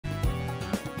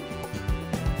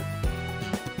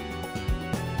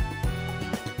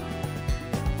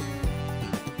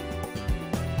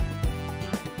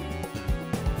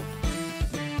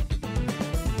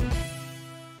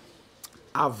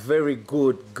A very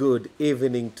good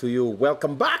evening to you.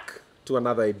 Welcome back to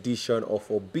another edition of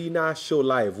Obinna Show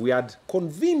Live. We had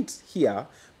convened here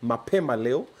mapema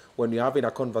leo when you're having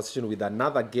a conversation with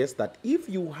another guest that if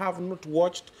you have not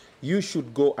watched, you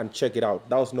should go and check it out.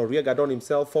 That was Noriega Don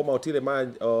himself, former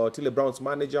Otile Brown's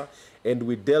manager, and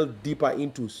we delved deeper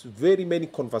into very many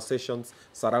conversations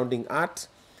surrounding art,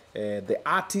 the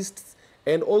artists,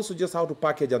 and also just how to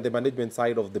package and the management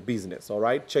side of the business. All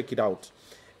right, check it out.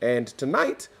 And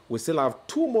tonight, we still have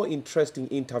two more interesting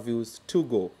interviews to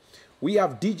go. We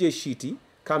have DJ Shitty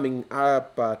coming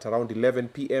up at around 11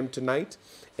 p.m. tonight.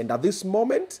 And at this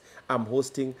moment, I'm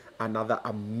hosting another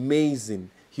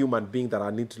amazing human being that I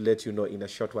need to let you know in a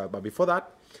short while. But before that,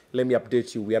 let me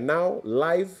update you. We are now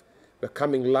live. We're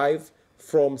coming live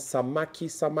from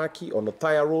Samaki on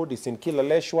Othaya Road. It's in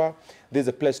Kilaleshwa. There's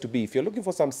a place to be. If you're looking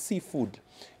for some seafood,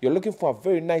 you're looking for a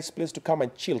very nice place to come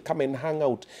and chill, come and hang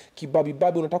out. Kibabi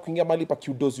babi unataka kuingia mahali pa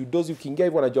kiudozi ukiingia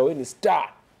hivyo unajua wewe ni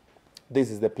star.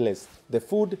 This is the place. The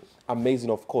food amazing,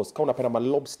 of course. Kama unapenda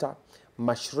lobster,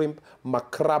 shrimp,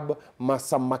 crab,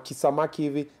 samaki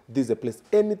hivi, this is the place.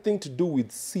 Anything to do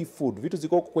with seafood. Vitu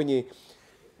ziko kwenye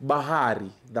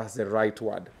bahari, that's the right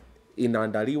word.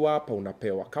 Inaandaliwa hapa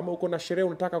unapewa. Kama uko na sherehe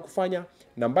unataka kufanya,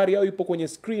 nambari yao ipo kwenye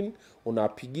screen,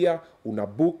 unapigia,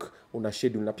 unabook, una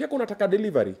schedule. Na pia kama unataka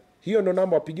delivery, hiyo ndo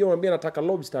namba wapigia, unaambia nataka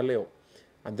lobster leo.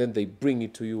 And then they bring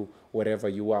it to you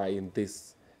wherever you are in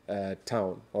this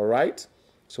town. All right?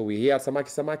 So we're here at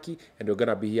Samaki and we're going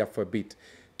to be here for a bit.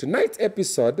 Tonight's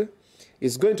episode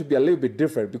is going to be a little bit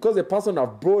different because the person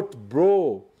I've brought,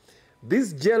 bro,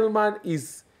 this gentleman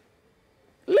is,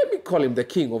 let me call him the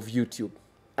king of YouTube.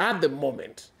 At the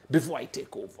moment, before I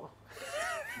take over.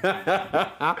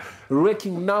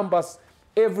 Wrecking numbers,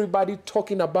 everybody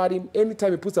talking about him.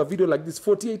 Anytime he puts a video like this,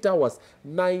 48 hours,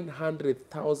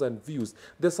 900,000 views.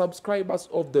 The subscribers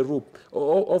of the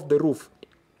roof,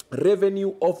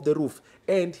 revenue of the roof,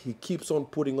 and he keeps on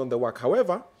putting on the work.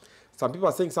 However, some people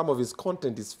are saying some of his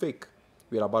content is fake.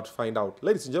 We're about to find out.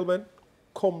 Ladies and gentlemen,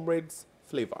 Comrades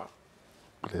Flavour.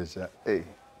 Pleasure. Hey.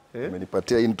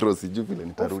 Umenipatia intro sijui vile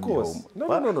nitarudi home.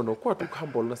 No. Kwa tu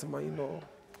humble nasema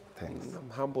Thanks. I'm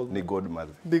humble. Ni God man.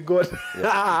 Ni God.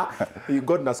 You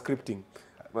God na scripting.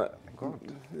 God.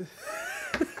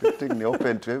 Scripting ni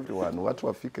open to everyone. Watu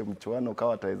wafike mchuano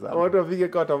kawa taizana. Watu wafike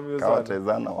kawa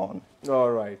taizana waone.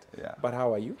 All right. Yeah. But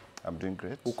how are you? I'm doing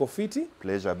great. Uko fiti?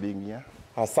 Pleasure being here.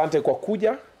 Asante kwa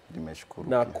kuja. Nimeshukuru.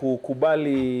 Na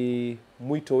kukubali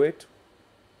mwito wetu.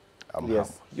 Yes. Humble.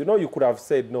 You know you could have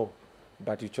said no.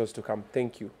 But you chose to come.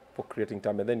 Thank you for creating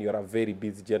time. And then you're a very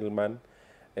busy gentleman,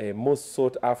 most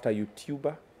sought after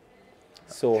YouTuber.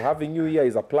 So having you here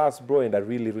is a plus, bro, and I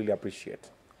really appreciate.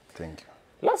 Thank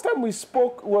you. Last time we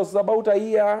spoke was about a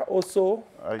year or so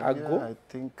ago. I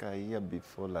think a year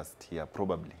before last year,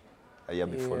 probably. A year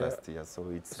before last year. So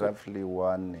it's roughly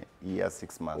 1 year,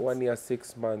 6 months. 1 year,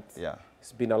 6 months. Yeah.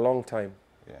 It's been a long time.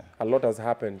 Yeah. A lot has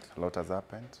happened. A lot has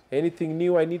happened. Anything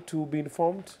new I need to be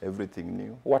informed? Everything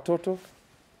new. Watoto?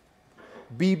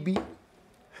 Bibi?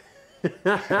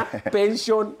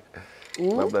 Pension?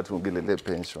 Labda tuongelele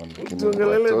pension.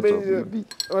 Tuongelele pension.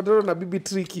 Watoto na bibi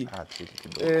tricky. Tricky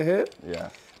kidogo.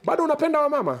 Yeah. Bado unapenda wa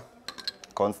mama?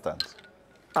 Constant.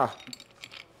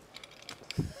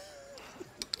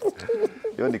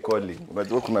 Yo ni calling.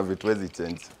 Unajua kuna vitu wezi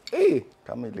change.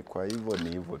 Kama ilikuwa hivyo ni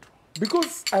hivyo tu.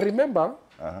 Because I remember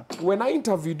when I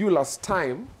interviewed you last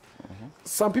time,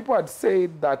 some people had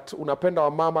said that unapenda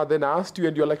wa mama, then I asked you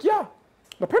and you're like, yeah,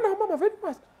 napenda wa mama very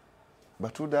much.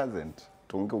 But who doesn't?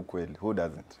 Tuonge ukweli, who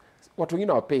doesn't? Watu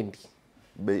wengine wapendi.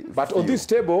 But on this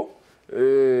table,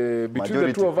 between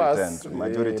the two of us,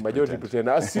 majority pretend.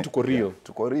 Asi tuko real.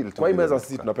 Tuko real. Kwa imeza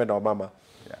sisi tunapenda wa mama.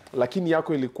 Lakini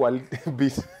yako ilikuwa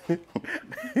bit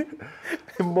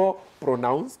more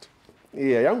pronounced.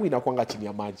 Yangu inakuanga chini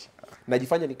ya maji.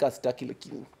 Najifanya nikaa sitaki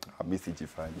lakini. Mimi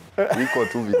sijifanyi. Iko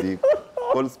tu vidiko.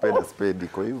 Call spade a spade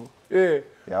iko hivyo.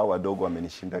 Ya wadogo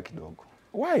wamenishinda kidogo.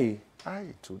 Why?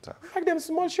 Too tough. Like them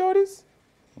small shorties?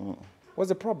 What's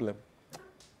the problem?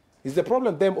 Is the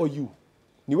problem them or you?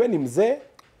 Ni wewe ni mzee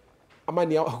ama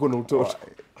ni hao kuna mtoto?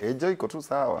 Ejo iko tu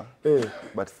sawa.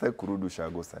 But sasa kurudi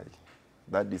ushago sahi.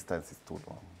 That distance is too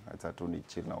long. Acha tu ni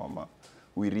chill na mama.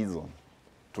 We reason.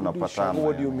 Tunapatana.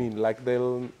 What do you mean? Like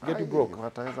they'll get you broke?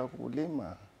 Wataweza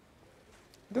kulima.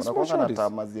 The small shorties. Na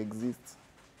tamas exist.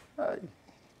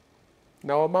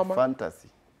 Na wa mama? Fantasy.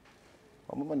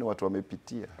 Wa mama ni watu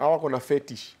wamepitia. Hawako na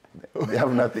fetish. They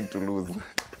have nothing to lose.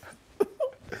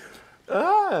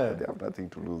 They have nothing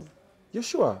to lose. You're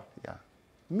sure? Yeah.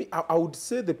 Me, I would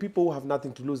say the people who have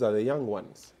nothing to lose are the young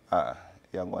ones.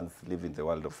 Young ones live in the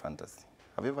world of fantasy.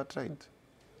 Have you ever tried?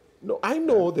 No, I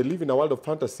know they live in a world of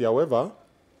fantasy. However,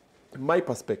 my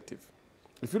perspective,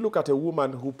 if you look at a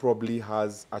woman who probably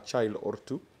has a child or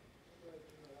two,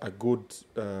 a good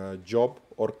job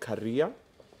or career,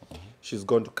 she's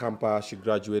gone to campus, she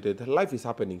graduated, her life is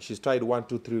happening. She's tried 1,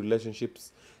 2, 3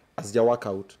 relationships, asija work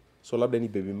out. So labda ni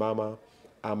baby mama,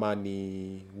 ama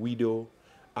ni widow,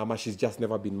 ama she's just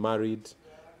never been married,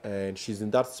 and she's in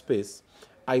that space.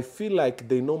 I feel like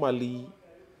they normally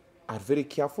are very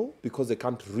careful because they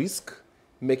can't risk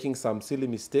making some silly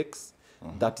mistakes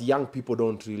that young people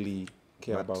don't really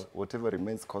care about. Whatever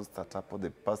remains constant, the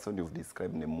person you've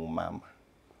described ni mumama.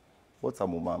 What's a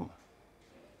mumama?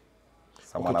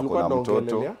 Someone akona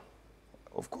mtoto.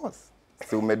 Of course.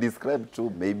 So you may describe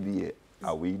too maybe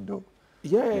a widow.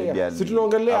 Yeah. So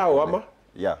tunaongelea ama?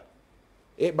 Yeah.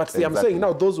 But see, exactly. I'm saying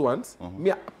now those ones,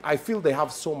 me, I feel they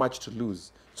have so much to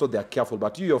lose. So they're careful.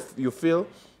 But you feel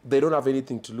they don't have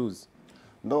anything to lose.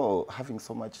 No, having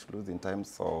so much to lose in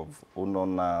terms of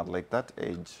unona, like that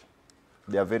age,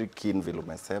 they are very keen, vile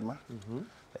umesema.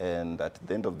 And at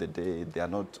the end of the day, they are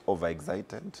not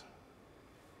overexcited.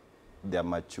 They are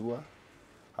mature.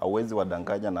 Hawezi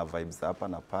wadanganya na vibes hapa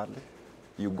na pale.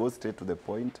 You go straight to the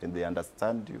point and they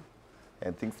understand you.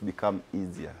 And things become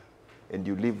easier. And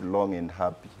you live long and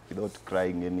happy without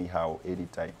crying anyhow,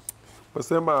 anytime.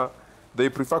 Wasema, they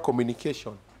prefer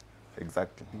communication.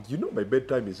 Exactly. You know my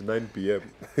bedtime is 9 p.m.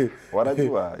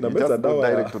 Wanajua, you just go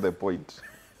direct to the point.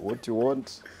 What you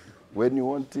want, when you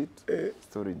want it,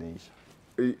 story inaisha.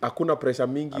 Hakuna pressure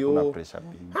mingi. Hakuna pressure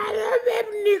mingi. Hello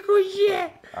babe, nikuje.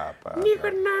 Hapa. Niko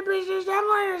na pesa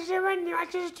zangu, anasema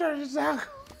niwache story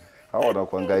zako. Hao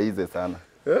wanakuangaize sana.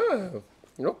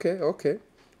 Okay.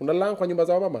 Unalala kwa nyumba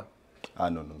za mama?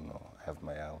 No. I have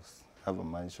my house. I have a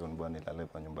mansion, bwana nilale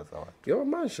kwa nyumba za watu. You have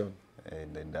a mansion?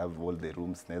 And I have all the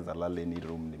rooms, naweza lala any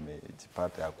room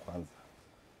nimejipata ya kwanza.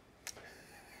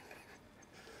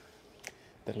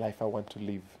 The life I want to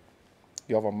live.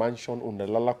 You have a mansion,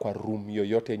 unalala kwa room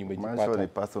yoyote yenye umejipata. Mansion ni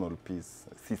personal peace,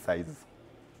 si size.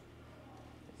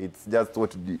 It's just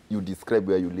what you describe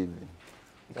where you live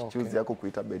in. Choose yako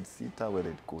kuita bed sitter, well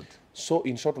it could. So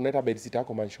in short, unaita bed sitter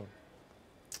yako mansion?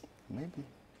 Maybe.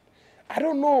 I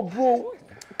don't know, bro.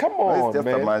 Come on, no, it's just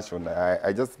man. A mansion.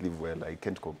 I just live well. I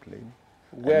can't complain.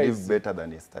 Where I live better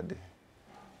than yesterday.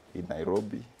 In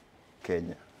Nairobi,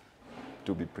 Kenya,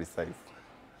 to be precise.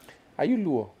 Are you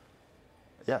Luo?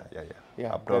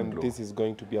 Yeah. Then this is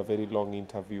going to be a very long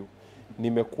interview.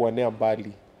 Nimekuonea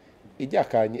mbali.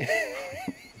 Ijakanye.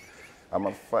 I'm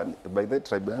a fan. By the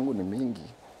tribe yangu ni mingi.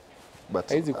 But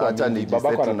acha ni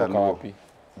babako anatoka wapi?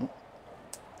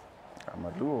 I'm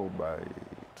a Luo by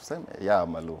tuseme. Yeah,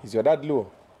 I'm a Luo. Is your dad Luo?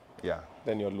 Yeah.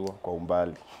 Then you're Luo. Kwa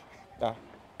umbali.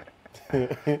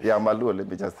 Yeah, I'm a Luo. Let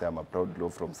me just say I'm a proud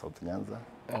Luo from South Nyanza.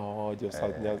 Oh, just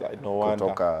South Nyanza. No wonder.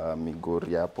 Kutoka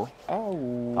Migori hapo.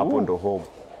 Hapo ndo home.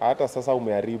 Hata sasa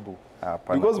umeharibu.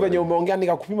 Because when umeongea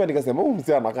nikakupima nikasema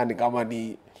mzee anakaa ni kama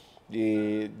ni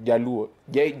Jaluo.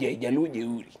 Jaluo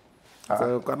jeuri.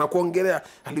 So kana kuongelea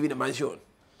I live in a mansion.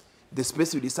 The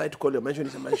space you decide to call your mansion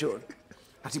is a mansion.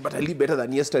 But I live better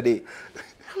than yesterday.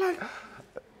 I'm like,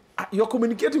 you're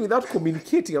communicating without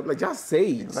communicating. I'm like, just say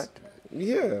it. Exactly.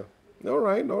 Yeah. All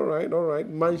right.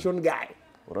 Mansion guy.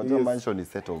 Yes. Mansion is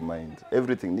set of mind.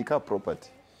 Everything. Nika property.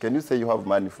 Can you say you have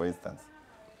money, for instance?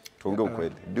 Tuonge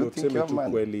ukweli. Do you think you have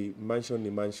money? Kweli, mansion ni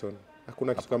mansion.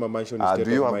 Hakuna kitu kama mansion is state of mind.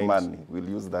 Do you have money? We'll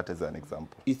use that as an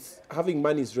example. It's having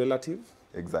money is relative.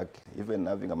 Exactly. Even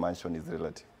having a mansion is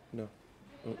relative. No.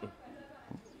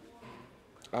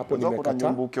 Hapo nimekata.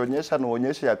 Nyumba ukionyesha na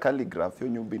uonyeshe ya calligraph,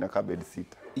 hiyo nyumba inakaa bed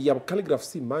sitter. Ya calligraph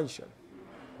si mansion.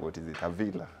 What is it? A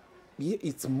villa? Yeah,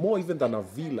 it's more even than a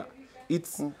villa.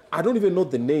 It's I don't even know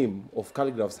the name of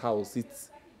calligraph's house. It's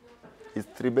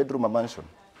 3-bedroom a mansion.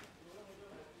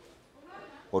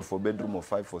 Or 4-bedroom or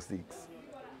 5 or 6.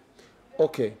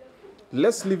 Okay.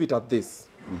 Let's leave it at this.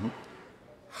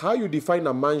 How you define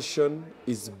a mansion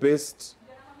is based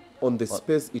on the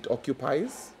space it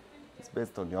occupies. It's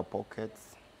based on your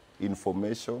pockets,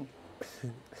 information,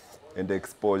 and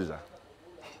exposure.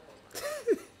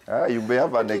 You may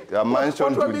have a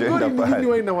mansion kujenga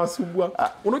pale.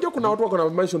 Unajua kuna watu wako na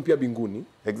mansion pia binguni.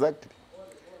 Exactly.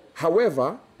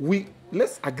 However,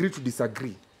 let's agree to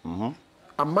disagree.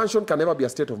 A mansion can never be a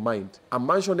state of mind. A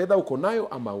mansion either uko nayo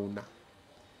ama una.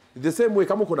 The same way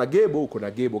kama uko na gebo, uko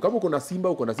na gebo. Kama uko na simba,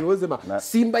 uko na simba. Wezema,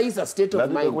 simba is a state of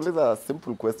mind. Nikuuliza a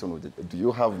simple question. Do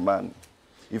you have money?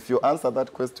 If you answer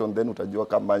that question, then utajua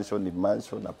kama mansion ni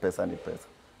mansion na pesa ni pesa.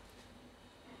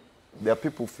 There are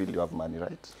people who feel you have money,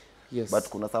 right? Yes. But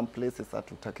kuna some places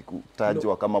hatutaki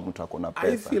kutajwa kama mtu ako na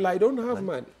pesa. I feel I don't have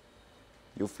money.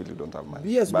 You feel you don't have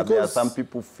money. Yes, but there are because some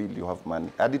people feel you have money.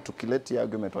 Hadi tukileti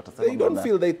argument watasema they don't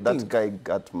feel they that think. guy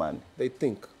got money. They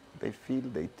think. They feel,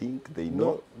 they think, they know.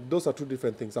 No, those are two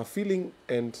different things. A feeling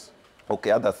and...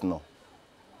 Okay, others know.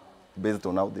 Based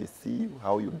on how they see you,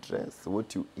 how you dress,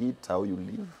 what you eat, how you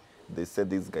live, they say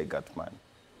this guy got money.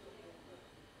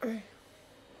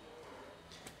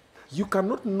 You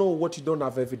cannot know what you don't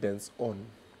have evidence on.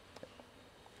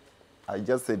 I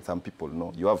just said some people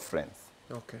know. You have friends.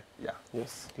 Okay. Yeah.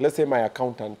 Yes. Let's say my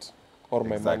accountant or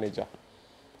my Exactly. manager.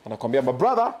 Anakwambia, my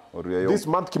brother, this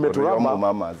month kimeturamba.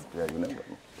 Mamas. Yeah, you never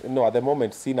know. No, at the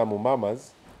moment, sina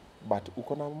mumamas, but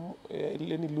ukona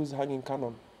any loose hanging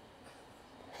cannon.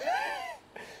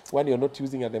 When you're not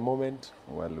using at the moment.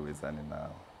 Well, Louisani now.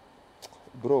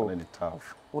 Bro. When it's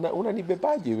tough.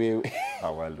 Unanibebaje wewe?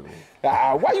 Well,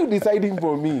 Why are you deciding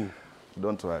for me?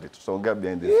 Don't worry. Tutonga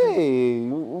behind the Hey,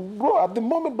 bro, at the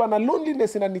moment, bana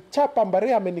loneliness inanichapa,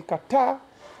 Mbare amenikataa,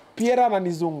 Pierre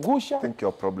ananizungusha. I think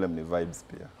your problem ni vibes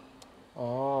pia.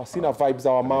 Sina vibes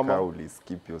our mama. How will you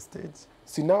skip your stage?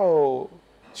 See now,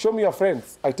 show me your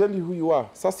friends. I tell you who you are.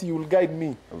 Sasi, you will guide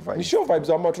me. Vibes. Ni show vibes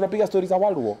our mama. Tunapiga stories za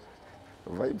World War.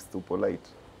 Vibes too polite.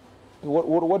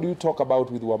 What do you talk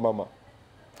about with Wamama?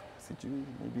 Sijui,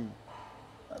 maybe.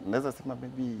 Naweza sema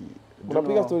maybe.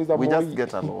 Unapiga stories za we Moi. just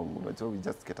get along. We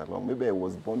just get along. Maybe I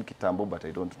was born Kitambo, but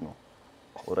I don't know.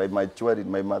 Or I matured in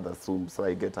my mother's womb, so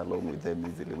I get along with them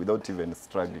easily without even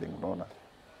struggling. No.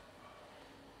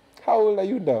 How old are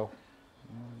you now?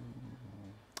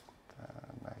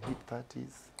 I hit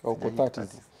 30s. Oh,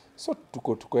 30s. So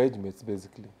tuko age mates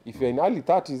basically. If you're in early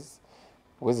 30s,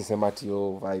 huwezi sema ati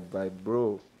vibe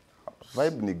bro.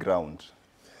 Vibe ni ground.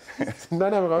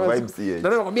 Nani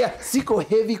anakuambia siko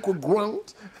heavy ku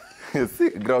ground? Si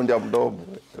ground ya mdomo.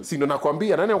 Si ndo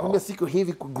nakwambia nani anakuambia siko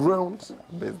heavy ku ground?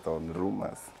 Based on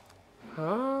rumors.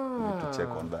 You need to check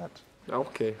on that.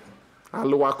 Okay.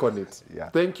 I'll work on it. Yeah.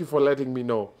 Thank you for letting me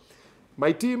know.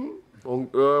 My team,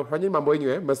 fanyeni mambo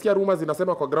yenyu Masikia rumors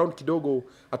zinasema kwa ground kidogo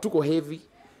hatuko heavy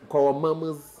kwa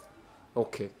wamamas.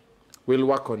 Okay. We'll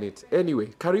work on it. Anyway,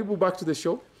 karibu back to the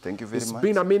show. Thank you very much. It's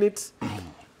been a minute.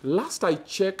 Last I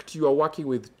checked, you are working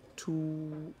with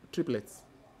 2 triplets.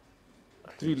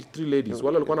 Three ladies.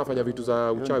 Wale walikuwa wanafanya vitu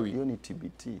za uchawi. You need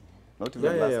TBT. Not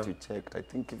even last we checked. I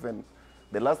think even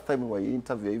the last time we were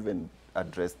interviewed, even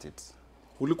addressed it.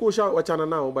 Ulikuwa ushawachana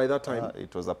nao by that time?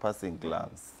 It was a passing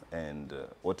glance. And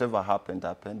whatever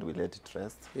happened, we let it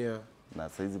rest. Yeah. Na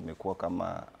saizi imekuwa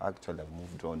kama actually I've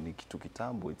moved on ni kitu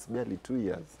kitambo. It's barely 2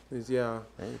 years. Yeah.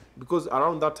 Hey. Because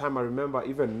around that time I remember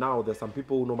even now there's some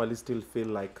people who normally still feel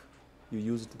like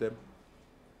you used them.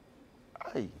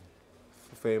 Aye.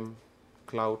 Fame,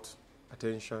 clout,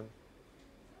 attention.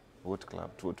 What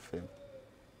club, what fame?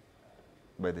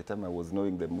 By the time I was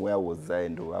knowing them, where was I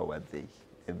and where were they?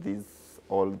 And this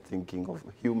all thinking of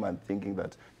human thinking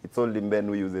that it's only men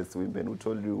who uses women. Who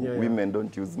told you women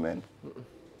don't use men?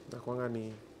 Nakwanga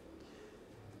ni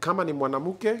kama ni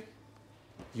mwanamke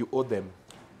you owe them.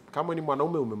 Kama ni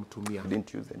mwanaume umemtumia. I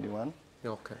didn't use anyone.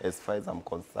 Okay. As far as I'm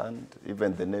concerned,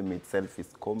 even the name itself is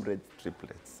Comrades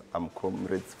Triplets. I'm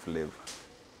Comrades Flavour.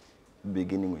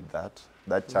 Beginning with that.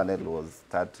 That channel was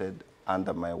started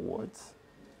under my watch,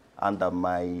 under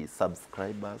my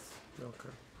subscribers. Okay.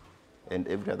 And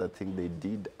every other thing they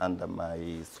did under my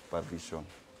supervision.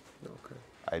 Okay.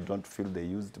 I don't feel they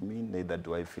used me, neither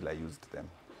do I feel I used them.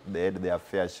 They had their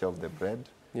fair share of the bread.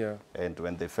 Yeah. And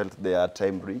when they felt their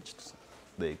time reached,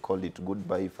 they called it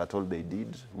goodbye, if at all they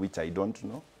did, which I don't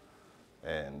know.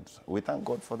 And we thank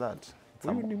God for that.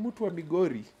 Huyu ni mtu wa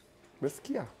Migori.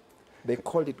 Mesikia? They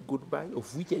called it goodbye,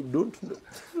 of which I don't know.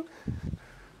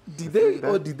 Did they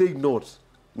or did they not?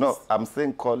 No, I'm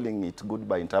saying calling it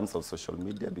goodbye in terms of social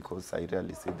media because I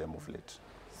rarely see them of late.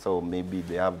 So maybe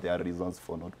they have their reasons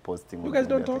for not posting. You guys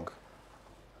don't talk?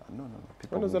 No.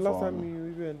 People when was the last time you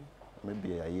even...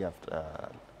 Maybe a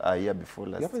year before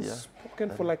last year. You haven't spoken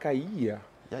for like a year.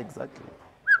 Yeah, exactly.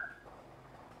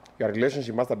 Your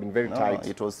relationship must have been very tight. No,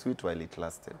 it was sweet while it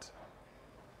lasted.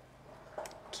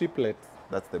 Triplets.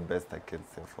 That's the best I can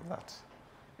say for that.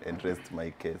 And rest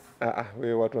my case.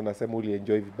 Wewe watu wanasema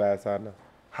ulienjoy vibaya sana.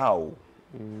 How?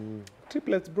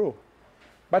 Triplets, bro.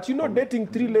 But you know, dating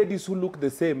 3 ladies who look the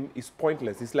same is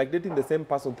pointless. It's like dating the same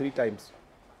person 3 times.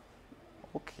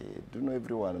 Okay, do you know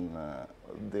everyone,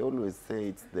 they always say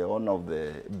it's the owner of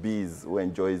the bees who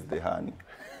enjoys the honey.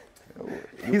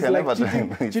 He's like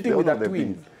cheating with a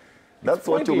twin. Bees. That's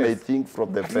what you may think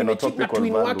from the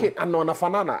phenotypical value. And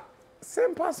wanafanana.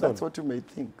 Same person. That's what you may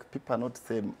think. People are not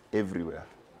same everywhere.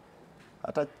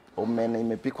 Hata omena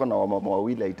imepikwa na wamama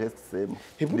wawili I taste same.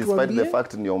 Despite the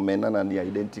fact ni omena na ni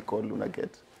identical una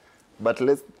get. But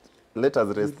let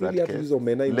us rest that really case.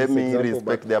 Let me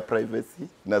respect their privacy.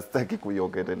 Na sitaki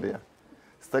kuiongelelea.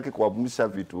 Sitaki kuamsha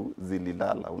vitu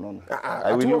zililala, unaona?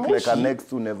 I will look like an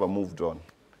ex who never moved on.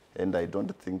 And I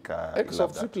don't think ex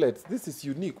of triplets, this is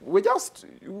unique. We just,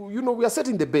 you know, we are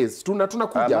setting the base.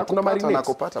 Tunakuja, tuna marinate.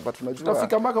 Nakupata, but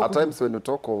unajua, at times when you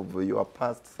talk of your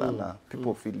past, sana,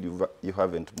 people feel you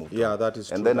haven't moved on. Yeah, that is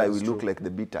true. And then I will look like the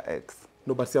bitter ex.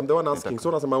 No, but see, I'm the one asking.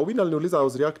 So nasema Obinna aliniuliza, I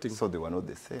was reacting. So they were not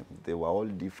the same. They were all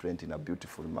different in a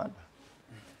beautiful manner.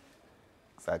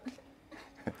 Exactly.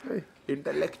 Hey,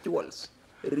 intellectuals.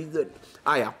 Reason.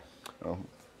 Aya.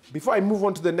 Before I move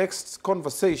on to the next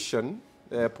conversation,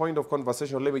 point of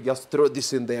conversation, let me just throw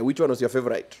this in there. Which one was your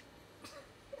favorite?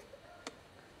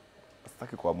 See,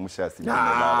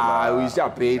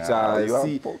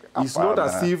 it's not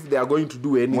as if they are going to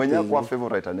do anything. Mwenye kwa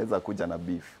favorite anaweza kuja na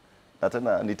beef. Na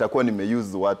tena nitakuwa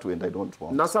nimeuse watu and I don't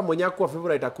want. Nasa mwenye kwa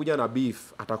favorite akuja na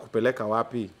beef, atakupeleka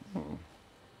wapi?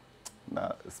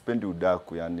 Na spendi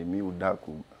udaku, yani mi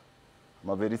udaku. I'm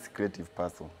a very secretive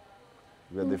person.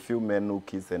 We are the few men who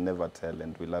kiss and never tell,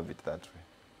 and we love it that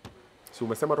way. So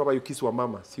umesema toba you kiss wa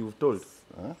mama, so you've told?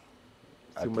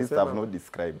 At least I've not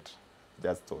described,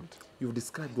 just told. You've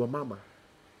described wa mama?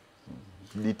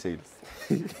 Details.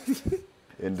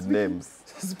 And names.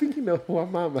 Speaking of wa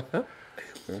mama,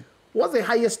 what's the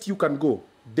highest you can go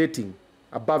dating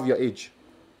above your age?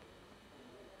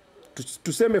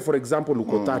 To say me, for example,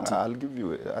 uko 30. I'll give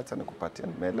you, acha nikupatia,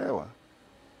 nimeelewa.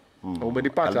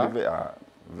 Umenipata?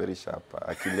 Very sharp.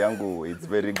 Akili yangu is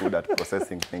very good at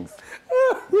processing things.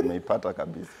 Nimeipata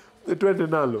kabisa. The 20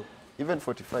 nalo. Even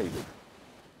 45. Yeah.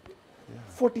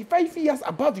 45 years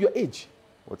above your age.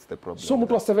 What's the problem? So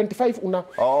mtu wa 75 una.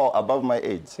 Oh, above my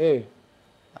age. Hey.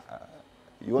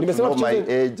 You want to know my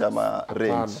age ama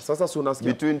range? Sasa si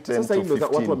unasikia. Between 10 to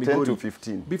 15. 10 to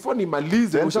 15. Before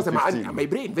nimalize ushasema my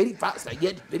brain very fast, I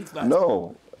get very fast.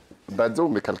 No. Ndazo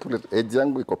umecalculate age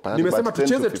yangu iko pale. Nimesema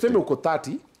tuseme uko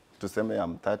 30. Tuseme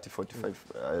I'm 30,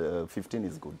 45, 15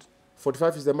 is good.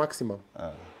 45 is the maximum.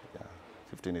 Yeah,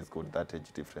 15 is good. That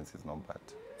age difference is not bad.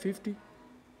 50?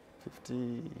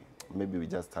 50, maybe we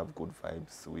just have good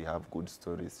vibes. We have good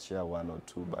stories, share one or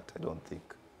two, but I don't think.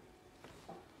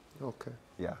 Okay.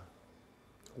 Yeah.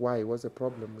 Why? What's the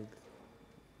problem with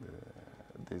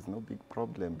there's no big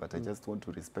problem, but I just want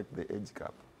to respect the age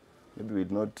gap. Maybe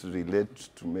we'll not relate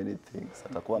to many things.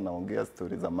 Atakuwa naongea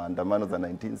stories za maandamano za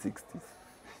 1960s.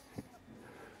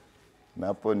 Na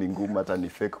hapo ni ngumu hata ni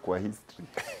fake kwa history.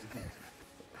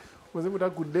 Was it a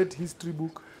good date history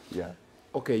book? Yeah.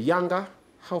 Okay, younger,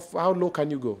 how low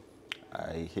can you go?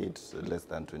 I hate less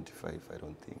than 25, I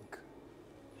don't think.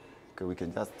 Okay, we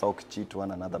can just talk, cheat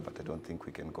one another, but I don't think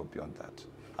we can go beyond that.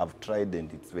 I've tried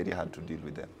and it's very hard to deal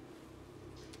with them.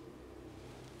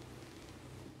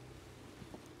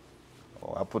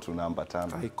 Oh, hapo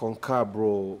tunaambatana. I concur,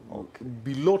 bro. Okay.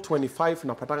 Below 25,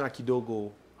 napatanga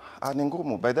kidogo. Ni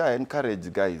ngumu. By that, I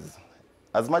encourage guys.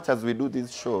 As much as we do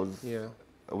these shows,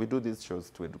 we do these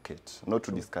shows to educate, not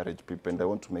to discourage people. And I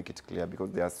want to make it clear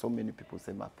because there are so many people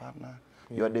saying, Mapana,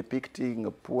 you are depicting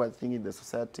a poor thing in the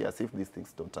society as if these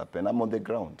things don't happen. I'm on the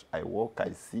ground. I walk,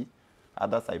 I see.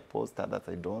 Others I post, others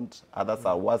I don't. Others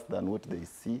are worse than what they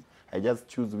see. I just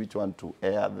choose which one to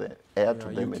air to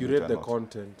them. You curate the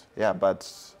content. Yeah,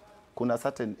 but kuna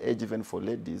certain age even for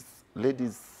ladies.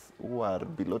 Ladies who are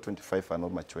below 25 are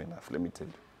not mature enough, let me tell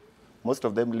you. Most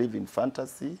of them live in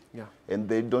fantasy, and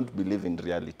they don't believe in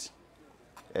reality.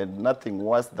 And nothing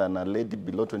worse than a lady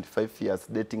below 25 years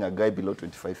dating a guy below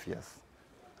 25 years.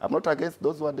 I'm not against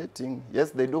those who are dating. Yes,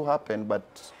 they do happen, but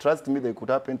trust me, they could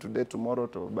happen today, tomorrow,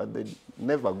 but they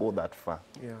never go that far.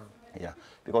 Yeah,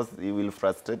 because he will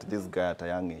frustrate this guy at a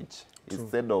young age. True.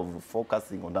 Instead of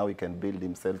focusing on how he can build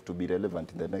himself to be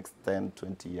relevant in the next 10,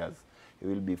 20 years, he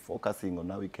will be focusing on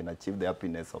how he can achieve the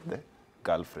happiness of the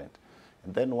girlfriend.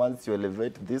 And then once you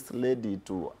elevate this lady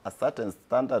to a certain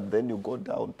standard, then you go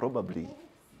down. Probably,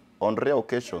 on rare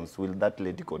occasions, will that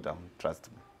lady go down? Trust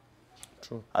me.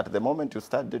 True. At the moment you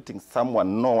start dating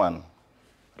someone, no one,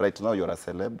 right now you're a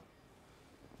celeb,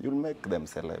 you'll make them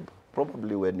celeb.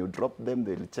 Probably when you drop them,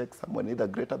 they'll check someone either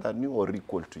greater than you or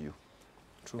equal to you.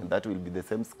 True. And that will be the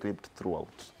same script throughout.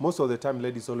 Most of the time,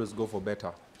 ladies always go for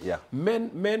better. Yeah.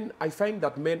 Men, I find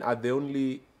that men are the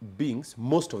only beings,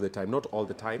 most of the time, not all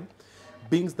the time,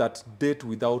 beings that date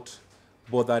without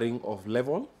bothering of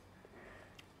level.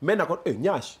 Men are going, hey,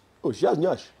 nyash. Oh, she has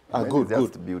nyash. Ah, good.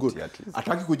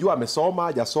 Ataki kujua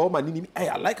amesoma, hajasoma, nini. Hey,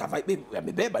 I like her vibe,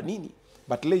 amebeba, nini.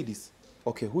 But ladies,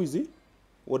 okay, who is he?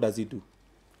 What does he do?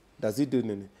 Does he do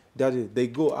nini? They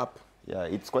go up. Yeah,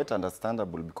 it's quite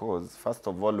understandable because, first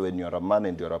of all, when you're a man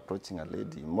and you're approaching a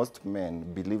lady, most men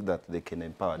believe that they can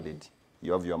empower a lady.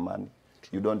 You have your money.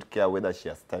 You don't care whether she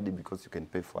has studied because you can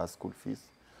pay for her school fees.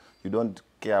 You don't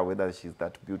care whether she's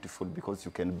that beautiful because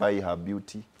you can buy her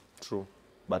beauty. True.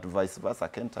 But vice versa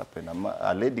can't happen.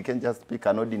 A lady can just pick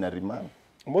an ordinary man.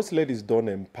 Most ladies don't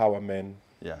empower men.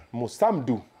 Yeah. Some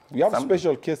do. We have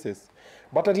special cases.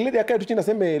 But a lady akae tu chini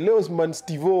aseme leo man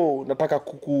Stevo nataka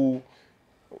kuku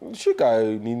shika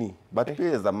nini. But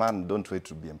as a man, don't wait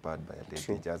to be empowered by a lady.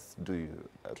 True. Just do you.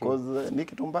 Because ni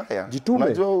kitu mbaya. Jitume.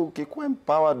 Unajua ukikuwa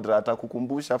empowered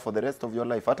atakukumbusha for the rest of your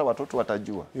life. Hata watoto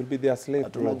watajua. You'll be their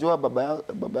slave. Unajua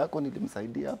baba yako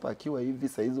nilimsaidia hapa akiwa hivi,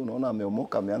 sasa hizi unaona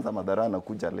ameomoka, ameanza madhara na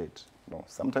kuja late. No,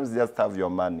 sometimes just have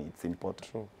your money. It's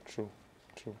important. True.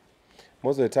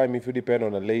 Most of the time, if you depend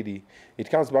on a lady, it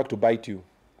comes back to bite you.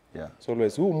 Yeah. So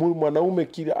always, mwanaume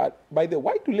kila. By the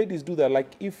way, why do ladies do that?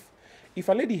 Like if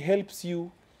a lady helps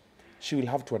you, she will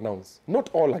have to announce. Not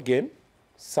all again.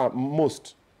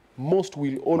 Most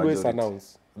will always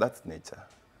announce. That's nature.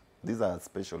 These are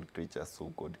special creatures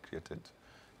who God created,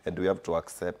 and we have to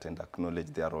accept and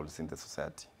acknowledge their roles in the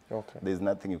society. Okay. There's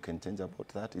nothing you can change about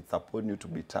that. It's upon you to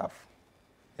be tough.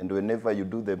 And whenever you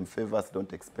do them favors,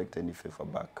 don't expect any favor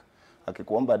back.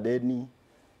 Akikuomba deni,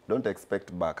 don't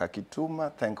expect back.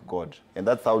 Akituma, thank God. And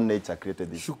that's how nature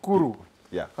created this. Shukuru.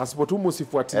 Yeah. Asipotumu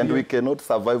usifuatilie. And we cannot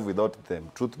survive without them,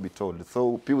 truth be told.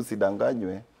 So people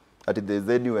sidanganywe that there's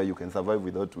anywhere you can survive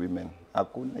without women.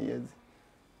 Hakuna yezi.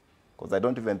 Because I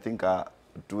don't even think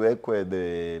tuwekwe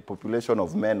the population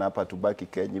of men hapa tubaki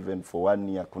Kenya even for 1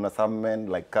 year. Kuna some men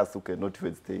like us who cannot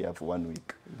even stay here for 1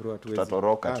 week. Bro,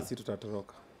 tutatoroka. Si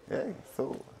tutatoroka. Yeah,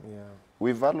 so yeah.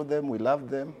 We value them, we love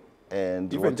them,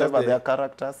 and even whatever their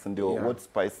characters and what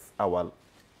spice our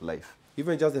life.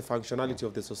 Even just the functionality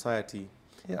of the society,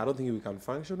 I don't think we can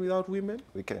function without women.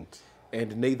 We can't.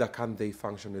 And neither can they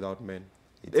function without men.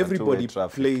 It's everybody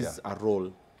plays a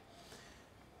role.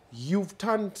 You've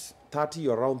turned 30,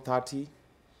 you're around 30.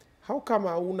 How come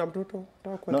una mtoto?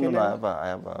 No, I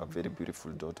have a very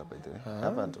beautiful daughter, by the way. I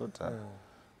have a daughter.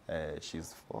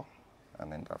 She's 4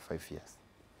 and 5 years.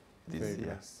 This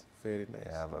year. Nice. Very nice.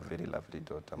 I have a very lovely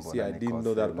daughter. See, I didn't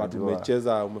know that part.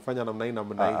 Umecheza, umefanya namna hii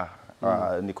namna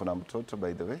hii. Niko na mtoto,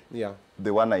 by the way. Yeah.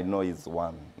 The one I know is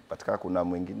 1. But kama kuna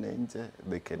mwingine nje,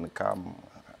 they can come.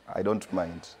 I don't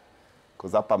mind.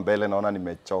 Because hapa mbele naona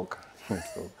nimechoka.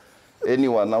 So,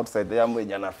 anyone outside there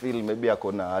mwenye ana feel maybe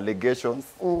akona allegations,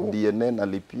 DNA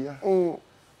nalipia,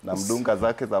 na mdunga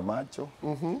zake za macho.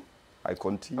 I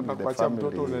continue the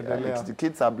family. The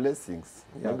kids are blessings.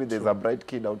 Yeah, maybe there's a bright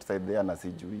kid outside there na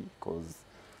sijui, because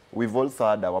we've also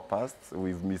had our past,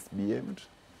 we've misbehaved.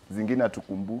 Zingine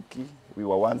tukumbuki, we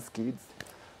were once kids.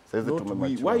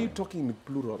 Why are you talking in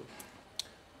plural?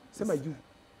 Sema you.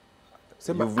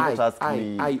 Sema You've not asked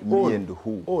me and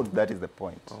who. Own. That is the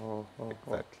point.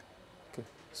 Exactly. Okay.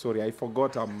 Sorry, I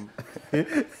forgot I'm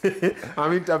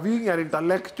interviewing an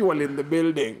intellectual in the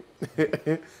building.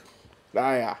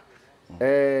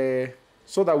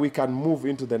 So that we can move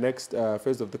into the next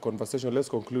phase of the conversation, let's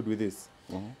conclude with this.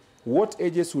 What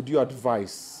ages would you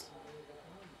advise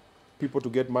people to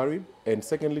get married, and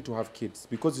secondly, to have kids?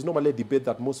 Because it's normally a debate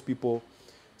that most people,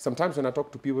 sometimes when I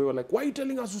talk to people, they're like, why are you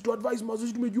telling us to advise?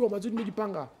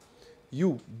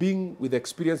 You, being with the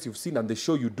experience you've seen and the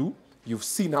show you do, you've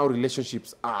seen how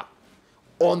relationships are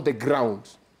on the ground.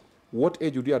 What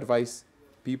age would you advise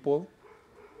people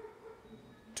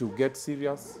to get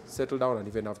serious, settle down, and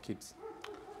even have kids,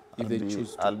 if they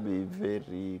choose to? I'll be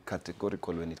very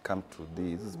categorical when it comes to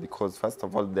this, because first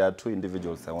of all, there are 2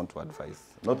 individuals I want to advise.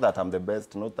 Not that I'm the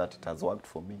best, not that it has worked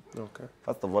for me. Okay.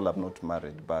 First of all, I'm not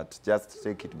married, but just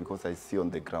take it because I see on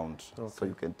the ground. Okay. So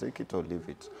you can take it or leave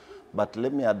it. But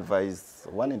let me advise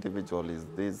one individual is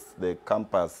the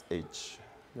campus age.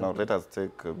 Now let us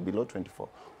take below 24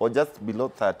 or just below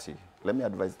 30. Let me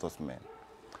advise those men.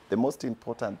 The most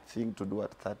important thing to do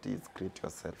at 30 is create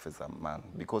yourself as a man,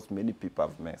 because many people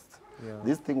have messed. Yeah.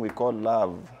 This thing we call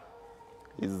love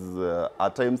is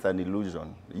at times an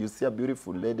illusion. You see a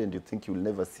beautiful lady and you think you'll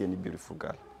never see any beautiful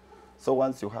girl. So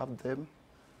once you have them,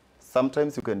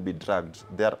 sometimes you can be dragged.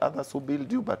 There are others who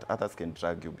build you, but others can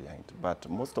drag you behind. But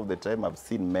most of the time I've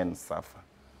seen men suffer.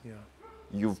 Yeah.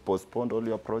 You've postponed all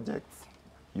your projects.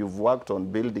 You've worked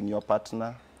on building your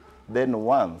partner. Then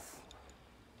once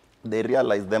they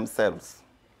realize themselves,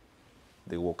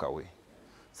 they walk away.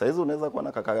 Saizi unaweza kuwa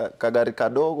na kagari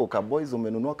kadogo, kaboys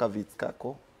umenunua kavits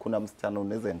kako, kuna msichana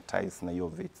unaweza entice na hiyo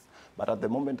vits. But at the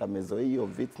moment amezoea hiyo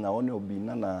vits na one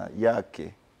Obinna na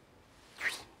yake.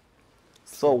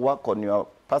 So work on your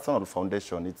personal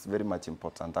foundation. It's very much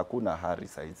important. Hakuna hurry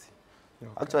saizi.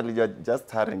 Okay. Actually, you're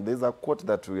just hurrying. There's a quote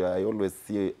that I always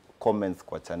see comments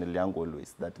kwa channel yangu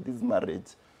always, that this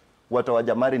marriage, watu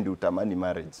wajamari ndi utamani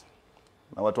marriage.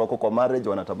 Na watu wako kwa marriage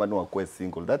wanatamani wakuwe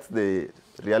single. That's the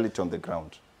reality on the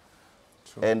ground.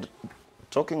 True. And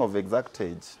talking of exact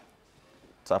age,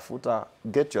 tafuta,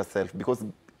 get yourself, because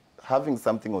having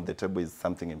something on the table is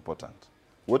something important.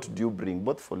 What do you bring,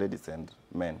 both for ladies and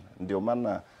men? Ndio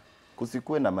maana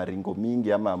kusikue na maringo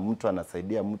mingi ama mtu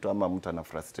anasaidia mtu ama mtu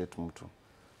anafrustrate mtu.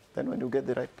 Then when you get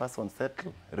the right person,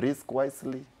 settle, risk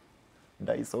wisely,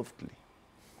 die softly.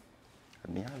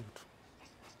 Ni hayo tu.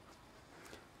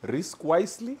 Risk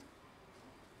wisely,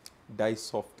 die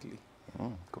softly.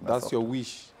 That's soft. Your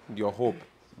wish, your hope.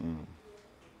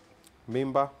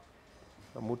 Mimba,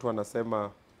 na mtu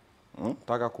anasema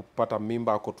nataka kupata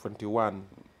mimba ako 21,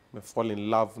 me fall in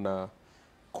love na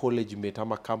college mate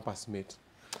ama campus mate.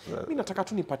 Mimi nataka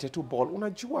tu nipate tu ball.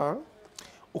 Unajua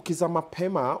ukiza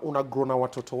mapema unagrow na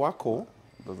watoto wako.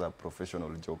 Those are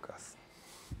professional jokers.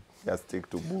 Just stick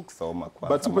to books or makwa.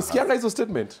 But umesikianga hizo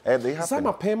statement? They happen. Za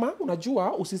mapema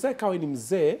unajua usizae kawe ni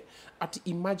mzee, ati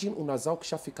imagine unazao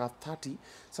kishafika 30,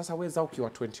 sasa wewe zao ukiwa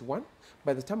 21,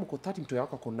 by the time uko 30 mtoto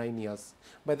wako ako 9 years.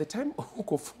 By the time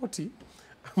uko 40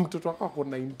 mtoto wako ako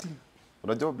 19.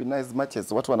 Unajua Obinna, as much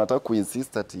as watu wanataka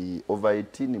kuinsist ati over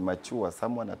 18 ni mature,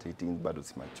 someone at 18 bado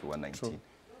si mature 19. True.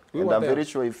 And I'm very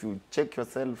sure if you check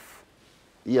yourself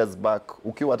years back,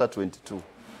 ukiwa hata 22,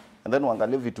 and then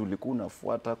uangalie vitu ulikuwa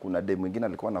unafuata, kuna dem mwingine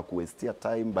alikuwa anakuwestia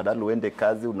time, badala uende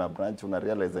kazi una branch una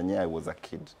realize I was a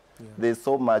kid. Yeah. There's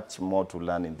so much more to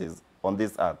learn on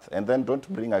this earth. And then don't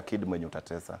bring a kid mwenye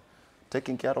utatesa.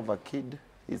 Taking care of a kid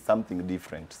is something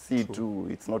different. See too,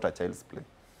 it's not a child's play.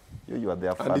 You are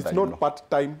their father. And it's not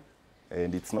part-time.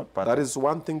 And it's not part-time. That is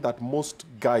one thing that most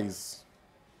guys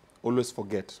always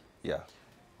forget. Yeah.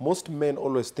 Most men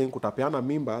always think utapeana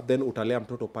mimba, then utalea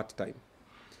mtoto part-time.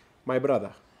 My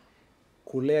brother,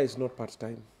 kulea is not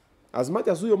part-time. As much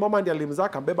as huyo mama ndiye alimzaa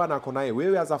kambeba na ako naye,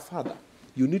 wewe as a father,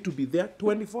 you need to be there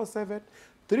 24/7,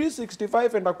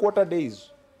 365 and a quarter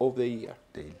days of the year.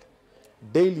 Daily.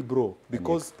 Daily, bro.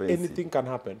 Because anything can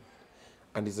happen.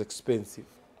 And it's expensive.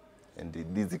 And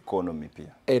this economy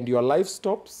pia. And your life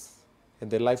stops, and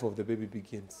the life of the baby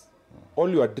begins. All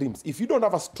your dreams. If you don't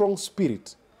have a strong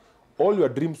spirit, all your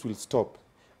dreams will stop.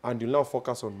 And you'll now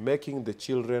focus on making the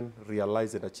children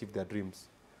realize and achieve their dreams.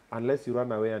 Unless you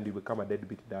run away and you become a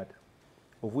deadbeat dad.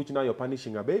 Of which now you're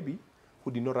punishing a baby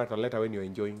who did not write a letter when you're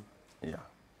enjoying. Yeah.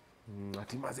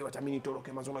 Ati maze wacha mimi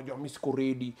nitoroke maze unajua mimi siko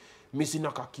ready. Mimi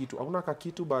sina kakitu. Hauna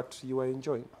kakitu but you are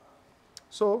enjoying.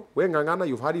 So, when ngangana,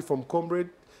 you've heard it from Comrade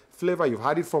Flavour, you've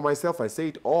heard it from myself. I say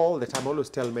it all the time. I always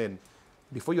tell men,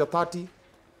 before you're 30,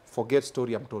 forget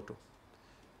story ya mtoto.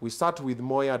 We start with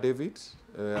Moya David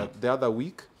the other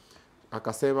week.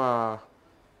 Akasema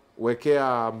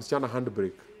wekea msichana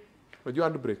handbrake. Unajua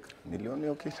handbrake? Nilioni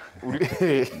okay.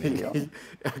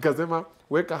 Akasema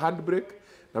weka handbrake.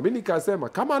 Na mimi nikasema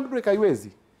kama handbrake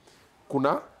haiwezi,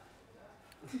 kuna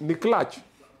ni clutch.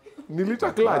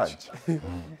 Nilita clutch.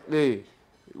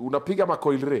 Unapiga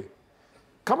macoil ray.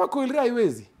 Kama coil ray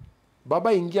haiwezi,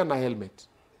 baba ingia na helmet.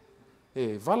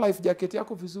 Va life jacket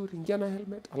yako vizuri, ingia na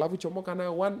helmet, alafu chomoka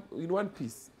nayo in one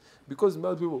piece. Because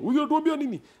most people, unatuambia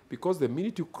nini? Because the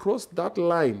minute you cross that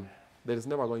line, there is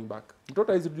never going back.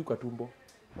 Mtoto haizi kwa tumbo.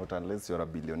 Not unless you're a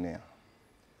billionaire.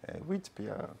 Which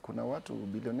pia kuna watu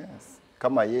billionaires.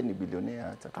 Kama yeye ni billionaire,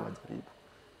 acha tuwajaribu.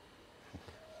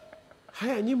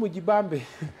 Haya nyinyi mjibambe.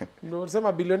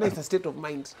 Unasema billionaire is a state of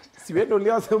mind. Si wewe ndio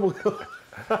uliosema.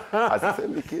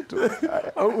 Asisemi kitu.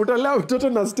 Utalea mtoto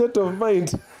na state of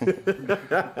mind.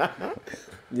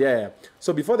 Yeah.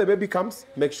 So before the baby comes,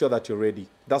 make sure that you're ready.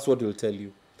 That's what we'll tell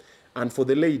you. And for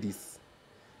the ladies,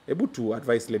 able to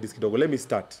advise ladies kidogo. Let me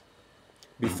start.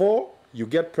 Before you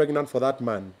get pregnant for that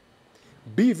man,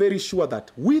 be very sure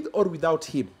that with or without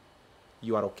him,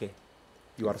 you are okay.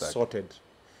 You are sorted.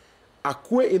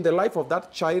 Akue in the life of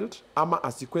that child, ama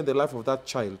asikue in the life of that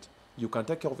child, you can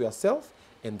take care of yourself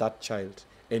and that child.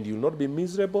 And you'll not be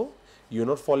miserable. You'll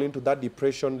not fall into that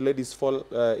depression ladies fall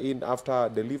in after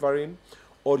delivering,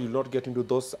 or you'll not get into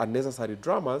those unnecessary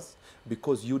dramas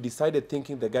because you decided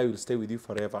thinking the guy will stay with you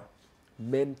forever.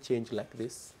 Men change like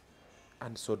this,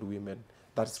 and so do women.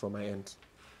 That's from my end.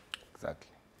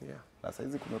 Exactly. Yeah. Na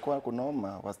saizi kumekuwa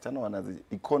kunoma, wasichana wanazi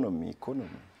economy.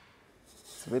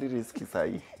 It's very risky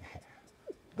sahi.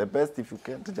 The best if you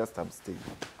can't just abstain.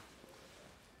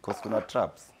 Because kuna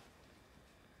traps.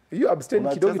 You abstain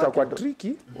kidogo itakuwa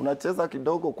tricky. Unacheza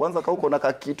kidogo kwanza kama uko na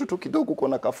kakitu tu kidogo uko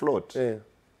na ka float.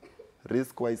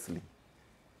 Risk wisely.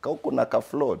 Kama uko na ka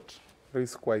float,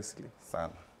 risk wisely.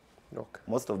 Sana. Okay.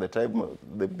 Most of the time,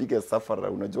 the biggest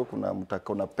sufferer, unajua kuna mtu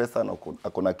akona pesa na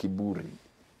akona kiburi.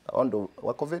 Hao ndo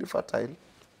wako very fertile.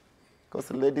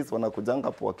 Because ladies wanakujanga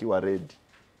hapo wakiwa ready.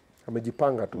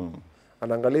 Amejipanga tu.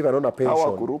 Anaangalia hivi anaona pension.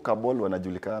 Hawa kuruka ball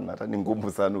wanajulikana, hata ni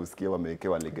ngumu sana usikie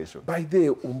wamewekewa allegation. By the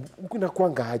way, kuna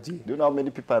kuanga aje? Do you know how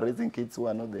many people are raising kids who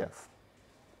are not theirs?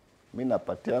 Mimi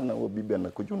napatiana huo bibi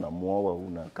anakuja unamuoa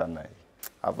unakaa naye.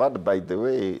 I've had, by the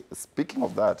way, speaking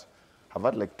of that, I've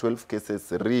had like 12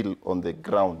 cases real on the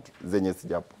ground zenye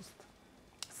sijapost.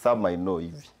 Some I know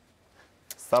hivi.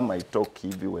 Some I talk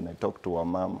hivi when I talk to a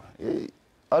mama. Hey,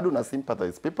 how do na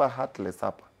sympathize? People are heartless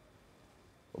hapa.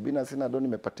 Obinna sina doni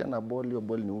nimepatiana ball, hiyo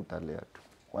ball ni utalea tu.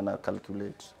 Wana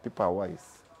calculate. People are wise.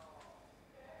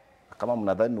 Kama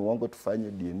mnadhani uongo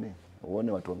tufanye DNA,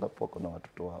 uone watu wangapi wako na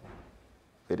watoto wao.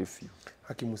 Very few.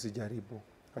 Haki msijaribu.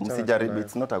 Msijaribu,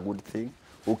 it's not a good thing.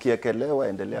 Ukiekelewa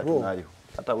endelea tunayo.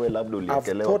 Hata wewe labda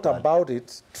uliekelewa. I've thought about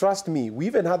it. Trust me, we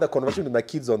even had a conversation with my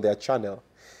kids on their channel.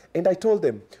 And I told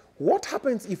them, what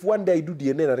happens if one day I do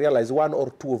DNA and I realize one or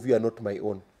two of you are not my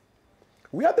own?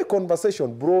 We had the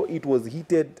conversation, bro. It was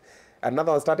heated.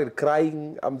 Another one started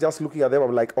crying. I'm just looking at them.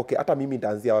 I'm like, okay, hata mimi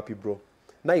nitaanzia wapi, bro?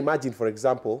 Now imagine, for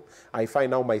example, I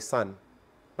find out my son,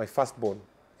 my firstborn,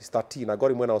 is 13. I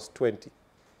got him when I was 20.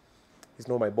 He's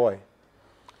not my boy.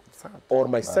 Sad. Or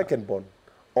my secondborn,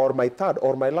 or my third,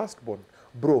 or my lastborn.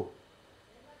 Bro,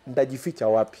 ndajificha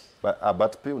wapi?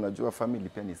 But pia unajua family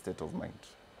pia ni state of mind.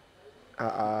 Let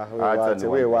me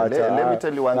tell you one thing.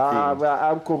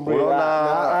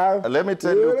 Let me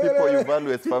tell you, people you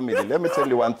value as family. Let me tell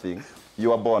you one thing.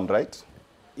 You are born, right?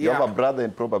 You have a brother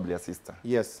and probably a sister.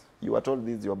 Yes. You are told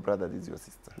this is your brother, this is your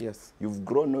sister. Yes. You've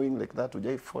grown knowing like that.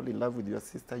 Ujai fall in love with your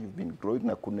sister. You've been growing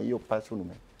na kuna hiyo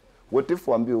passion. What if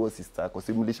uambie huo sister yako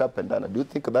si mlishapendana? Do you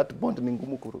think that bond ni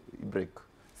ngumu ku break?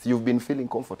 So you've been feeling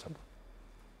comfortable.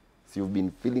 So you've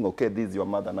been feeling okay, this is your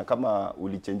mother. Na kama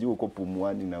ulichenjiwa uko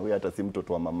Pumwani na wewe hata si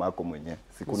mtoto wa mamako mwenyewe.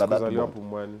 Si kuna that bond.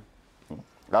 Pumwani.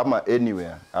 Ama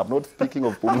anywhere. I'm not speaking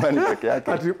of Pumwani peke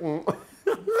yake.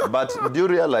 But do you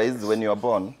realize when you are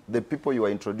born, the people you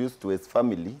are introduced to as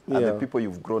family are the people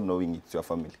you've grown knowing it's your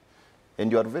family.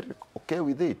 And you are very okay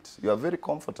with it. You are very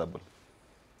comfortable.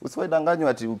 Usiwaidanganywa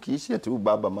ati ukiishi ati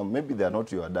baba mama, maybe they are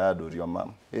not your dad or your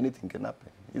mom. Anything can happen.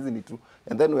 Isn't it true?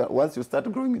 And then once you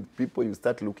start growing with people, you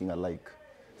start looking alike.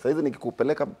 So hizi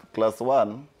nikikupeleka class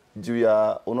 1, juu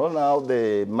ya unaona how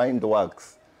the mind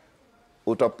works.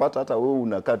 Utapata hata wewe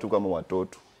unakaa tu kama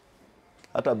watoto.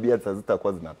 Hata beards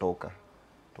hazitakuwa zinatoka.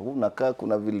 Unakaa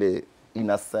kuna vile in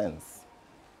a sense.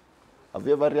 Have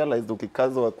you ever realized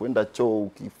ukikazwa kwenda choo,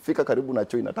 ukifika karibu na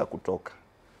choo inataka kutoka?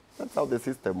 That's how the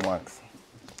system works.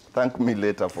 Thank me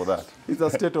later for that. It's a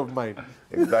state of mind.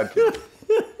 Exactly.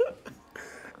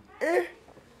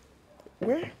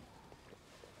 Where?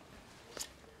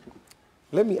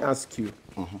 Let me ask you,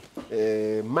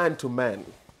 man to man.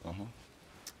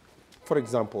 For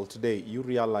example, today you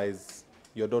realize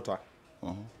your daughter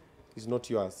is not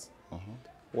yours.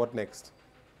 What next?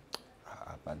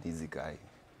 I'm an easy guy.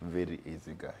 Very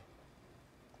easy guy.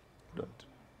 Don't.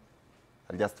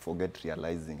 I'll just forget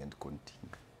realizing and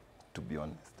continue, to be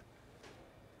honest.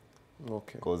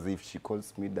 Okay. Because if she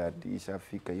calls me daddy,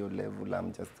 ishafika your level,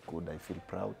 I'm just good. I feel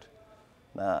proud.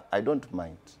 Nah, I don't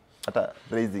mind. After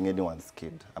raising anyone's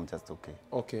kid, I'm just okay.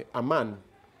 Okay. A man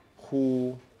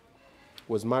who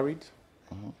was married,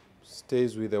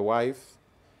 stays with a wife,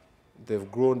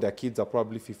 they've grown, their kids are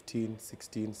probably 15,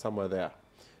 16, somewhere there.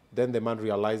 Then the man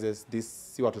realizes this,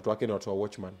 si watoto wake ni watu wa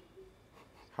watchman.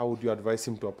 How would you advise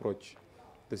him to approach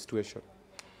the situation?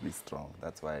 Be strong.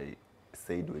 That's why I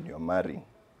said when you're marrying,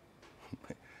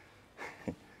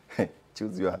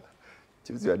 choose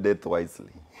your death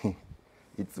wisely.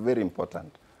 It's very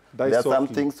important. There are some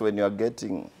things when you are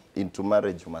getting into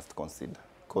marriage you must consider,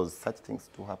 because such things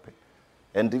do happen.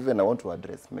 And even I want to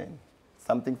address men.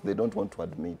 Some things they don't want to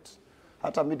admit.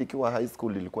 Hata mimi nikiwa high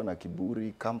school nilikuwa na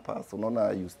kiburi, campus,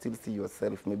 unaona you still see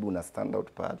yourself, maybe una stand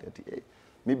out pale ati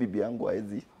mimi bibi yangu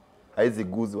haizi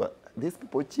guzwa. These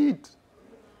people cheat.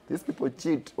 These people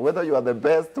cheat. Whether you are the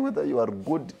best, whether you are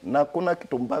good, na kuna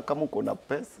kitu mbaya kama uko na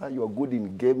pesa, you are good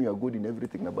in game, you are good in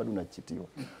everything, na bado unachitiwa.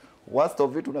 Worst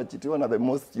of it, unachitiwa na the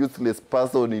most useless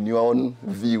person in your own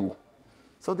view.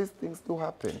 So these things do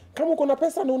happen. Kama uko na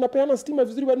pesa na unapeana stima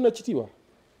vizuri bado unachitiwa.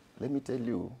 Let me tell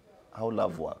you how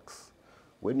love works.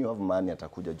 When you have money,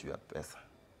 atakuja juu ya pesa.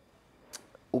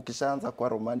 Ukishaanza kwa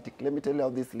romantic, let me tell you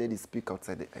how this lady speak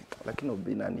outside the lakini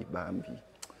Obinna ni bambi.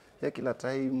 Ya kila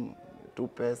time tu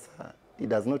pesa, he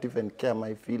does not even care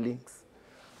my feelings.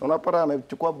 Unapata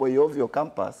amechukua boy ovyo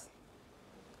campus,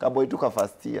 ka boy tuka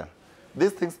first year.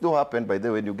 These things do happen by the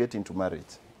way when you get into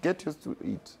marriage. Get used to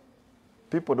it.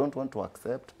 People don't want to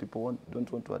accept,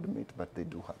 don't want to admit, but they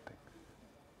do happen.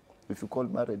 If you call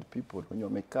married people, when you're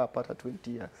making up after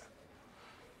 20 years,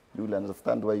 you will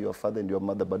understand why your father and your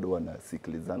mother bado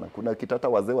wanasikilizana. Kuna kitata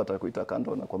wazee watakuita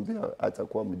kando na kwambia acha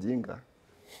kuwa mjinga.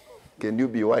 Can you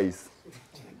be wise?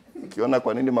 Ukiona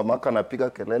kwa nini mamaka anapiga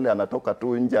kelele, anatoka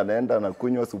tu nje, anaenda na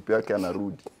kunywa supu yake,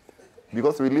 anarudi.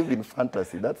 Because we live in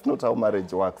fantasy. That's not how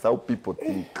marriage works, how people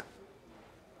think.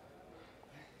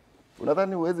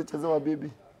 Unadhani uweze chezewa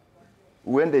bibi?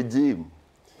 Uende gym.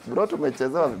 Bro,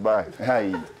 tumechezewa vibaya.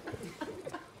 Hai.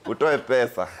 Utoe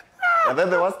pesa. And then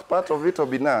the worst part of it,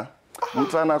 Obinna,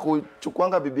 mtu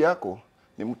anakuchukuanga bibi yako,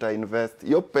 ni mtu invest.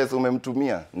 Hiyo pesa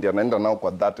umemtumia, ndio anaenda nao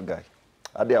kwa that guy.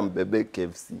 Hadi ambebe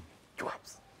KFC.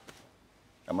 Chwaps.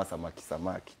 Ama samaki.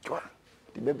 Chwa.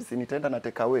 Baby, si nitaenda na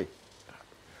take away.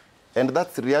 And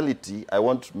that's reality I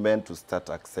want men to start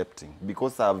accepting.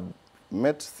 Because I've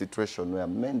met situation where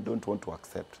men don't want to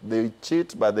accept. They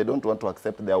cheat, but they don't want to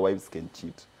accept their wives can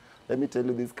cheat. Let me tell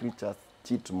you, these creatures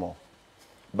cheat more.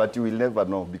 But you will never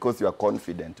know because you are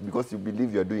confident, because you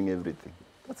believe you're doing everything.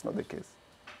 That's not the case.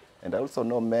 And I also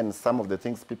know men, some of the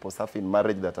things people suffer in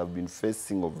marriage that I've been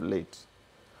facing of late.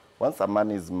 Once a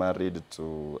man is married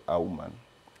to a woman,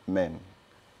 men,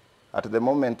 at the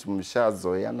moment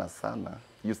mshazoeana sana,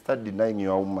 you start denying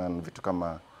your woman vitu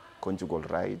kama conjugal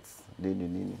rights,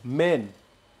 nini. Men?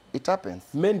 It happens.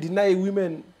 Men deny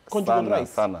women conjugal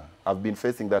rights? Sana. I've been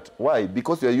facing that. Why?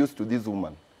 Because you're used to this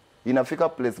woman. Inafika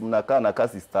place mnakaa na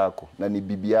kasi stako na ni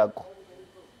bibi yako.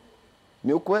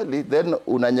 Ni ukweli, then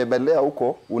unanyemelea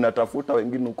huko, unatafuta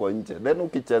wengine huko nje. Then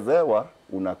ukichezewa,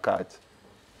 unakacha.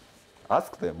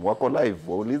 Ask them, wako live,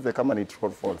 waulize kama ni true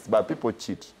or false. But people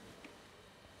cheat.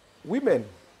 Women,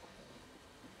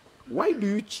 why do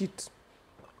you cheat?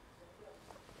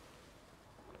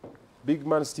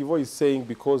 Bigman Stevo is saying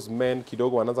because men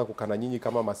kidogo wanaanza kukana nyinyi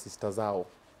kama masista zao.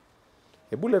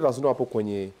 Hebu let us know hapo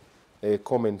kwenye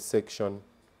comment section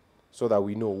so that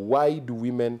we know why do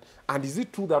women, and is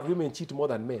it true that women cheat more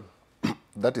than men?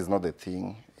 That is not the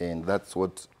thing, and that's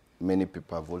what many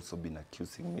people have also been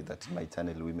accusing me, that in my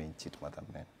channel women cheat more than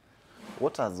men.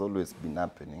 What has always been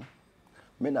happening,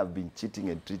 men have been cheating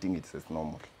and treating it as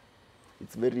normal.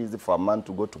 It's very easy for a man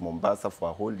to go to Mombasa for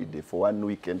a holiday for 1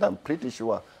 week, and I'm pretty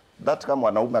sure that kama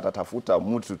wanaume atatafuta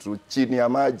mtu tu chini ya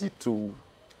maji tu.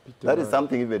 That is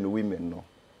something even women know.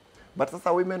 But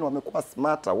sasa women wamekuwa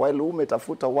smarter, while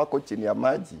umetafuta wako chini ya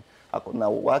maji, akona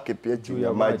wake pia chini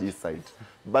ya maji side.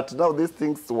 But now these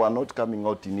things were not coming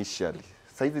out initially.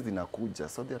 Saizi zinakuja,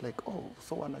 so they're like, oh,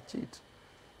 so wanna cheat.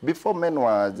 Before, men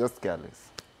were just careless.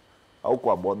 Au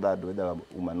kwa bothered whether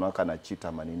woman waka na cheat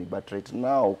ama nini. But right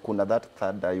now, kuna that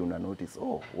third eye una notice,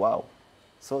 oh, wow.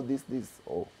 So this,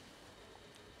 oh.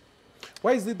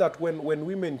 Why is it that when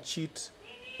women cheat,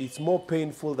 it's more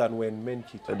painful than when men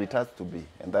cheat? And it has to be.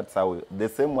 And that's how, the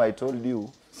same way I told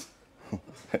you,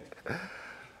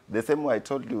 the same way I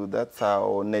told you, that's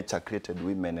how nature created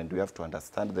women, and we have to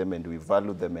understand them, and we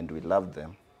value them, and we love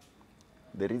them.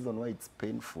 The reason why it's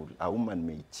painful, a woman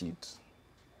may cheat.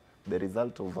 The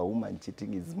result of a woman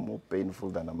cheating is more painful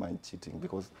than a man cheating,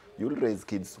 because you'll raise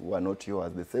kids who are not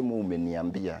yours. The same woman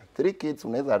niambia. 3 kids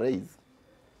unaweza raise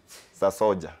za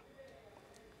soja.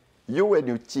 You, when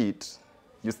you cheat,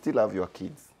 you still have your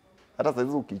kids. Hata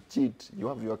saizi ukicheat, you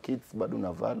have your kids, bado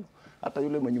unavalo. Hata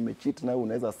yule mwenye umecheat na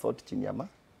unaweza sort chini ya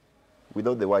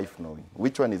without the wife knowing.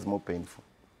 Which one is more painful?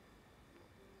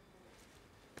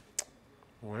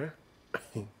 Where?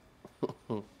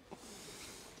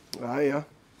 Haya.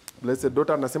 Blessed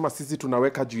daughter anasema sisi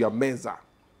tunaweka juu ya meza.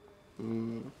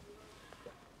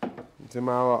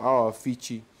 Nasema hawa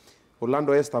fichi.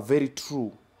 Orlando Esther, very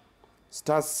true.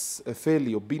 Stars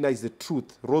Feli, Obinna is the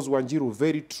truth. Rose Wanjiru,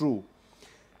 very true.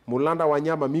 Mulanda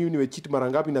Wanyama, mimi nimecheat mara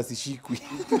ngapi na sishikwi.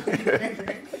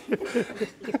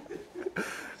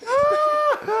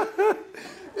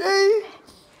 Hey,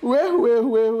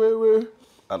 we.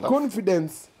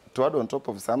 Confidence. To add on top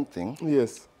of something,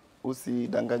 yes.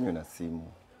 Usidanganywe na simu.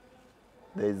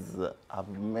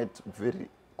 I've met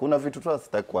kuna vitu tu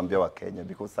sitaki kuambia wa Kenya,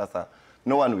 because sasa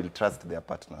no one will trust their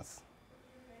partners.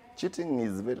 Cheating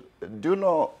is very, do you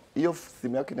know, hiyo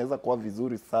simu yake inaweza kuwa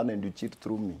vizuri sana and you cheat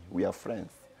through me. We are friends.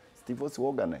 Steve was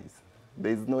organized.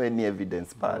 There is no any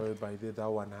evidence part. Oh, by that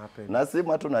one happened. Na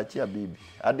simu hatu naachia bibi.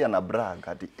 Hadi ana brag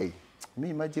hadi me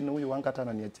imagine huyu wanga hata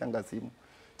ananiachanga simu.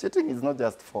 Cheating is not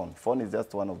just phone. Phone is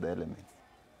just one of the elements.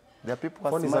 There are people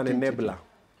who are smart in cheating. Phone is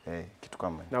an enabler. Kitu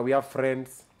kama. Now we have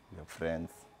friends. We have friends.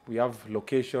 We have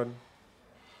location.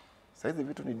 Saizi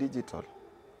vitu ni digital.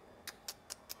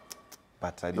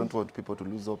 But I don't want people to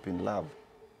lose hope in love.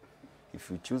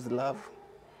 If you choose love,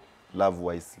 love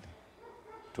wisely.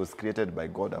 It was created by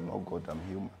God. I'm not God, I'm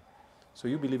human. So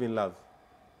you believe in love?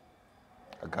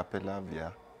 Agape love,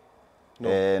 yeah. No,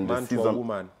 And man to a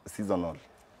woman. Seasonal.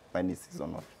 Mine is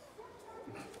seasonal.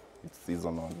 It's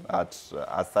seasonal. At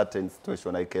a certain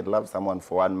situation, I can love someone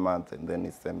for 1 month and then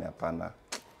it's semi-apana.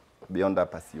 Beyond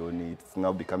that pasioni, it's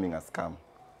now becoming a scam.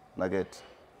 Nugget.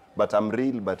 But I'm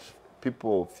real, but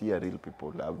people fear real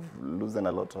people. I've lost,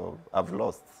 a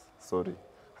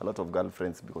lot of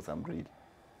girlfriends because I'm real.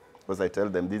 Because I tell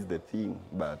them this is the thing,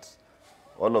 but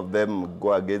all of them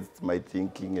go against my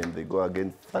thinking and they go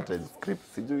against certain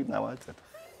scripts.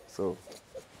 So,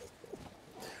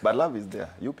 but love is there.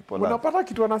 You people love. Unapata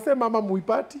kitu anasema ama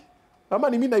muipati? Ama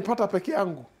ni mimi naipata peke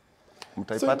yangu?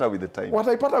 Mtaipata with the time.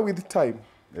 Wataipata with time.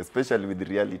 Especially with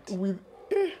reality.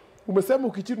 Umesema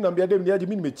ukicheat unaambia dem niaje,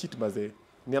 mimi nimecheat mazee.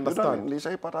 Ni understand.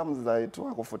 Nilishaipata mzee tu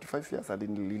ako 45 years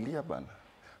alinililia bana.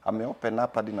 Ame open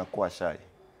up hadi na kuwa shy.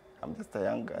 I'm just a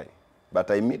young guy.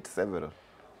 But I meet several.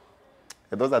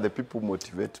 And those are the people who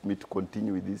motivate me to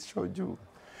continue with this show, Juu.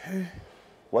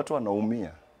 Watu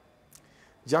wanaumia.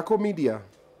 Jaco Media.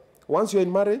 Once you're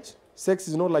in marriage, sex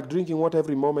is not like drinking water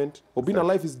every moment. Obinna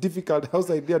life is difficult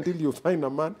outside there until you find a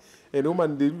man and a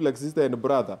woman they look like sister and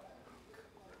brother.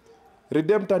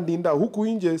 Redemptor Ndinda, huku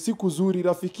nje siku zuri,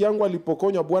 rafiki yangu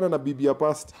alipokonywa bwana na bibi ya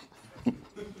pasta.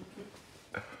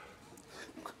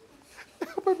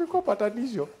 Hapa imekuwa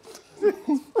patanisho.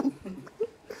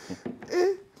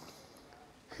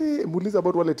 Muuliza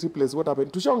about wale triplets, what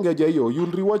happened? Tushaongeaje hiyo,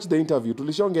 you'll rewatch the interview.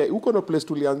 Tulishaongea, huko no place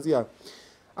tulianzia.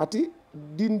 Ati,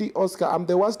 Dindi Oscar, I'm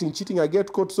the worst in cheating, I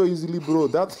get caught so easily, bro.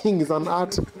 That thing is an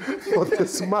art for the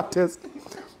smartest.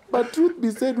 But truth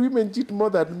be said, women cheat more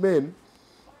than men.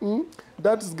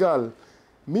 That's girl.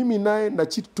 Mimi naye na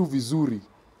cheat tu vizuri.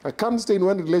 I can't stay in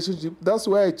one relationship. That's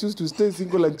why I choose to stay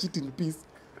single and cheat in peace.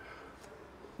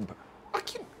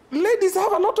 Ladies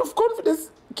have a lot of confidence.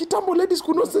 Kitambo ladies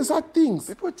could not say such things.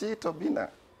 People cheat, Obinna.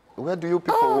 Where do you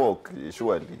people walk,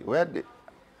 surely? Where do...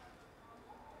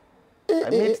 I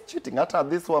mean, cheating. After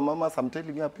this one, mamas, I'm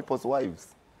telling you, people's wives.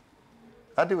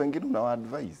 Hadi wengine unawa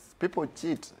advice. People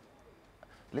cheat.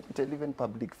 Let me tell you, even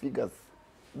public figures.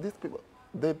 These people,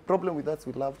 the problem with us,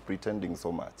 we love pretending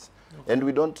so much. Okay. And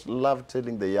we don't love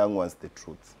telling the young ones the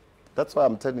truth. That's why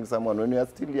I'm telling someone, when you are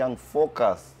still young,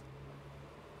 focus.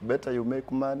 Better you make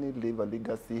money, leave a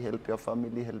legacy, help your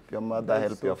family, help your mother,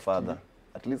 help your father.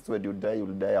 At least when you die, you'll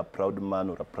die a proud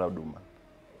man or a proud woman.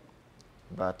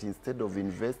 But instead of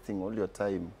investing all your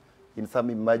time in some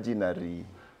imaginary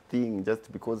thing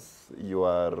just because you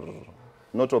are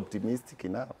not optimistic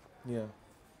enough,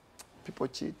 people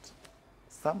cheat.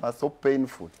 Some are so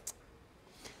painful.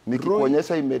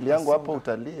 Nikikuonyesha email yangu hapa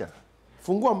utalia.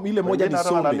 Fungua ile moja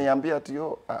nisome. Ananiambia ati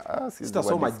yo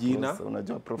sitasoma jina.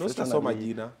 Unajua professional. Sitasoma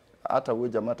jina. Hata wewe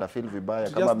jamaa atafeel vibaya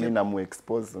kama mimi na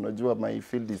mu-expose. Unajua my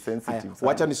field is sensitive.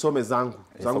 Wacha nisome zangu.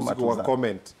 Zangu ziko kwa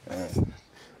comment.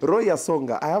 Roy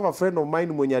Asonga, I have a friend of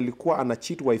mine mwenye alikuwa ana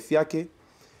cheat wife yake.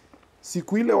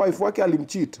 Siku ile wife wake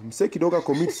alimcheat, msee kidogo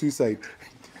commit suicide.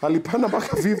 Alipanda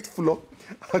mpaka 5th floor,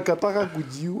 akataka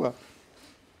kujiua.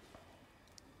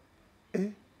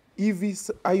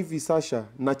 Ivy Sasha,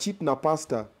 na cheat na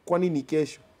pasta, kwani ni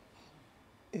kesho?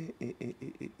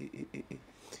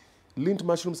 Lint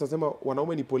Mushrooms asema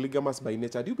wanaume ni polygamous by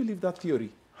nature. Do you believe that theory?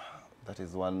 That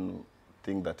is one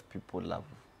thing that people love.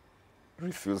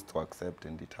 Refuse to accept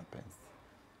and it happens.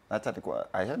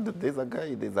 I heard that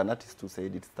there's an artist who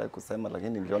said it, sitaki kusema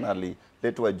lakini niliona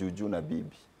aliletwa juju na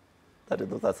bibi.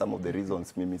 Those are some of the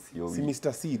reasons mimi sio. Si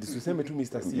Mr. Seed, useme tu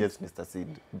Mr. Seed. Yes, Mr. Seed.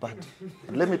 But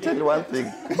let me tell you one thing.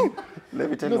 Let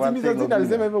me tell you one thing. Mr. Seed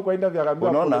alisema hivyo kwa interview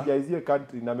akaambiwa apologize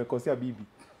country na amekosea bibi.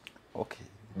 Okay,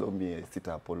 don't me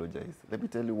sita apologize. Let me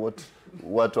tell you what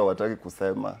watu hawataki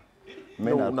kusema.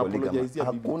 Men are polygamous.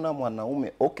 Hakuna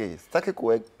mwanaume. Okay, sitaki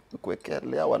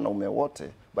kuwekelea wanaume wote.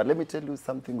 But let me tell you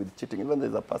something with cheating. Even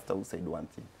there's a pastor who said one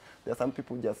thing. There are some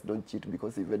people who just don't cheat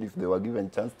because even if they were given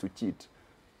chance to cheat,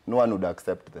 no one would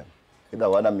accept them. Either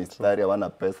wana mistari, wana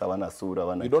pesa, wana sura,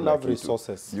 wana. You don't have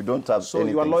resources. You don't have anything. So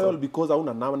you are loyal because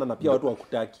hauna namna na pia watu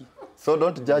wakutaki. So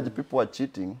don't judge people who are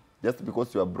cheating just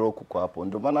because you are broke uko hapo.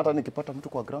 Ndio maana hata nikipata mtu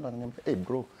kwa ground ananiambia, "Hey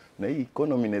bro, na hii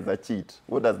economy inaweza cheat."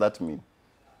 What does that mean?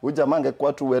 Huyu jamaa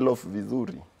angekuwa tu well off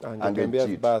vizuri, angetembea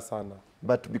vibaya sana.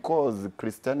 But because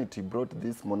Christianity brought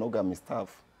this monogamy stuff,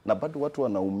 na bado watu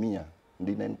wanaumia,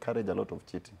 ndio encourage a lot of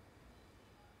cheating.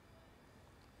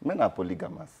 Men are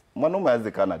polygamous. Mwanaume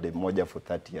hawezi kaa na dem moja for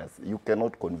 30 years. You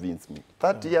cannot convince me.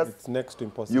 30 years, it's next to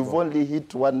impossible. You've only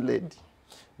hit one lady.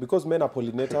 Because men are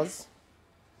pollinators.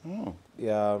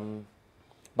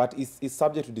 But it's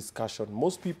subject to discussion.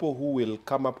 Most people who will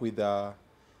come up with a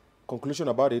conclusion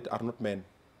about it are not men.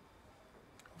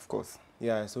 Of course.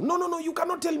 Yeah, so no, you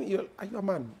cannot tell me. Are you a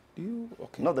man? Do you?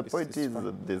 Okay. No, the point is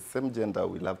the same gender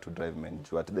will have to drive men.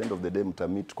 At the end of the day,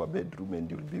 meet kwa bedroom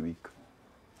and you'll be weak.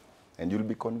 And you'll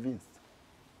be convinced.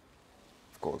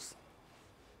 Of course.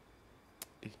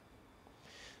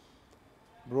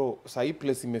 Bro, sahi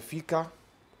place imefika.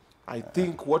 I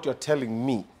think what you're telling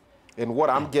me and what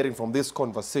I'm getting from this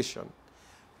conversation,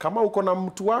 kama uko na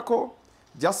mtu wako,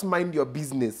 just mind your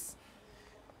business.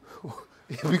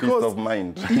 Because peace of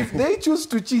mind. If they choose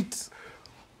to cheat,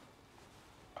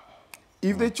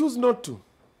 if they choose not to,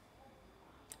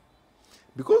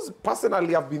 because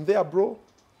personally I've been there, bro.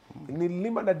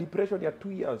 Nililima na depression ya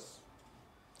 2 years.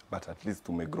 But at least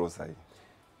tumegrow sahi.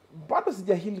 Bado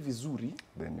sijahili vizuri.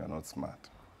 Then you're not smart.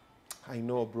 I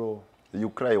know, bro. You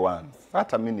cry once.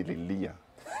 Hata mimi nililia.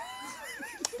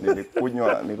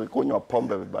 Nilikunywa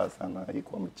pombe vibaya sana.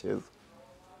 Haikuwa mchezo.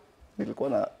 Nilikuwa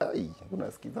na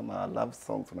unasikiza ma love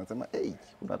songs unasema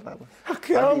unalala.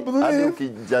 Hadi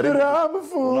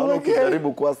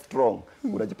ukijaribu kuwa strong,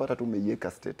 unajipata tu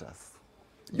umeiweka status.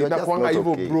 Inakuanga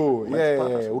hivyo, bro.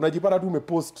 Yeah, unajipata tu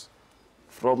umepost.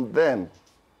 From then,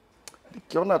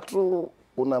 nikiona tu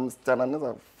una msichana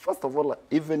neza, first of all,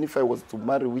 even if I was to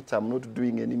marry, which I'm not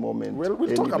doing any moment. Well,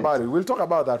 we'll talk about it. We'll talk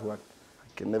about that one.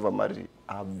 I can never marry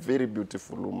a very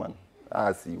beautiful woman.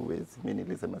 Siwezi. Mimi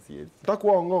nilisema siwezi.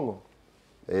 Utakuwa ngongo.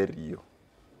 Erio.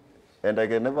 And I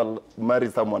can never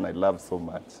marry someone I love so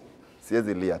much.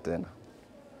 Siwezi lia tena.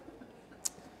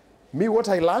 Me, what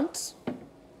I learned,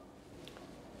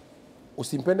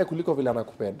 usimpende kuliko vile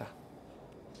anakupenda.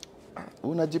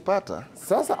 Unajipata.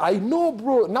 Sasa, I know,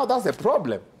 bro. Now that's a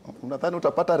problem. Unadhani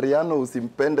utapata Riano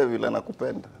usimpende vile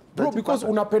anakupenda? Bro, because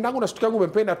unapendanga unashtukangu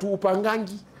umempenda tu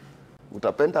upangangi.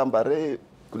 Utapenda Ambare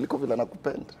kuliko vile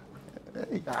anakupenda.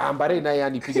 Ambare naye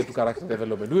anipige tu character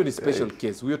development. Huyo ni special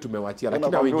case. Huyo tumewachia.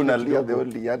 Lakini wengine unalia the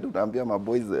only yard unaambia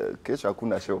maboys kesho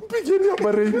hakuna show. Pigeni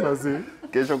Ambare mazee.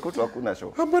 Kesho kutu hakuna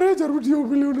show. Ambare hajarudi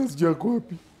milioni sijui kwa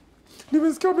wapi.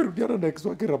 Nimesikia amerudiana na ex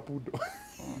wake Rapudo.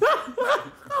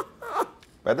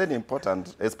 But then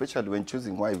important, especially when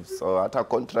choosing wives, so hata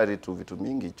contrary to vitu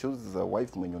mingi, choose a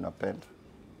wife mwenye unapenda.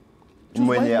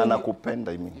 Mwenye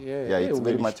anakupenda, I mean. Yeah, it's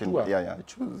very much in,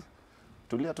 choose.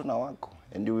 Tulia tu na wako.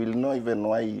 And you will know even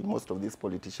why most of these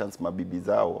politicians mabibi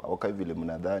zao hawakai vile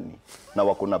mnadhani na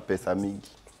wako na pesa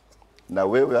mingi. Na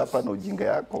wewe hapa na ujinga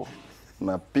yako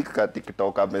na pika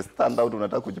TikTok ame stand out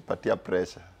unataka kujipatia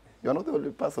pressure. You're not the only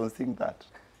person seeing that.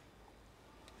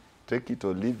 Take it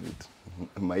or leave it.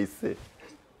 My say.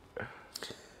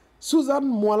 Susan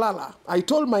Mwalala, I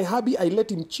told my hubby I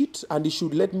let him cheat and he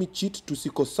should let me cheat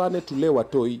tusikosane tule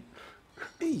watoi.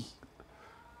 Hey.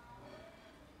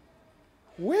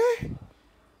 Where?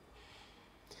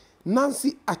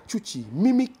 Nancy Achuchi,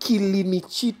 mimi kilini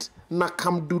cheat na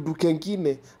kamdudu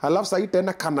kengine, halafu sasa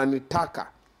tena kananitaka.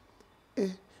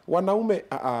 Wanaume,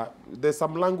 there's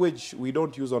some language we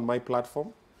don't use on my platform.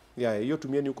 Yeah, hiyo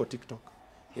tumieni huko TikTok.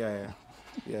 Yeah.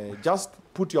 Just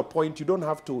put your point. You don't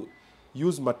have to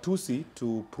use matusi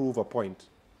to prove a point.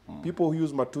 People who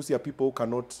use matusi are people who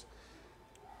cannot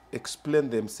explain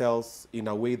themselves in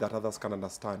a way that others can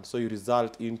understand. So you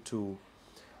result into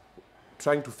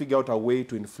trying to figure out a way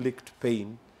to inflict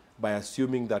pain by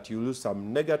assuming that you use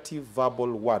some negative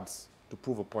verbal words to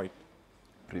prove a point.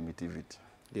 Primitivity.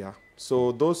 Yeah.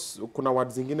 So those kuna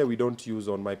words zingine we don't use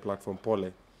on my platform,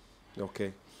 Pole.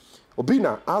 Okay.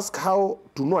 Obinna, ask how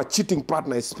to know a cheating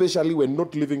partner, especially when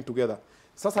not living together.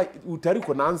 Sasa utari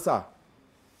kuna answer.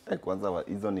 Kwanza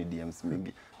hizo ni DMs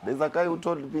mingi. There's a guy who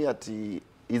told me that he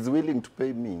is willing to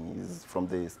pay me. He's from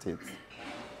the States.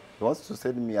 He wants to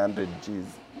send me 100 G's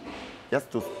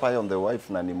just to spy on the wife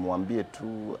na nimwambie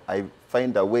tu I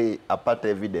find a way apart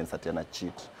evidence ati ana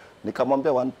cheat.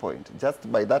 Nikamwambia one point,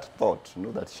 just by that thought,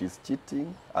 know that she's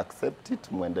cheating, accept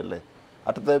it, muendelee.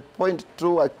 At the point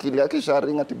tu akili yake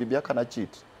sharinga ati bibi yake ana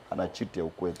cheat ya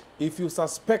ukweli. If you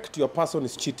suspect your person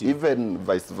is cheating, even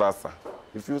vice versa.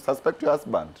 If you suspect your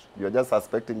husband, you're just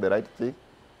suspecting the right thing.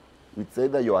 It's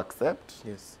either you accept.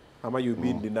 Yes. Ama you be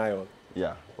in denial.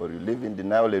 Yeah. Or you live in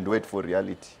denial and wait for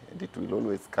reality. And it will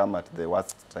always come at the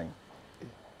worst time.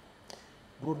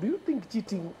 Bro, do you think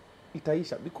cheating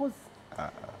itaisha? Because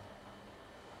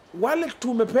wale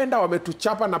tumependa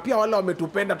wametuchapa na pia wale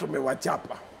wametupenda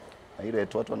tumewachapa. Ile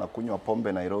watu wanakunywa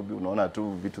pombe Nairobi, unaona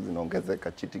tu vitu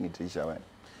zinaongezeka, cheating itaisha wewe.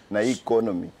 Na hii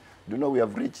economy, do you know we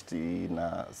have reached in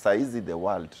size the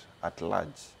world at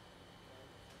large.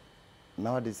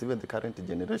 Nowadays, even the current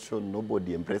generation,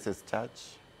 nobody embraces church,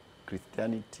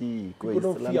 Christianity,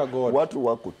 Islam. Watu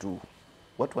wako tu.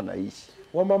 Watu wanaishi.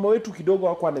 Wamama wetu kidogo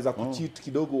wako wanaweza kucheat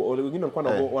kidogo, wale wengine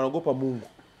walikuwa wanaogopa Mungu.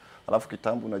 Alafu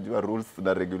kitambo unajua rules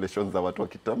na regulations za watu wa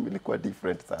kitambo ilikuwa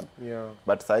different sana. Yeah.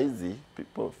 But saizi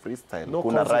people freestyle. No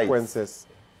Kuna consequences.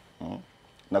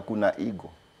 Na kuna ego.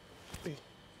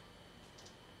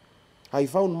 I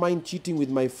found mine cheating with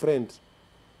my friend,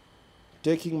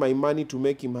 taking my money to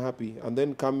make him happy, and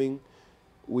then coming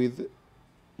with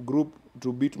group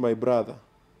to beat my brother.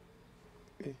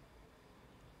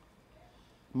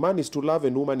 Man is to love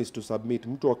and woman is to submit.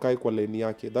 Mtu akae kwa lane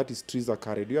yake. That is trees are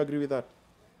carried. Do you agree with that?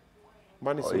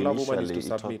 Man is to love, woman is to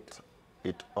submit.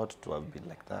 It ought to have been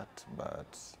like that,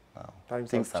 but now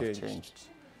Things have changed.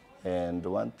 And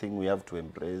one thing we have to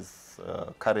embrace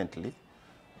currently,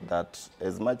 that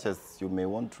as much as you may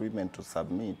want women to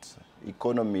submit,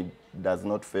 economy does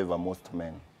not favor most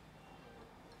men.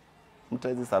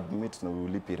 Mtu submit na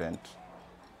ulipi rent.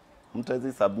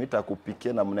 Mtu submit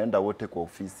akupikie na mnaenda wote kwa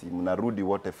ofisi, mnarudi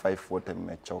wote 5 wote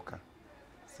mmechoka.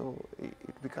 So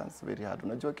it becomes very hard.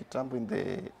 Unajua kitambo in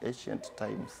the ancient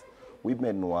times,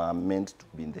 women were meant to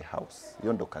be in the house.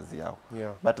 Hiyo ndo kazi yao.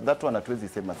 Yeah. But that one hatuwezi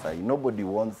sema sahi. Nobody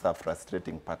wants a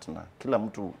frustrating partner. Kila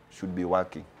mtu should be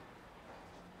working.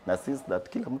 Na since that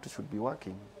kila mtu should be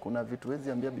working, kuna vitu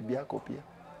wezi ambia bibi yako pia.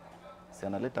 Si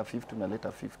analeta 50, unaleta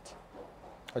 50.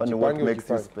 Kwani what makes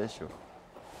you special?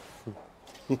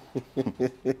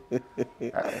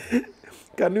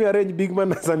 Can we arrange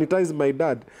Bigman and sanitize my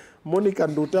dad? Monica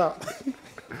Nduta.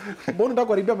 Mbona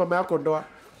kuharibia mama yako ndoa?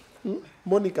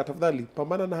 Monica, tafadhali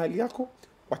pambana na hali yako,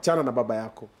 wachana na baba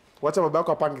yako. Wacha baba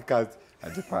yako apange kazi.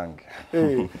 Ajipange.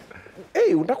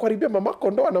 Unataka kuharibia mama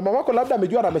yako ndoa na mama yako labda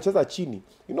amejua amecheza chini.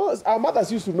 You know, our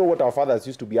mothers used to know what our fathers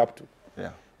used to be up to.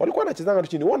 Yeah. Walikuwa wanachezanga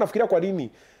chini. Wewe unafikiria kwa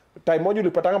nini time moja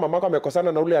ulipatanga mama yako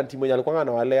amekosana na ule anti mwenye alikuwa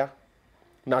anawalea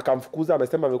na akamfukuza,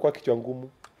 amesema amekuwa kichwa ngumu?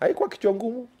 Haikuwa kichwa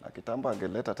ngumu. Na kitambo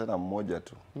angeleta tena mmoja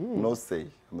tu. No say.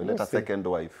 Ameleta second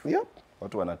wife. Yep.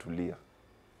 Watu wanatulia.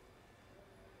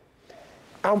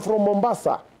 I'm from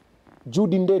Mombasa.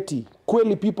 Judy Ndeti.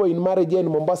 Kweli people in marriage in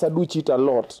Mombasa do cheat a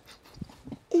lot.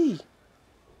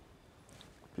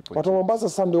 Watu Mombasa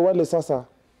sasa ndio wale sasa.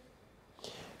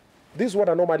 This is what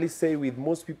I normally say with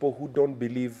most people who don't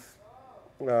believe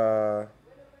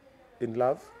in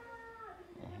love.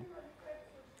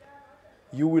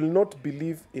 You will not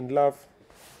believe in love.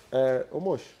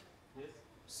 Omosh, yes.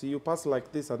 See, you pass like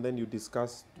this and then you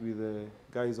discuss with the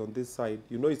guys on this side.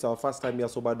 You know it's our first time here,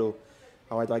 so bado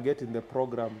I get in the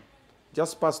program.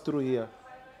 Just pass through here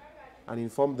and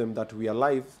inform them that we are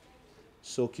live.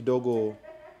 So kidogo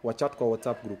wachat kwa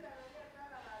WhatsApp group.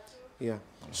 Yeah.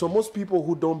 So most people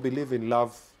who don't believe in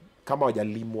love, kama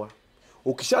wajalimwa.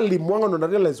 Ukishalimwanga ndo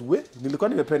realize nilikuwa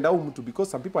nimependa huyu mtu,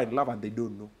 because some people are in love and they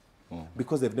don't know.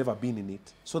 Because they've never been in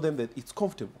it. So then it's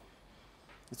comfortable.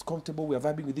 It's comfortable. We are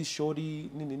vibing with this shorty,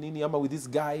 nini, ama with this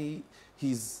guy.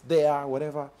 He's there,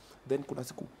 whatever. Then kuna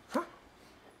siku,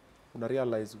 una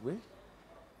realize,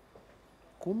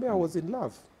 kumbe I was in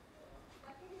love.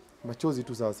 Machozi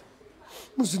tu sasa.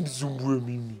 Msinisumbue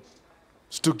mimi.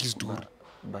 Stoki story.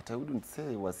 But I wouldn't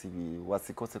say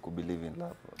wasikose to believe in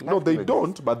love. No, they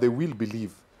don't, but they will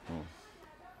believe.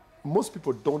 Most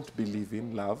people don't believe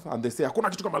in love, and they say, hakuna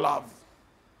kitu kama love.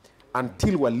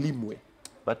 Until walimwe.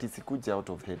 But isikuja out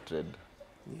of hatred.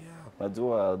 Yeah.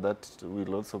 Najua that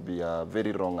will also be a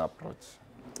very wrong approach.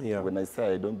 Yeah. When I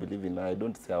say I don't believe in love, I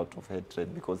don't say out of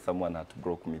hatred because someone had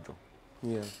broke me though.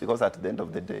 Yeah. Because at the end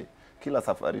of the day, kila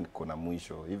safari kuna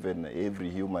mwisho. Even every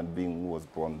human being who was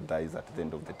born dies at the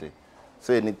end of the day.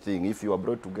 So anything, if you are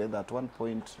brought together at one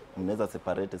point, mnaweza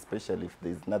separate, especially if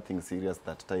there is nothing serious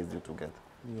that ties you together.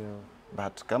 Yeah.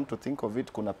 But come to think of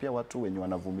it, kuna pia watu wenye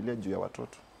wanavumilia juu ya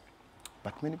watoto.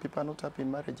 But many people are not happy in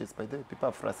marriages by the way. People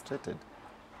are frustrated.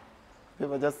 Have you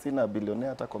ever just seen a billionaire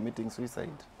hata committing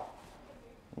suicide?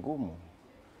 Ngumu.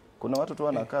 Kuna watu tu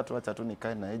wanakaa tu acha tu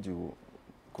nikae na juu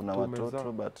kuna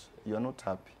watoto, but you are not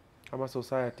happy. Ama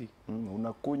society.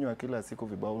 Unakunywa kila siku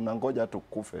vibao, unangoja tu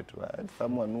kufe tu.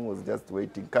 Someone who was just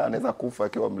waiting, anaweza kufa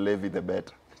akiwa mlevi the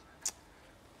better.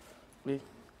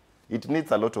 It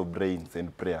needs a lot of brains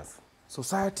and prayers.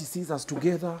 Society sees us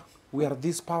together. We are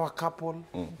this power couple,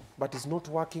 but it's not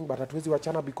working. But hatuwezi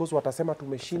wachana because watasema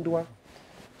tumeshindwa.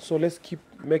 So let's keep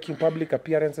making public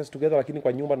appearances together, lakini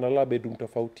kwa nyumba na lala bedroom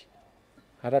tofauti.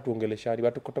 Hata tuongeleshani.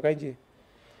 Watu kutoka nje.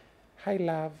 Hi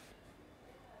love.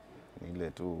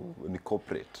 Ile tu ni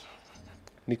corporate.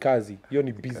 Ni kazi. Hiyo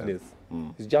ni business.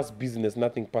 It's just business,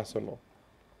 nothing personal.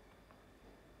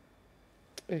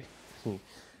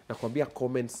 Nakwambia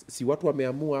comments, si watu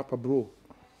wameamua hapa bro.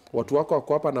 Watu wako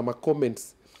wako hapa na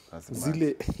comments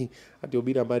zile ati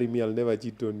Obinna marry me, I'll never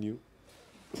cheat on you.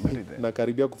 Na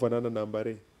karibia kufanana na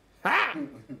Mbare.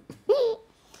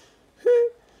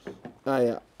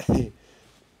 Haya.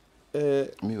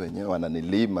 Mi wenyewe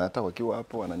wananilima, hata wakiwa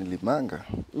hapo wananilimanga.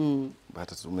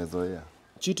 But tumezoea.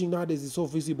 Cheating nowadays is so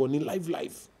visible in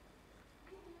life.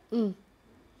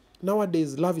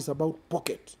 Nowadays, love is about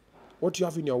pocket. What you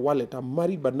have in your wallet. I'm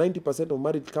married, but 90% of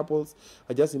married couples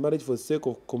are just in marriage for the sake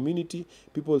of community.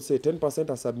 People say 10%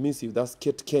 are submissive. That's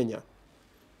Kenya.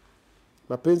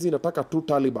 Mapenzi inataka 2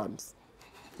 Talibans.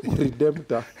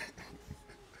 Redemptor.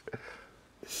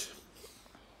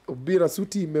 Obinna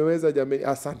suti imeweza jamani.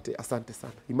 Asante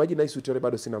sana. Imagine hii suti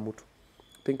bado sina mtu.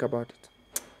 Think about it.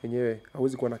 Yenyewe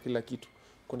hawezi kuwa na kila kitu.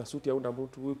 Kuna suti hauna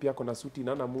mtu, huyu pia kuna suti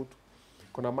hana mtu.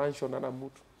 Kuna mansion hana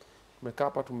mtu. Tumekaa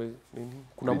hapa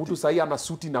kuna mtu sahi ana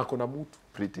suti na kuna mtu.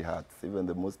 Pretty hearts. Even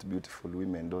the most beautiful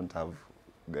women don't have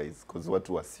guys because what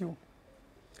to assume.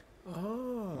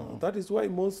 That is why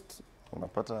most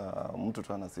unapata mtu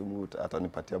tu anasimu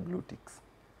atanipatia blue ticks.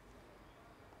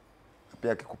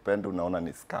 Pia akikupenda unaona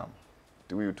ni scam.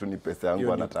 Huyu tu ni pesa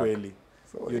yangu anataka. Kweli.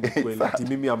 Hiyo ni kweli. Ati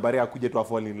mimi ambare akuje tu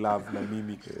fall in love na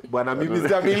mimi. Bwana mimi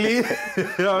stabili.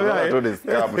 Tu ni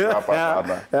scam hapa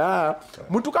hapa.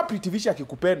 Mtu ka pritivisha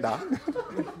akikupenda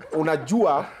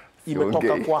unajua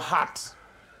imetoka kwa heart.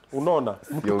 Unaona?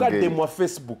 Mtu ka demo wa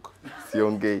Facebook.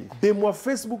 Siongei. Demo wa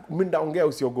Facebook mimi ndaongea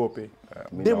usiogope.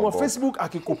 Demo wa Facebook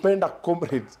akikupenda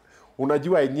comrades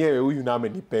unajua yenyewe huyu na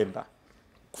amenipenda.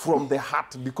 From the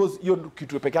heart because hiyo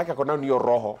kitu peke yake akona ni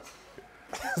roho.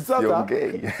 Sasa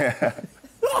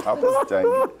hapo sichangi.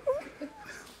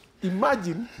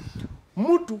 Imagine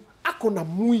mtu ako na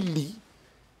mwili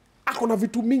ako na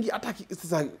vitu mingi hata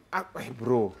sasa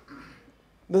bro.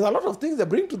 There's a lot of things they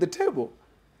bring to the table.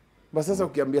 But sasa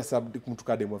ukiambia mtu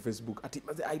ka demo Facebook ati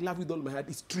I love you with all my heart,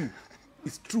 it's true.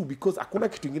 It's true because hakuna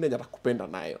kitu kingine atakupenda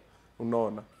nayo.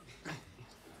 Unaona?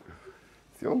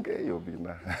 Siongei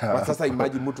Obinna. But sasa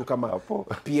imagine mtu kama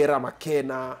Pierre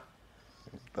Makena,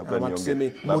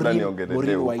 labda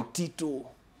niongelee Waitito.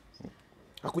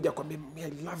 Akuja kwambia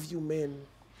I love you man.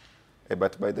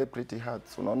 But by the pretty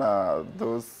hearts, unaona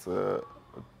those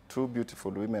 2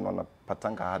 beautiful women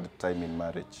wanapatanga hard time in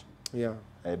marriage. Yeah.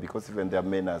 Because even their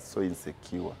men are so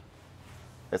insecure.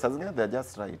 As long they're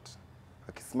just right.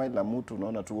 Akismile na mtu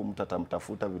unaona tu mtu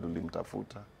atamtafuta vile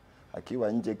ulimtafuta.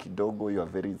 Akiwa nje kidogo you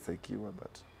are very insecure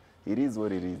but it is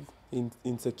what it is.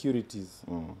 Insecurities.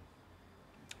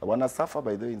 Wana suffer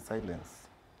by the way in silence.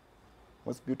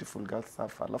 Most beautiful girls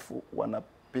suffer. Alafu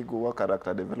wanapigwa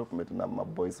character development na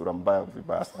maboys urambaya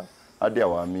vibaya hadi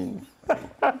hawaamini.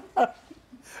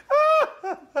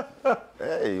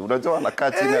 Hey, unajua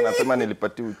anakaa chini anasema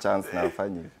nilipatia chance na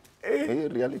afanye hivi. Hey,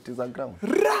 reality is a ground.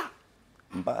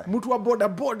 Mbaya. Mtu wa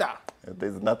boda.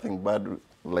 There's nothing bad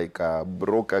like a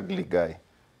broke ugly guy.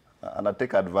 Ana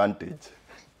take advantage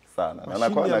sana. Na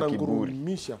anakuwa na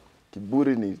kiburi.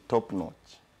 Kiburi ni top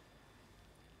notch.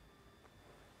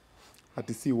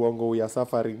 Ati si uongo we are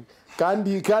suffering.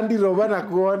 Kandi Robana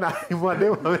kuona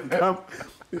mwadema wamekam.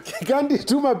 Kandi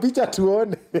tuma picha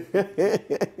tuone.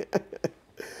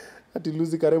 Ati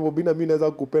Lucy Karemo Obinna mimi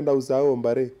naweza kukupenda usahau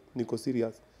mbare. Niko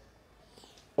serious.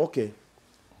 Okay.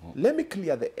 Let me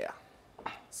clear the air.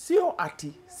 Sio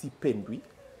ati sipendwi,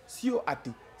 sio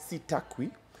ati sitakwi,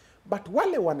 but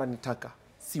wale wananitaka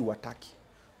si wataki.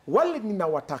 Wale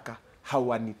ninawataka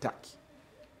hawanitaki.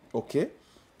 Okay?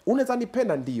 Unaweza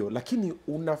nipenda ndio, lakini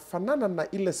unafanana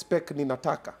na ile spec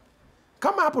ninataka.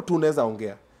 Kama hapo tu unaweza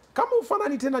ongea. Kama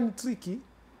ufanani tena ni tricky,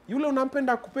 yule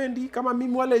unampenda kupendi, kama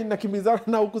mimi wale ninakimbizana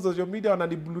na huku social media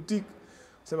wanani blue tick.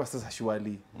 Sema sasa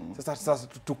shwali. Sasa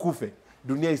tukufe.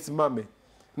 Dunia isimame.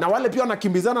 Na wale pia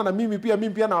wanakimbizana na mimi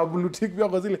pia na blue tick pia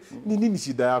kwa zile. Ni nini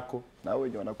shida yako? Na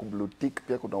wenye wanakublue tick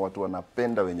pia kuna watu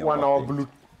wanapenda wenye wana blue.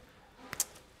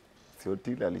 Sio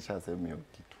tile alishasema hiyo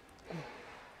kitu.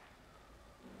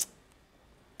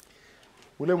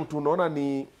 Ule mtu unaona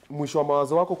ni mwisho wa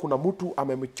mawazo wako kuna mtu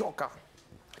amemchoka.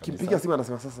 Akimpiga simu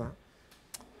anasema sasa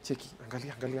cheki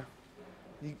angalia.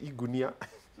 Hii gunia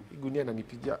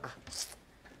inanipigia.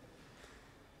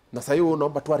 Na sasa hiyo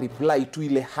unaomba tu reply tu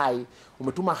ile hi.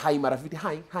 Umetuma hi marafiki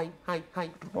hi.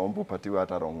 Naomba upatiwe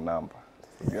hata wrong number.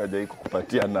 Sijui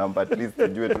kukupatia number at least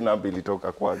ujue tu namba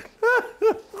ilitoka kwake.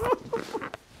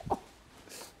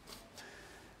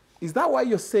 Is that why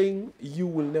you're saying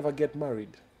you will never get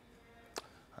married?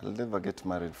 I'll never get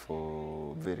married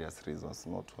for various reasons,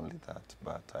 not only that,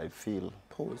 but I feel...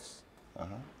 Pause.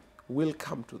 We'll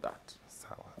come to that.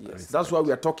 Yes, that's why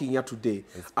we are talking here today.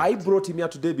 I brought him here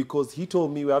today because he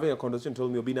told me, we're having a conversation,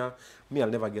 told me, Obinna, me, I'll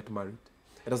never get married.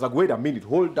 And I was like, wait a minute,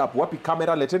 hold up, wapi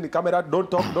camera, let's turn the camera, don't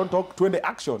talk, to the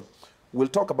action. We'll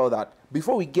talk about that.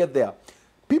 Before we get there,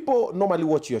 people normally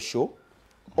watch your show.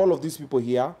 All of these people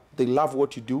here, they love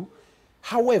what you do.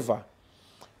 However,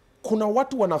 kuna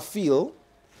watu wana feel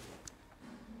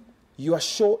your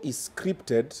show is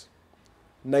scripted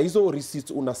na hizo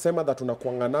receipts unasema that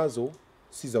unakuanga nazo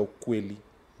si za ukweli.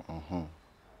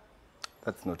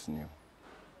 That's not new.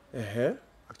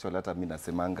 Actually hata mimi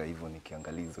nasemanga hivyo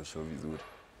nikiangalia hizo show vizuri.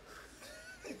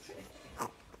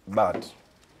 But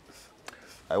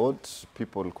I want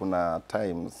people, kuna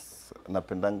times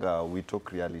napendanga we talk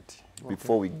reality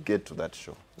before we get to that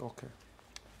show. Okay.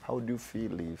 How do you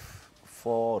feel if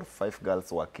 4 or 5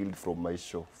 girls were killed from my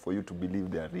show for you to believe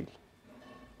they are real?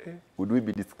 Would we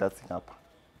be discussing hapa?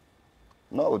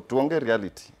 No, tuonge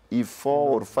reality. If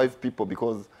 4 or 5 people,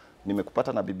 because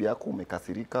nimekupata na bibi yako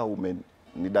umekasirika,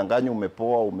 nidanganya,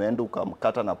 umepoa, umeenda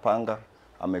ukamkata na panga,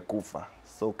 amekufa.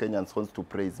 So Kenyans wants to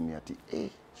praise me ati,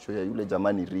 show ya yule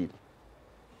jamani real.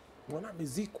 Mwana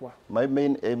mizikwa. My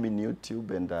main aim in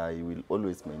YouTube, and I will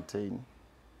always maintain,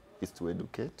 is to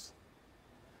educate,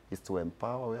 is to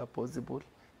empower where possible,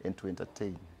 and to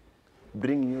entertain.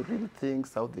 Bring you real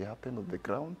things, how they happen on the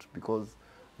ground, because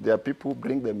there are people who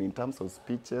bring them in terms of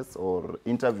speeches or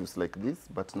interviews like this,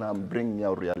 but now I'm bringing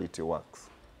out reality works.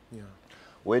 Yeah.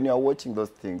 When you are watching those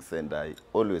things, and I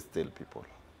always tell people,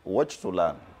 watch to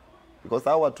learn. Because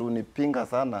our tunipinga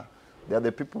sana, they are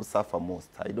the people who suffer most.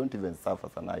 I don't even suffer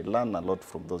sana. I learn a lot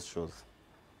from those shows.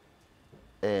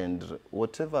 And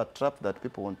whatever trap that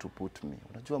people want to put me,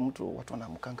 unajua mtu watu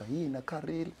wanamkanga, hii inakaa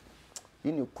real,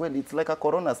 hii ni ukweli. It's like a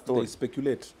corona story. They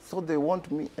speculate. So they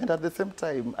want me, and at the same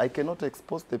time, I cannot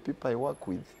expose the people I work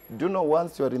with. Do you know,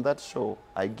 once you are in that show,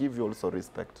 I give you also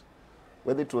respect.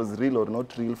 Whether it was real or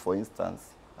not real, for instance,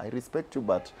 I respect you,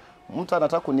 but mtu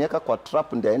anataka kunieka kwa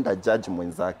trap ndiye aenda judge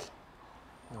mwenzake.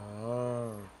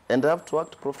 And I have to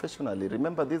act professionally.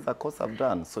 Remember, this is a course I've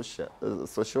done,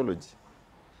 sociology,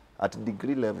 at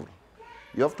degree level.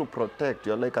 You have to protect.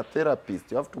 You're like a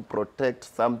therapist. You have to protect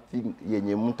something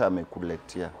yenye mtu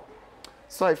amekuletea.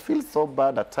 So I feel so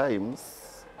bad at times,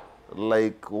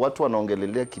 like watu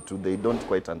wanaongelelea kitu they don't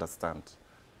quite understand.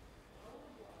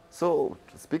 So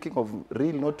speaking of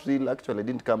real, not real, actually I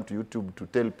didn't come to YouTube to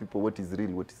tell people what is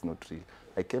real, what is not real.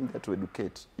 I came there to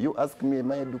educate. You ask me,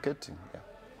 am I educating? Yeah.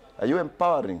 Are you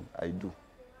empowering? I do.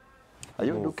 Are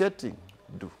you educating?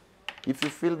 Do. If you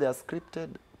feel they are scripted,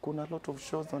 kuna a lot of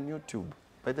shows on YouTube.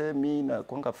 By the way, mimi na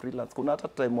kuanga freelance. Kuna hata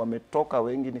time wametoka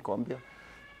wengi nikwambia,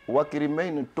 waki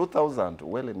remain 2000,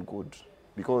 well and good.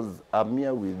 Because I'm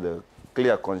here with a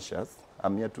clear conscience.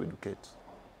 I'm here to educate.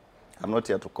 I'm not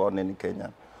here to con any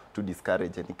Kenyan, to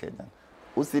discourage any Kenyan.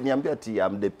 Usiniambia ati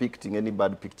I'm depicting any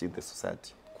bad picture in the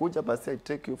society. Kuja basi I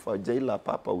take you for a jail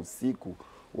papa usiku.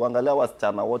 Uangalia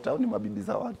wasichana wote au ni mabibi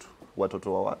za watu,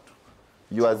 watoto wa watu.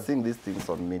 You are seeing these things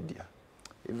on media.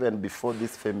 Even before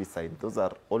this femicide, those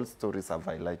are all stories I've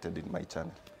highlighted in my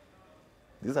channel.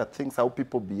 These are things how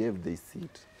people behave, they see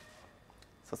it.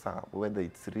 Sasa whether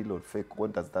it's real or fake,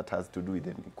 what does that has to do with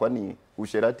them? Kwani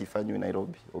usherati fanywe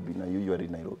Nairobi? Obinna, you are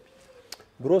in Nairobi.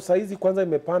 Bro, saizi kwanza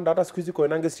imepanda, hata siku hizi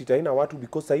Koinange Street haina watu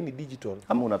because sahi ni digital.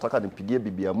 Ama unataka nipigie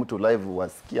bibi ya mtu live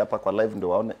wasikie hapa kwa live ndio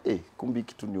waone kumbi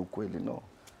kitu ni ukweli? No.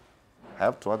 I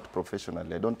have to act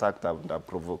professionally. I don't act under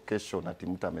provocation ati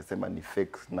mtu amesema ni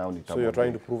fake now ni. So you're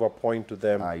trying to prove a point to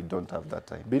them. I don't have that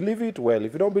time. Believe it well.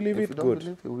 If you don't believe it, good. If you don't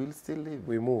believe it, we'll still live.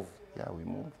 We move. Yeah, we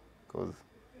move. Because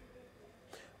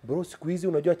bro, siku hizi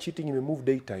unajua cheating imemove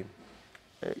daytime.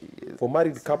 Yes. For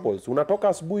married couples. Unatoka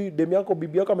asubuhi, demu yako,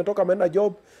 bibi yako ametoka ameenda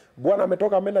job, bwana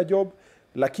ametoka ameenda job,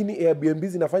 lakini Airbnb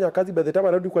zinafanya kazi, by the time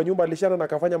anarudi kwa nyumba alishana na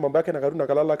kafanya mambo yake na karudi na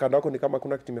kalala kando yako, ni kama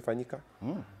kuna kitu kimefanyika.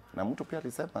 Na mtu pia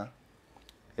alisema,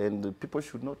 and people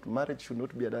should not, marriage should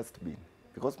not be a dustbin,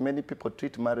 because many people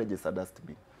treat marriage as a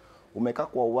dustbin. Umekaa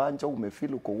kwa uwanja,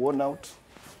 umefeel uko worn out,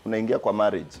 unaingia kwa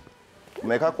marriage.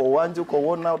 Umekaa kwa uwanja uko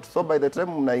worn out, so by the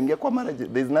time unaingia kwa marriage,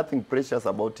 there is nothing precious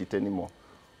about it anymore.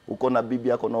 Uko na bibi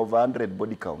yako na over 100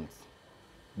 body counts.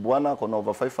 Bwana ako na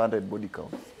over 500 body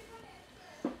counts.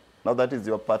 Now that is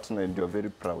your partner and you are very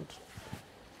proud.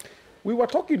 We were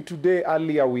talking today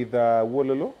earlier with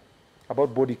Wololo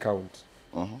about body count.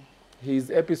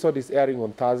 His episode is airing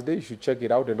on Thursday. You should check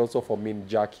it out. And also for me and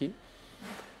Jackie.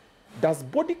 Does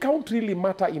body count really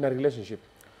matter in a relationship?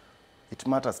 It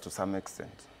matters to some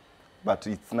extent. But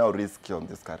it's now risky on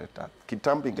this character.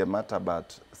 Kitambo inge matter,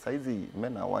 but saizi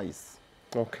men are wise.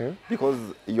 Okay. Because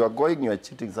you are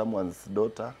cheating someone's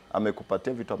daughter,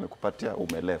 amekupatia vitu, amekupatia,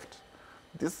 left.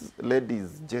 This lady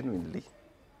is genuinely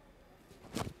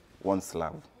wants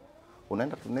love.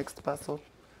 Unaenda to next person,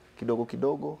 kidogo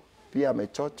kidogo, pia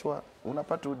amechochwa,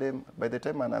 unapata udem, by the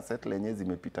time anasettle yenyewe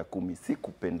zimepita 10, si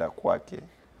kupenda kwake.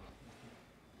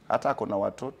 Hata ako na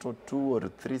watoto 2 or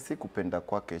 3, si kupenda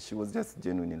kwake, she was just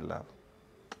genuine in love.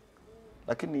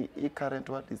 Lakini hii current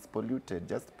world is polluted.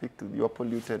 Just pick your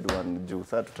polluted one juu.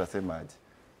 Sasa tutasema aje?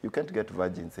 You can't get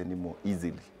virgins anymore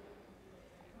easily.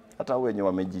 Hata wenye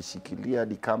wamejishikilia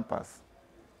hadi campus,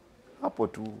 hapo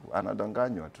tu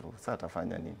anadanganywa tu. Sasa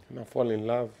atafanya nini? Na fall in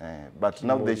love. But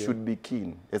now they should be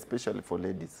keen, especially for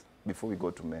ladies, before we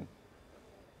go to men.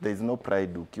 There is no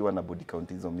pride ukiwa na body count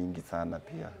hizo mingi sana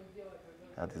pia.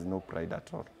 There is no pride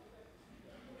at all.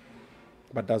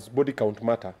 But does body count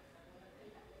matter?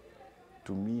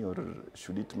 To me, or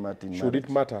should it matter in Should marriage? it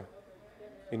matter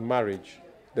in marriage?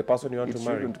 The person you want It to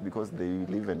marry? shouldn't, because they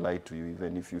live and lie to you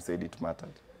even if you said it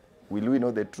mattered. Will we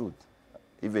know the truth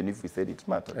even if we said it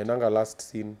mattered? Ainanga last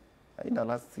scene. Haina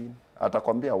last scene.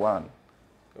 Atakwambia 1.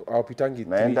 Awapitangi 3.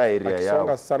 Naenda area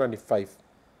Akisonga yao. sana ni 5.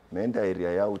 Naenda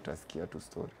area yao utasikia tu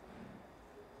story.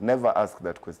 Never ask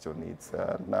that question. It's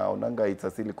it's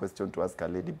a silly question to ask a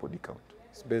lady body count.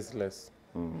 It's baseless.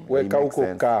 Weka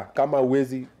huko ka kama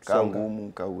uwezi songa.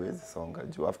 Ngumu ka uwezi songa.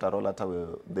 Juu after all hata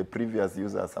the previous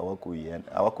users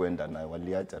hawakuenda na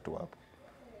waliacha tu hapo.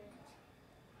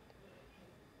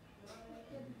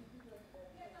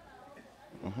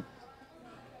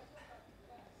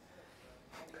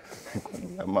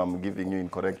 I'm giving you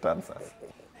incorrect answers.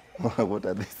 What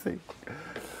are they saying?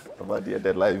 About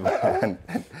the live. I'm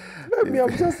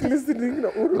just listening.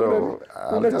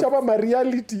 Unachapa ma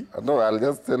reality. No, I'll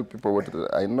just tell people what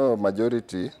I know.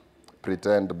 Majority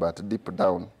pretend, but deep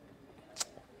down.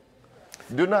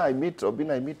 Do you know I meet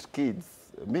Obinna, I meet kids.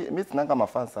 Me sinanga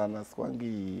mafans sana,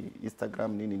 swangi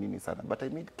Instagram nini sana. But I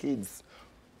meet kids,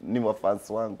 ni mafans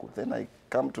wangu. Then I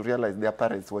come to realize their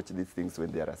parents watch these things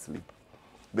when they are asleep.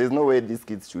 There's no way these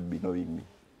kids should be knowing me.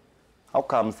 How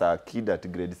comes a kid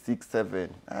at grade 6, 7?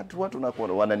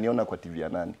 Watu wananiona kwa TV ya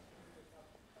nani?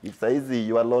 If saizi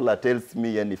your Lola tells me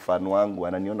yeye ni fan wangu,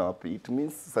 ananiona wapi? It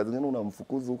means saa zingine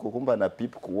unamfukuzu huko kumba na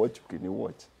peep kuwatch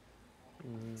ukiniwatch.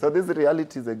 So these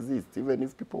realities exist, even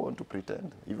if people want to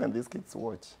pretend. Even these kids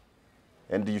watch.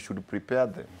 And you should prepare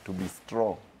them to be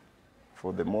strong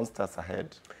for the monsters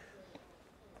ahead.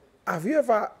 Have you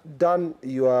ever done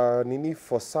your nini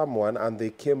for someone and they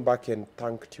came back and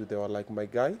thanked you? They were like, my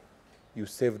guy, you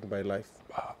saved my life.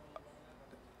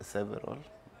 Several.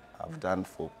 I've done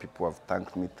for people who have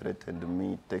thanked me, threatened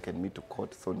me, taken me to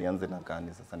court. So nianze na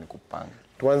gani sasa nikupanga.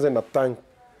 Tuanze na thank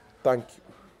you.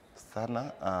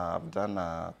 Sana, I've done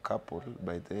a couple.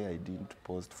 By the way, I didn't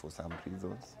post for some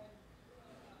reasons.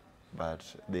 But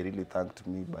they really thanked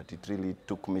me, but it really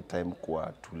took me time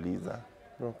kuwatuliza.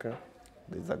 Okay.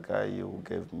 There's a guy who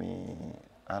gave me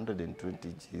 120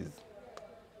 G's.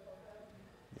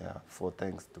 Yeah, for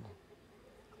thanks to.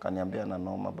 Kaniambia na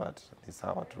noma, but ni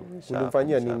sawa tu.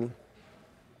 Ulimfanyia nini?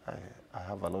 I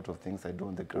have a lot of things I do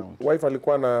on the ground. Wife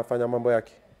alikuwa anafanya mambo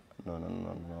yake?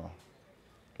 No.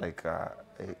 Like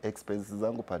expenses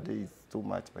zangu per day is too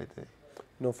much by the way.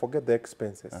 No, forget the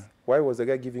expenses. Why was the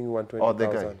guy giving you 120,000? Oh, the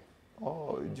guy.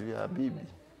 Oh, juu ya bibi.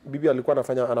 Bibi alikuwa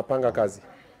anapanga kazi.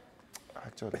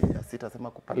 Actually,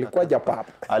 sitasema kupanga. Alikuwa japap.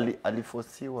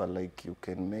 Alifosiwa like you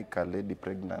can make a lady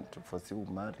pregnant for you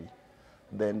marry.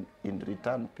 Then in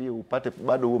return pia upate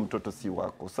bado huo mtoto si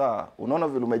wako. Saa unaona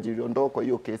vile umejiondoa kwa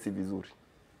hiyo kesi vizuri.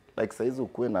 Like saizi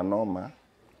ukuwe na noma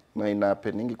na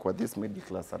inapeningi kwa this middle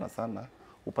class sana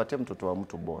upate mtoto wa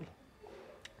mtu ball.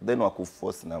 Then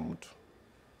wakuforce na mtu.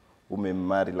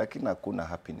 Umemari lakini hakuna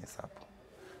happiness hapo.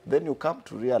 Then you come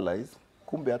to realize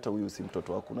kumbe hata huyu si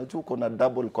mtoto wako. Unajua uko na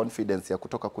double confidence ya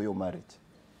kutoka kwa hiyo marriage.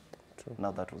 True.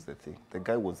 Now that was the thing. The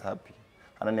guy was happy.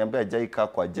 Ananiambia jai kaa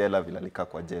kwa jela vile alikaa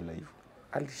kwa jela hivyo.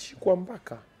 Alishikwa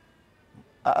mpaka?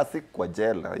 Si kwa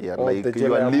jela. Yeah, like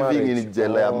you are living in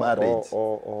jela ya marriage.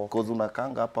 Because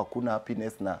unakanga hapa kuna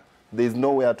happiness na there is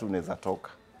nowhere to unaweza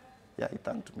toka. Yeah, he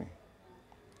thanked me.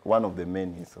 One of the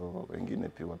many, so wengine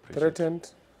pia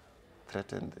appreciate.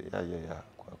 Threatened, yeah.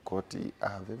 Kwa koti, I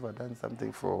have ever done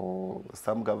something for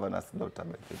some governor's daughter,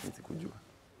 but sikujua.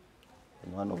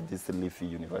 In one of these leafy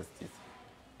universities.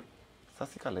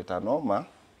 Sasa ikaleta noma.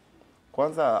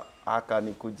 Kwanza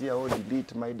akanikujia,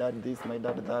 delete my dad this, my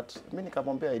dad that. Mimi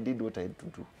nikamwambia I did what I had to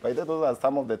do. By the way, those are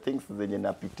some of the things zenye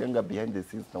napitenga behind the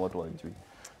scenes na watu wajui.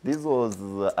 This was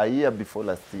a year before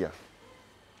last year.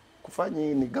 Kufanya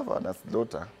hii ni governor's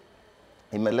daughter.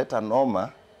 Imeleta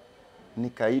noma,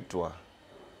 nikaitwa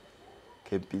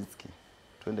Kempinski.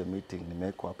 Twende meeting,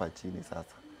 nimewekwa hapa chini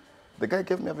sasa. The guy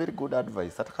gave me a very good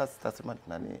advice. Ataka sitasema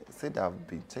nani. Said I've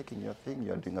been checking your thing,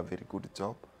 you are doing a very good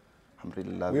job. I'm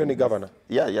really loving. Huyo ni governor?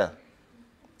 Yeah.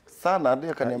 Sana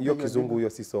ndio akaniambia hiyo kizungu hiyo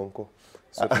si sonko.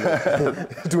 So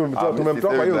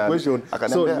tumemtoa kwa hiyo question.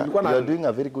 So nilikuwa you are doing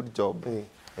a very good job.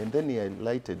 And then he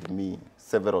highlighted me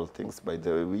several things by the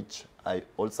way which I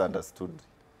also understood.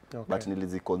 Okay. But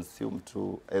nilizi consume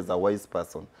too as a wise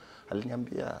person.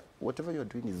 Aliniambia whatever you are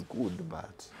doing is good,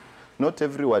 but not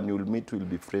everyone you'll meet will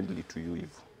be friendly to you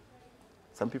hivyo.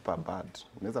 Some people are bad.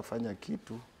 Unaweza fanya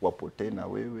kitu, wapotee na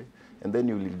wewe, and then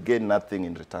you will gain nothing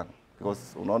in return.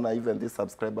 Because unaona even these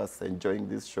subscribers enjoying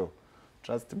this show,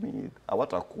 trust me,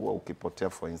 hawatakuwa ukipotea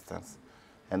for instance.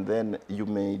 And then you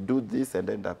may do this and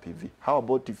end up hivi. How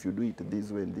about if you do it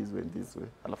this way and this way and this way?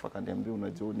 Alafu akaniambia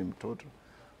unajua ni mtoto,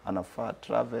 anafaa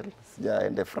travel,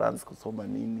 sijaende France kusoma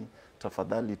nini,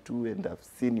 tafadhali tu, and I've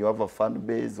seen you have a fan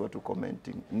base, watu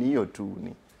commenting. Ni hiyo tu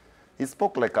ni. He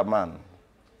spoke like a man.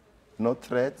 No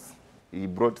threats, he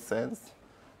brought sense.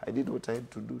 I did what I had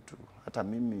to do too. Hata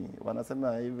mimi,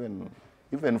 wanasema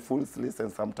even fools listen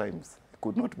sometimes. I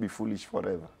could not be foolish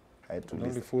forever. I had to listen.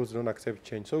 Only fools don't accept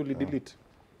change. So will you delete?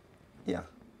 Yeah.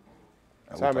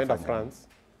 So ameenda France.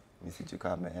 Mimi sijui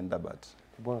kama ameenda but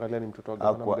Bwangalia ni mtoto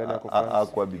wangu mgani ako France.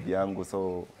 Hakuwa bibi yangu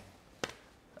so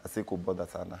asikubother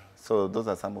sana. So those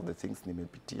are some of the things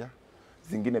nimepitia.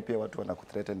 Zingine pia watu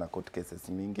wanakuthreaten na court cases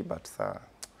mingi but saa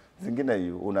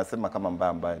zingine unasema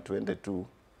kama mbaya tuende tu.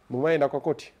 Mumeenda kwa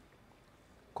koti?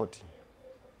 Koti.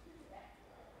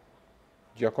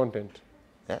 Your content.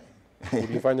 Yeah.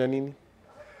 Ulifanya nini?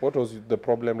 What was the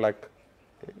problem like?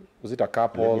 Was it a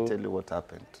couple? Let me tell you what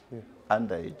happened. Yeah.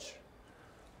 Underage.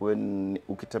 When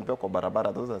ukitembea kwa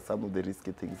barabara, those are some of the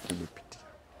risky things nimepitia.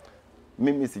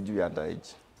 Mimi sijui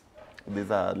underage.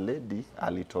 There's a lady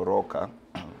alitoroka,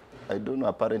 I don't know,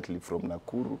 apparently from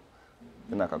Nakuru,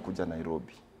 then akakuja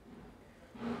Nairobi.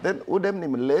 Then udem ni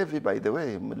mlevi, by the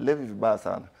way, mlevi vibaya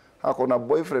sana. Hakuna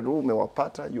boyfriend who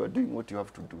umewapata, you are doing what you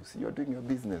have to do. So you are doing your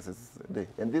business.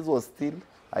 And this was still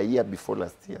a year before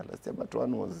last year. Last year, but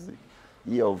one was a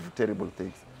year of terrible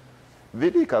things.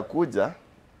 Vidi kakuja,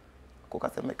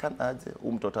 kukasemekana aje,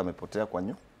 mtoto amepotea kwa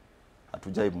nyu,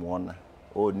 hatujai muona.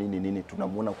 Oh, nini,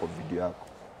 tunamuona kwa video yako.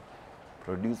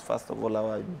 Produce, first of all,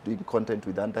 our doing content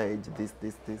with underage,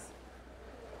 this.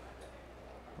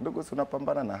 Ndugu,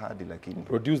 unapambana na hadi lakini.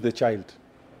 Produce the child.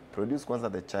 Produce kwanza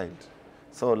the child.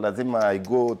 So lazima I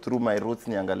go through my roots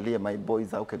niangalie my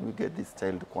boys, how can we get this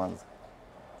child kwanza.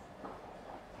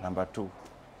 Number 2.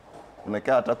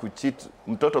 Unakaa hata kucheat,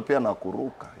 mtoto pia na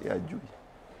kuruka, ya jui.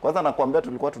 Kwanza nakwambia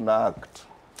tulikuwa tuna act.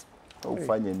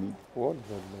 Ufanye nini?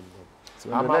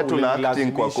 Ama tuna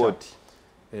acting kwa koti.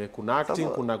 Kuna acting,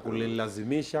 sasa, kuna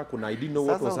kulilazimisha, kuna I didn't know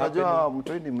what was happening. Sasa unajua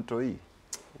mtoi ni mtoi.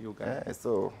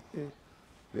 So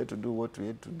we had to do what we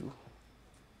had to do.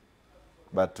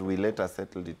 But we later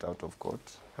settled it out of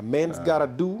court. A man's gotta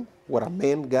do what a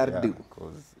man gotta do.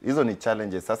 Because hizo ni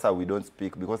challenges. Sasa we don't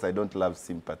speak because I don't love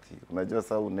sympathy. Unajua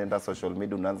sasa unaenda social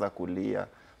media unaanza kulia.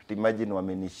 Imagine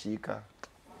wamenishika.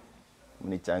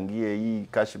 Mnichangie hii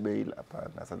cash bail.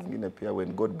 Hapana. Sasa zingine pia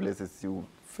when God blesses you,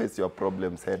 face your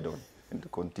problems head on and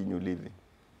continue living.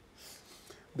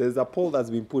 There's a poll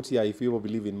that's been put here if you ever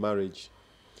believe in marriage.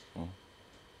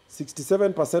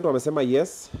 67% wamesema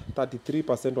yes,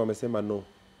 33% wamesema no.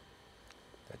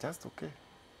 They're just okay.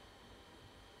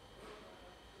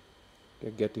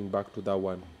 They're getting back to that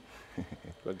one.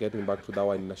 We're getting back to that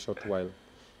one in a short while.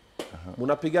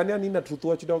 Munapigania nini na Truth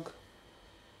Watchdog?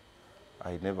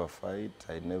 I never fight,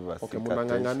 I never seek attention.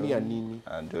 Munang'ang'ania nini?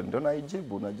 Ndio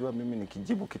naijibu, unajua mimi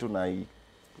nikijibu kitu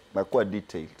nakuwa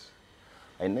detailed.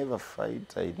 I never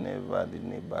fight, I never,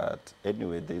 but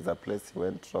anyway, there is a place he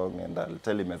went wrong and I'll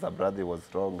tell him as a brother he was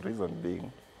wrong, reason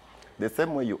being, the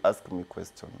same way you ask me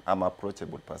question, I'm an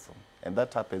approachable person. And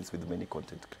that happens with many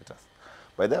content creators.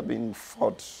 But they have been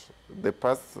fought the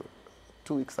past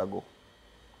 2 weeks ago.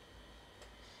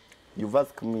 You've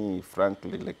asked me,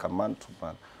 frankly, like a man to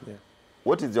man,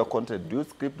 what is your content? Do you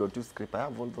script, don't you script? I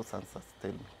have all those answers,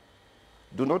 tell me.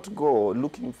 Do not go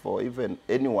looking for even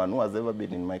anyone who has ever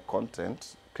been in my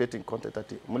content, creating content at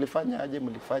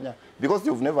mulifanya, because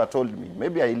you've never told me.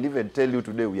 Maybe I'll even tell you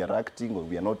today we are acting or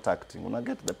we are not acting. When I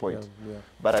get the point. Yeah.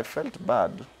 But I felt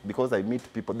bad because I meet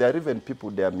people. There are even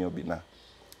people there, Obinna.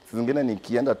 Zingine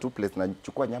nikienda tu place na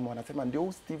chukua nyama wanasema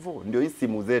ndio Stevo, ndio hii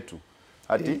simu zetu.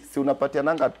 Ati si unapatia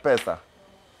nanga pesa.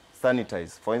 Sanitize.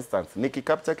 For instance,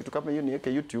 nikicapture kitu kama hiyo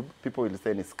niweke YouTube, people will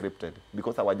say ni scripted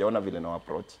because hawajaona vile na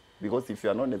approach. Because if you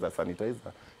are known as a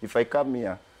sanitizer, if I come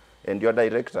here and your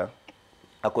director,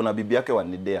 akona bibi yake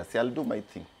wanidea, see, I'll do my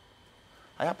thing.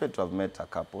 I happen to have met a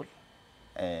couple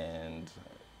and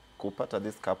kupata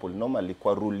this couple, normally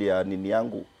kwa rule ya nini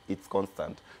yangu, it's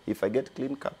constant. If I get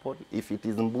clean couple, if it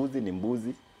is mbuzi, ni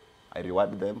mbuzi, I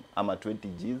reward them, ama 20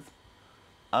 Gs,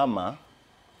 ama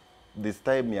this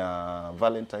time ya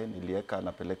Valentine, ilieka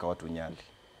napeleka watu Nyali.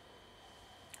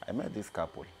 I met this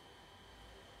couple.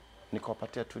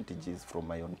 Nikawapatia 20 Gs from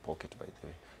my own pocket, by the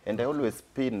way. And I always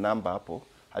pin number hapo,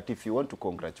 that if you want to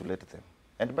congratulate them,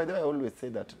 And by the way, I always say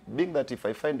that, being that if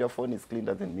I find your phone is clean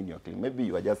doesn't mean you're clean. Maybe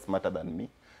you are just smarter than me,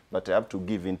 but I have to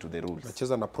give in to the rules.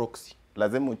 Nacheza na proxy.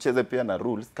 Lazima ucheze pia na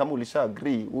rules. Kama ulisha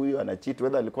agree, huyu ana cheat,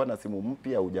 whether alikuwa na simu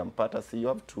mpya hujampata, so you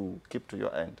have to keep to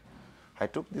your end. I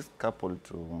took this couple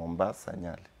to Mombasa,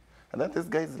 Nyali. And then this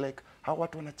guy is like, how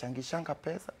watu wanachangishanga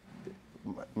pesa?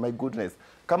 My goodness.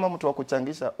 Kama mtu wa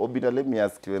kuchangisha, Obinna, let me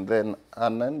ask you, and then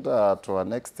to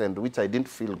an extent, which I didn't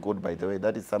feel good, by the way.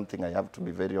 That is something I have to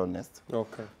be very honest.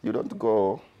 Okay. You don't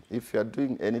go, if you are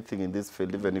doing anything in this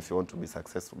field, even if you want to be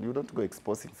successful, you don't go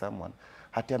exposing someone.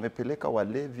 Hati amepeleka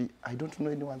walevi, I don't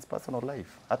know anyone's personal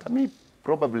life. Hata me,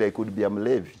 probably I could be a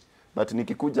mlevi. But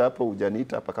nikikuja hapa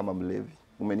hujaniita hapa kama mlevi.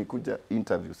 Umenikuja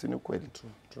interview, si ni kweli?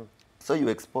 True. So you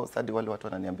expose, hadi wale watu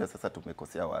wananiambia sasa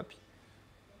tumekosea wapi.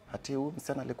 Hati huyu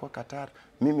msichana alikuwa Qatar.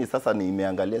 Mimi sasa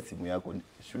nimeangalia simu yako.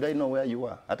 Should I know where you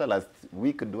are? Hata last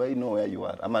week do I know where you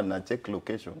are? Ama na check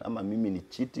location. Ama mimi ni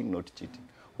cheating, not cheating.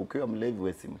 Ukiwa mlevi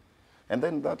we simu. And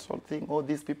then that whole thing, oh,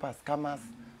 these people are scammers.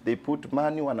 They put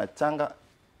money, wanachanga.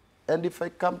 And if I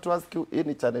come to ask you,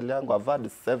 any channel yangu, I've had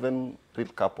 7 real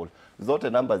couple. Zote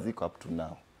namba ziko up to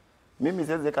now. Mimi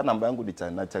siwezi weka namba yangu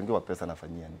nachangiwa pesa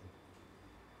nafanyia nini.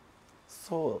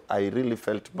 So I really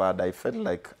felt bad. I felt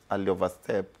like I'll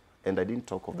overstep, and I didn't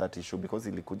talk of that issue because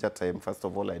ilikuja time, first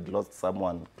of all, I'd lost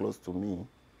someone close to me.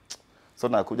 So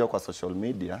nakuja kwa social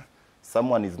media,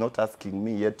 someone is not asking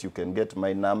me, yet you can get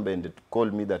my number and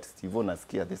call me that Stevo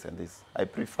nasikia this and this. I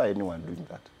prefer anyone doing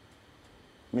that.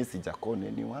 Mi sijakon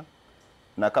anyone.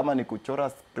 Na kama ni kuchora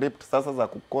script sasa za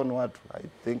kukon watu, I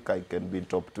think I can be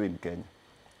top 2 in Kenya.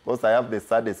 Because I have the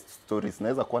saddest stories.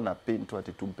 Naweza kuwa na pain tu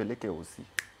ati tumpeleke OC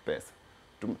pesa.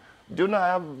 Do you know I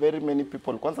have very many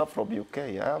people, kwanza from UK,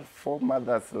 I have 4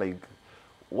 mothers like,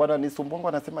 wananisumbongo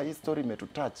wanasema hii story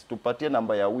imetutouch, tupatie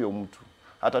namba ya huyo mtu,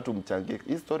 hata tumchangie,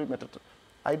 hii story imetutouch.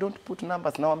 I don't put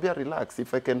numbers, nawaambia relax,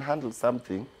 if I can handle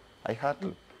something, I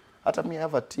handle. Hata me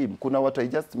have a team, kuna watu I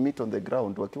just meet on the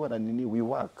ground, wakiwa na nini, we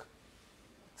work.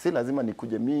 Si lazima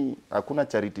nikuje, mi, hakuna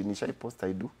charity nishai post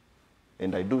I do,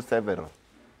 and I do several.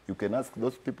 You can ask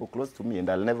those people close to me, and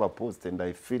I'll never post, and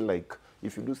I feel like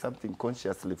if you do something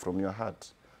consciously from your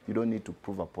heart, you don't need to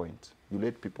prove a point. You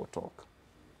let people talk.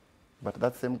 But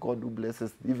that same God who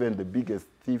blesses even the biggest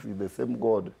thief is the same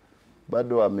God.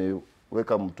 Bado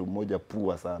ameweka mtu mmoja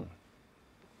pua sana.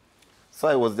 So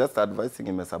I was just advising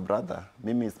him as a brother,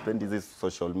 mimi spend this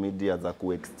social media za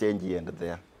ku-exchange here and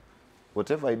there.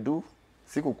 Whatever I do,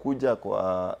 siku kuja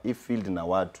kwa field na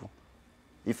watu.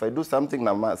 If I do something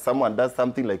na someone does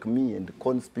something like me and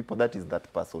cons people, that is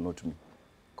that person, not me.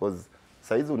 Because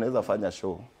saizi unaweza fanya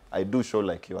show, I do show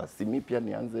like yours. Si mi pia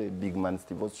nianze Bigman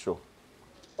Stevo's show.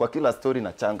 Kwa kila story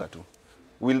na changa tu.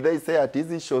 Will they say at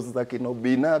hizi shows za kina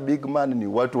Obinna, Bigman ni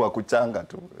watu wa kuchanga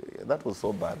tu? That was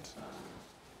so bad.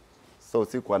 So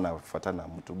sikuwa nafuatana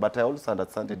mtu. But I also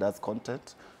understand it does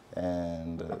content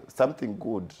and something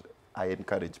good. I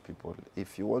encourage people.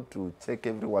 If you want to check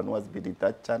everyone who has been in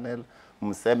that channel,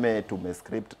 mseme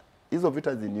tumescript. Hizo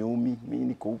vita ziniumi, mimi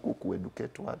niko huku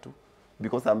kueducate watu.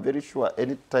 Because I'm very sure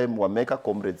anytime wameka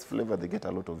Comrades Flavour, they get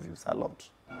a lot of views, a lot.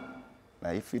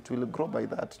 Now if it will grow by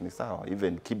that, ni sawa.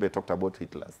 Even Kibe talked about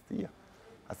it last year.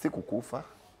 Asikukufa,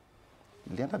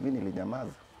 ilienda mimi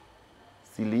nilinyamaza.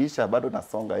 Siliisha bado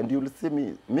nasonga. And you'll see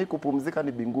me, mi kupumzika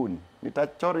ni binguni.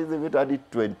 Nitachora hizi vitu hadi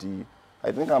 20.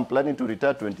 I think I'm planning to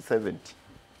retire 2070.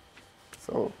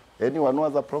 So, anyone who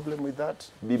has a problem with that,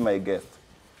 be my guest.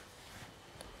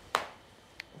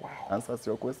 Wow. Answers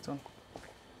your question?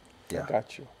 Yeah.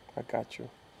 I got you.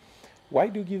 Why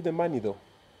do you give the money though?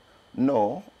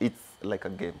 No, it's like a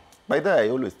game. By that, I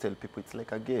always tell people it's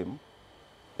like a game,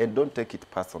 and don't take it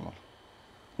personal.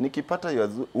 Nikipata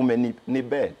ni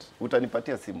bet,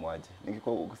 utanipatia simu aje.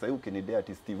 Sasa ukinidea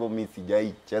ati Stevo mimi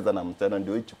sijai cheza na mtana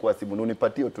ndio ichukua simu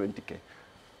unipatie 20k.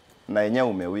 Na yenyewe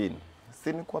umewin.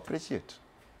 Si ni ku appreciate.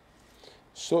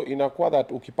 So inakuwa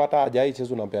that ukipata hajai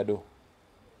cheza unampea do.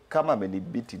 Kama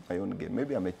amenibit in my own game,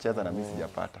 maybe amecheza na mimi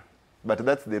sijapata. But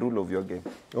that's the rule of your game.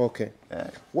 Okay.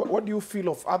 What do you feel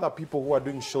of other people who are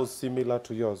doing shows similar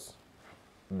to yours?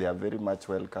 They are very much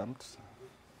welcomed.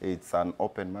 It's an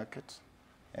open market.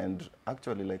 And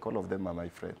actually, like all of them are my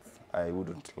friends. I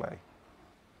wouldn't lie.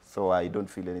 So I don't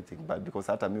feel anything bad because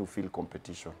hata mi feel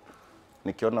competition.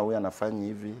 Nikiona huyu anafanya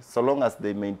hivi, so long as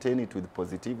they maintain it with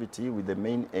positivity, with the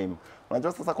main aim.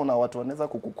 Unajua sasa kuna watu wanaweza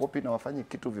kukukopi na wafanye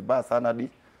kitu vibaya sana hadi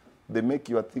they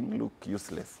make your thing look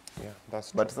useless. Yeah,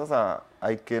 that's true. But sasa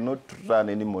I cannot run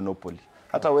any monopoly.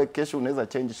 Hata we kesho unaweza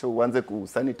change show uanze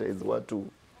kusanitize watu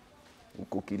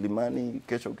uko Kilimani,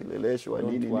 kesho Kileleshwa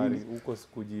nini. Uko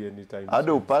sikuji anytime.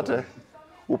 Hadi upate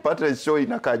upate show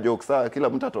inakaa jokes. Sawa, kila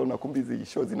mtu ataona kumbe hizi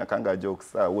shows zinakanga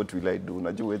jokes. Sawa, what will I do?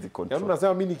 Unajua huwezi control. Yaani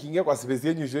unasema mimi nikiingia kwa space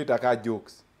yenu show itakaa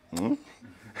jokes.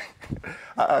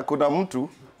 Kuna mtu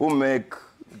who make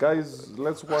guys,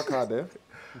 let's work hard eh.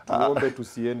 Tuombe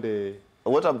tusiende.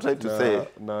 What I'm trying to say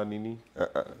na nini?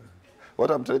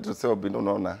 What I'm trying to say, Obinna,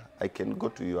 unaona, I can go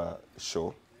to your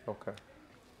show. Okay.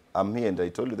 I'm here and I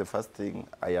told you the first thing,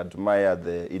 I admire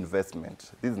the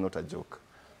investment. This is not a joke.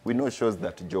 We know shows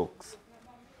that jokes.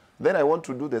 Then I want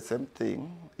to do the same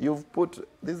thing. You've put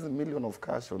this $1 million of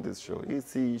cash on this show. You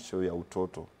see show ya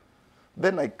utoto.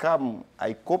 Then I come,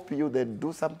 I copy you, then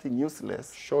do something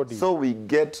useless. Shoddy. So we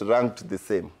get ranked the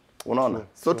same. Unaona?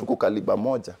 So tuko kaliba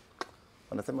moja.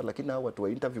 Wanasema lakini hao watu wa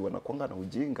interview wanakuanga na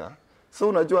ujinga. So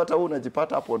unajua hata wewe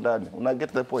unajipata hapo ndani. Una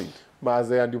get the point?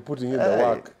 Maze, and you putting in the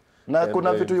work. Na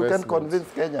kuna vitu you can convince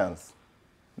Kenyans.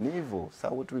 Ni hivyo. So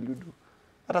what will you do?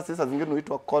 Hata sasa zingine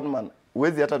uitwa conman.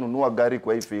 Uwezi hata nunua gari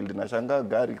kwa hii field. Nashangaa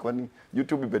gari kwani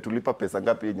YouTube imetulipa pesa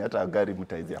ngapi yenye hata gari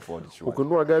mtaizi afford sure.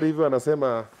 Ukununua gari hivyo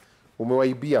anasema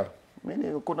umewaibia.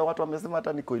 Mimi kuna watu wamesema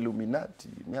hata niko Illuminati.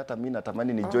 Mimi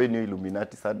natamani ni join hiyo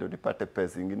Illuminati sana ndio nipate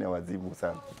pesa nyingine wazimu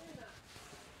sana.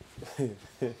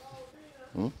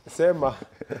 Sema.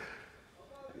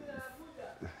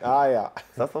 Aya.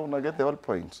 Sasa una get the whole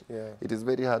point. Yeah. It is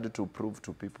very hard to prove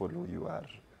to people who you are.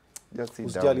 Just sit down.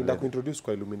 Usijali ndakuintroduce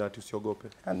kwa Illuminati usiogope.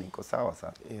 Niko sawa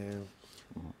sana. Yeah.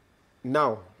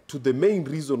 Now, to the main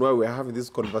reason why we're having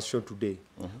this conversation today.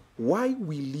 Why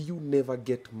will you never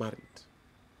get married?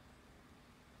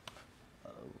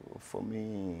 For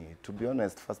me, to be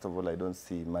honest, first of all, I don't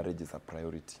see marriage as a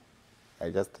priority. I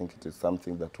just think it is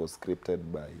something that was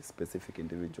scripted by specific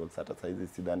individuals.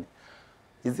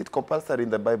 Is it compulsory in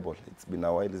the Bible? It's been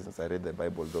a while since I read the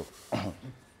Bible, though.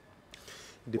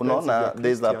 Unaona,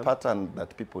 there's a pattern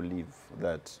that people live,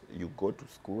 that you go to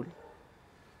school,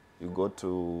 you go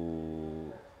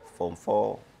to Form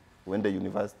 4, uende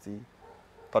university,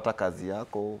 pata kazi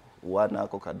yako, wana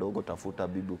yako kadogo, tafuta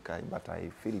bibi ukai. But I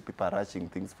feel people are rushing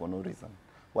things for no reason.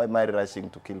 Why am I rushing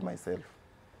to kill myself?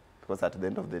 Because at the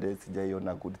end of the day,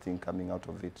 sijaiona a good thing coming out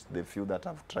of it. The few that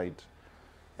I've tried.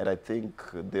 And I think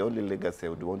the only legacy I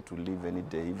would want to live any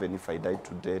day, even if I die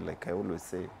today, like I always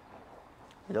say,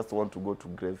 I just want to go to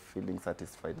grave feeling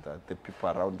satisfied that the people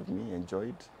around me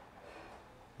enjoyed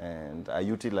and I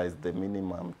utilized the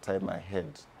minimum time I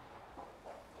had.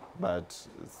 But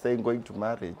saying going to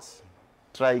marriage,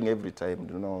 trying every time,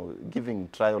 you know, giving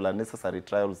trial, unnecessary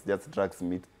trials just drags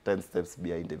me 10 steps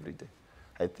behind every day.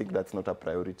 I think that's not a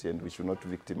priority and we should not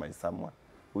victimize someone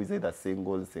who is either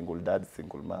single dad,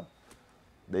 single mom.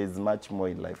 There is much more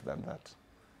in life than that.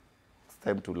 It's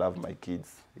time to love my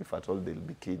kids, if at all they'll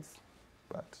be kids.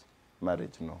 But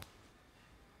marriage, no.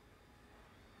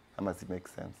 Must it make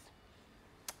sense?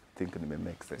 I think it may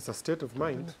make sense. It's a state of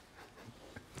mind.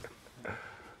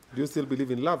 Do you still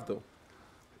believe in love, though?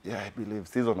 Yeah, I believe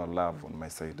seasonal love on my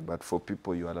side. But for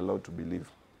people, you are allowed to believe.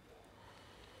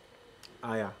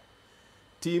 Aya.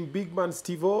 Team Bigman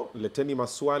Stevo, leteni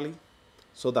maswali.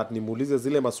 So that nimuulize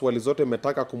zile maswali zote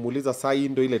mmetaka kumuuliza saa hii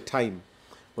ndio ile time.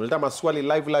 Unaleta maswali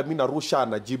live mimi narusha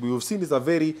anajibu. You've seen he's a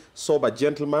very sober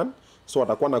gentleman. So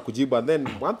atakuwa na kujibu. And then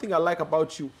one thing I like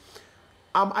about you,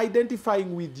 I'm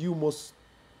identifying with you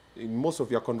in most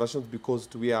of your conversations because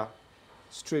we are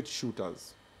straight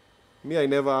shooters. Me,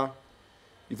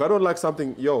 if I don't like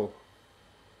something,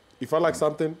 if I like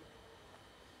something,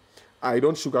 I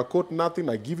don't sugarcoat nothing.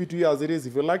 I give it to you as it is.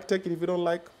 If you like, take it. If you don't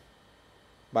like,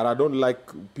 but I don't like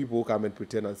people who come and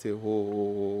pretend and say,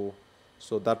 oh.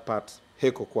 So that part,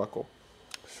 heko kwako.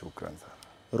 Shukran.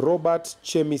 Robert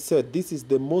Chemi said, this is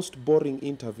the most boring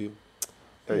interview.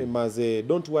 Hey, Maze,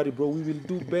 don't worry, bro. We will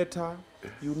do better.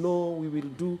 You know, we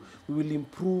will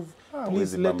improve.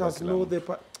 Please let us know the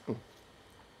part.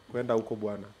 Kwenda huko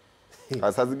bwana.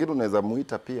 Saa zingine unaweza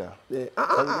muita pia.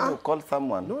 Call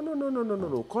someone.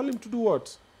 No. Call him to do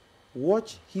what?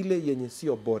 Watch hile yenye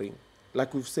sio boring.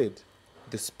 Like we've said,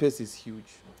 the space is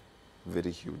huge.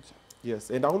 Very huge.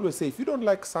 Yes, and I always say, if you don't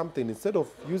like something, instead of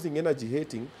using energy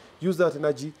hating, use that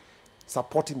energy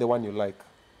supporting the one you like.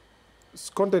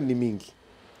 Content ni mingi.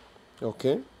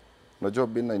 Okay? Unajua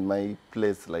Obinna, in my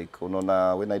place, like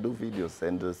unaona when I do videos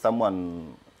and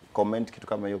someone comment kitu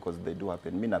kama hiyo, because they do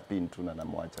happen, mimi na pin tu na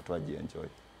namwacha tu enjoy.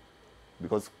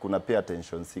 Because kuna pay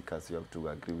attention seekers, you have to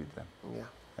agree with them.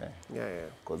 Yeah.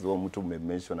 Because huo mtu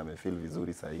umemention amefeel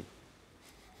vizuri sahi.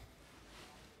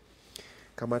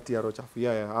 Kamati ya rochafu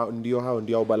hao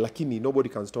ndio lakini nobody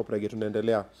can stop reggae.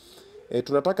 Tunaendelea.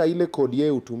 Tunataka ile code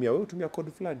yeye utumia. Wewe utumia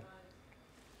code fulani?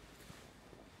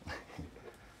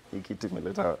 Hii kitu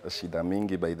imeleta shida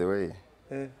mingi by the way.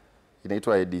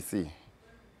 Inaitwa IDC.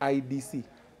 IDC.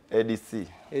 ADC.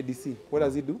 ADC. What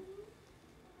does it do?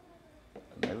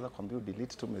 Naweza kwambia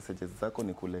delete tu messages zako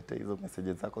nikulete hizo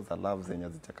messages zako za love zenye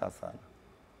zichakaa sana.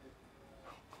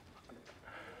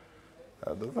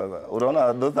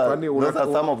 Those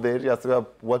are some of the areas where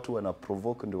watu wana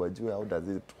provoke ndio wajue how does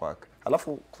it work.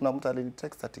 Alafu kuna mtu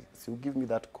alinitext ati, so you give me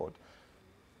that code.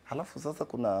 Alafu sasa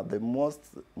kuna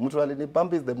mtu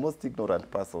alinibamba is the most ignorant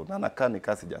person. Anakaa ni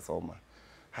kasi jasoma.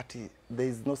 Ati there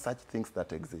is no such things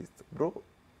that exist. Bro,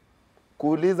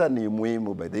 kuuliza ni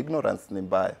muhimu, by the ignorance ni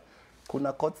mbaya.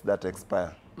 Kuna codes that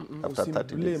expire after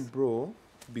 30 blame, days. bro,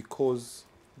 because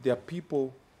there are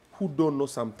people who don't know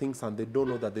some things and they don't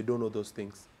know that they don't know those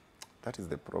things. That is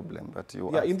the problem. But you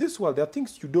in this world, there are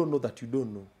things you don't know that you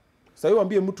don't know. Sasa hiyo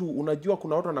ambie mtu unajua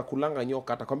kuna watu wanakulanga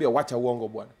nyoka atakwambia wacha uongo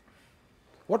bwana.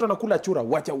 Watu wanakula chura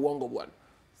wacha uongo bwana.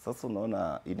 Sasa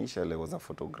unaona initially I was a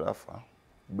photographer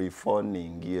before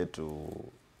niingie to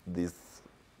this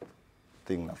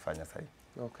thing nafanya sasa.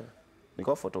 Okay.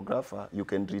 Because photographer, you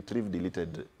can retrieve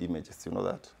deleted images, you know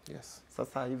that? Yes.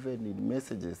 Sasa even in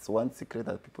messages, one secret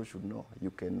that people should know,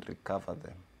 you can recover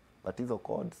them. But hizo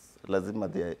codes, lazima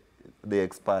they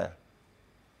expire.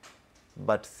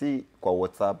 But see, kwa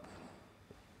WhatsApp,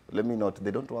 let me note,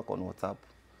 they don't work on WhatsApp.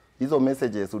 Hizo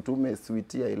messages, utume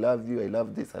sweetie, I love you, I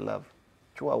love this, I love.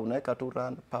 Chua, unaeka tu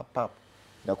run, pap.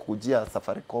 Na kukujia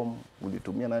Safaricom,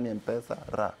 ulitumia nani M-Pesa,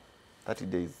 30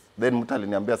 days. Then mtu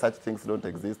aliniambia such things don't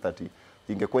exist, ati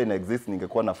ingekuwa ina exist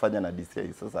ningekuwa nafanya na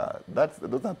DCI. Sasa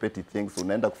those are petty things.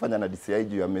 Unaenda kufanya na DCI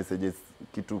juu ya messages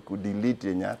kitu kudelete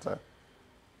yenye hata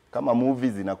kama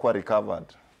movies inakuwa recovered.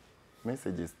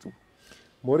 Messages tu.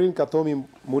 Maureen Kathomi,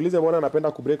 muulize mbona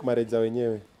anapenda kubreak marriage za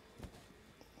wenyewe.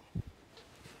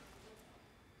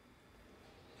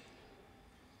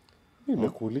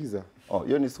 Nimekuuliza. Oh,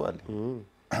 hiyo ni swali.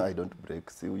 I don't break.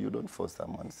 See, you don't force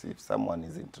someone. See, if someone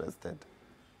is interested,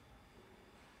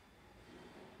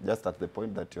 just at the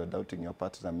point that you are doubting your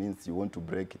partner means you want to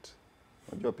break it.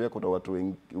 Unajua pia kuna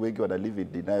watu wengi wana live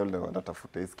in denial na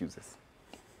wanatafuta excuses.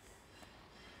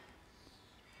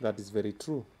 That is very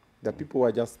true. The people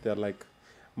are just, they're like,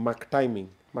 mark timing.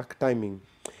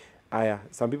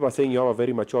 Some people are saying you have a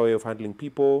very mature way of handling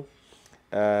people.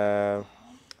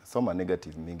 Some are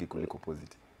negative mingi kuliko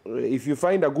positive. If you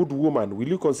find a good woman, will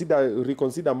you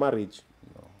reconsider marriage?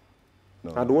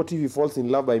 No. And what if he falls in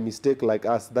love by mistake like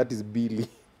us? That is Billy.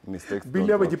 Mistakes.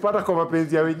 Billy amejipata kwa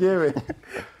mapenzi ya wenyewe.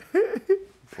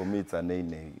 For me it's a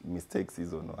nene. Mistakes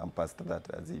is no. I'm past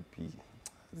that as EP.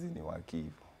 Zini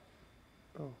wakivu.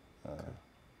 Oh. Okay.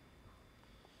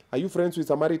 Are you friends with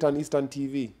Samaritan Eastern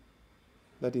TV?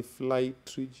 That is Fly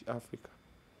Tridge Africa.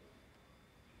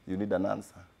 You need an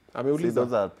answer. See,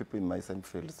 those are people in my same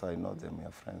field, so I know them. We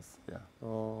are friends. Yeah.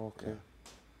 Oh, okay.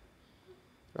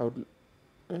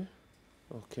 Yeah.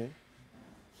 Okay.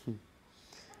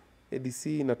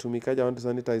 ADC inatumikaje? I want to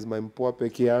sanitize my mpoa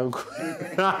peke yangu.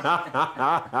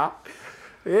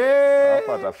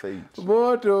 Hapa fate.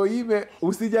 Moto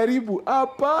usijaribu.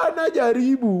 Hapana,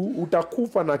 jaribu,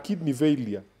 utakufa na kidney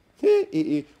failure.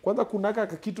 Kwanza kunaka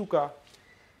kitu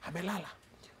amelala.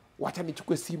 Wacha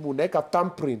nichukue simu, naeka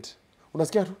thumbprint.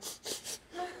 Unasikia tu?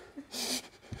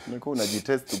 Niko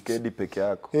unajitest ukedi peke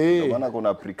yako. Ndio maana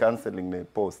kuna pre-counseling na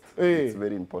post. It's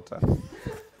very important.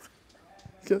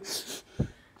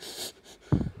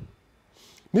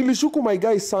 Nilishuku my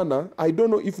guy sana. I don't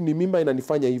know if ni mimba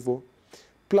inanifanya hivyo.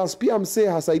 Plus pia msee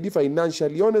hasaidi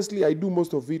financially. Honestly, I do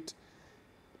most of it.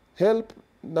 Help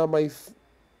na my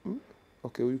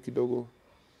Okay, huyu kidogo.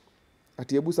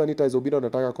 Ati hebu sanitize Obinna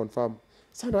unataka confirm.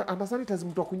 Sana ana sanitize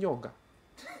mtu wa kunyonga.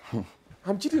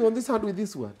 I'm cheating on this hand with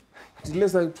this one.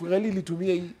 Unless I really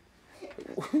litumia hii.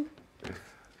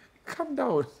 Calm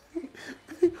down.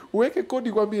 Uweke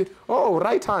kodi kwambie, oh,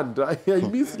 right hand. I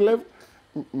miss left.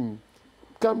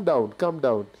 Calm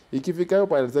down. Ikifika hapo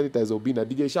pa sanitize Obinna.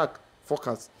 DJ Shark,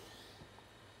 focus.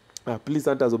 Please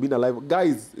sanitize Obinna live.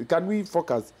 Guys, can we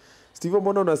focus? Steve,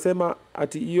 mbona unasema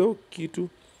ati hiyo kitu?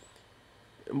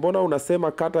 Mbona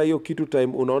unasema kata hiyo kitu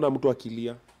time unaona mtu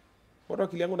akilia? Watu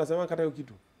akilianga unasema kata hiyo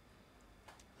kitu?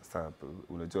 Sasa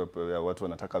unajua watu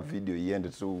wanataka video iende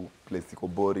tu place iko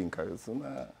boring kabisa.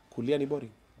 Kulia ni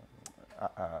boring.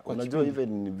 Unajua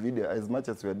even video, as much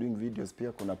as we are doing videos,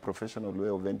 pia kuna professional way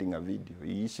of ending a video.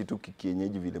 Iishi tu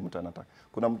kikienyeji vile mtu anataka.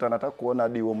 Kuna mtu anataka kuona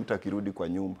hadi huo mtu akirudi kwa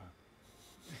nyumba.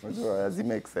 Unajua it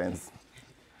makes sense.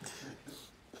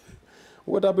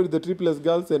 What happened to the triplets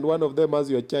girls and one of them as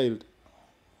your child?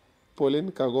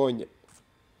 Pauline Kagonya.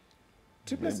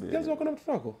 Triplets girls wako na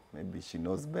mtoto wako? Maybe she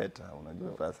knows better.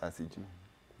 Unajua sasa sijui.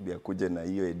 Bia kuja na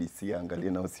hiyo ADC angalie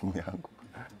na simu yangu.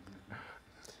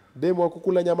 Demo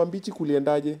kukula nyama mbichi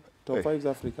kuliendaje? Top 5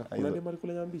 za Africa. Kuna Hizo- ndio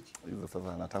malikula nyambichi. Hizo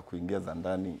sasa nataka kuingia za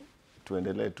ndani.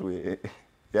 Tuendelee tu.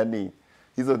 Yani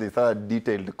hizo ni sasa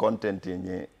detailed content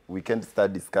yenye we can't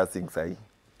start discussing sahi.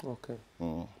 Okay.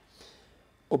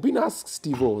 Obinna asks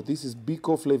Stevo, this is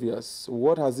Bigman Stevo.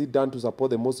 What has he done to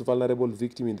support the most vulnerable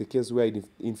victim in the case where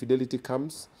infidelity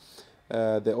comes,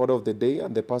 the order of the day,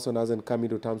 and the person hasn't come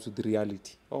into terms with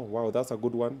reality? Oh, wow, that's a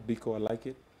good one. Bigman, I like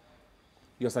it.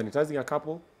 You're sanitizing a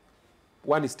couple.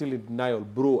 One is still in denial.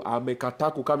 Bro,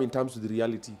 amekataa to come in terms with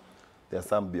reality. There are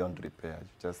some beyond repair.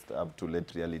 You just have to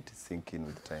let reality sink in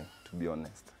with time, to be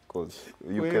honest. Because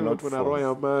you cannot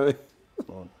force.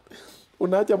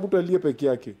 Unaacha mtu aliye peke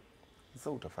yake.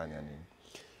 Sasa utafanya nini?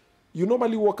 You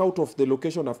normally walk out of the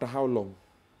location after how long?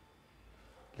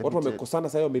 Watu wamekosana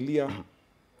sasa wamelia.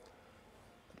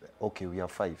 Okay, we are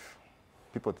 5.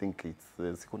 People think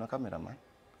it's kuna cameraman.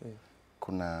 Yeah.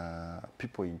 Kuna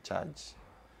people in charge.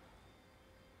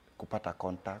 Kupata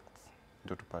contacts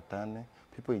ndio tupatane.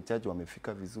 People in charge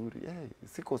wamefika vizuri. Hey,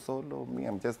 siko solo, me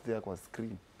I'm just there kwa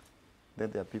screen.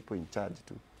 Then there are people in charge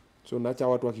too. So naacha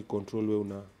watu wakicontrol wewe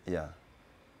una. Yeah.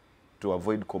 To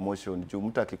avoid commotion. Juu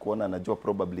mtu akikuona anajua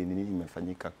probably nini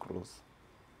imefanyika cross.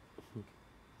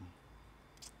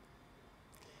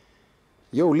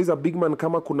 Yo, uliza Bigman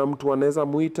kama kuna mtu anaweza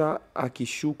muita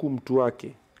akishuku mtu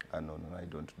wake. No, I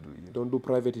don't do it. Don't do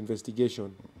private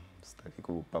investigation. Sitaki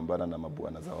kupambana na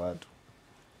mabwana za watu.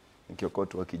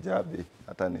 Nikiokoto wa kijabe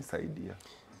hata nisaidia.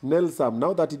 Nelson,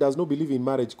 now that he does not believe in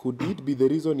marriage, could it be the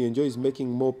reason he enjoys making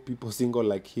more people single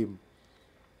like him?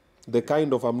 The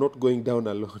kind of I'm not going down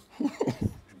alone. He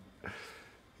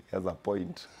has a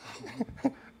point.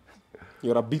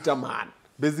 You're a bitter man.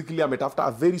 Basically, ametafuta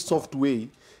a very soft way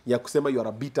ya kusema you're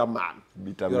a bitter man.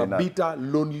 You're a bitter,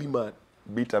 lonely man.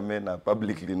 Bitter men are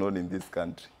publicly known in this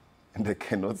country. And they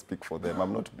cannot speak for them.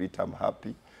 I'm not bitter, I'm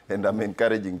happy. And I'm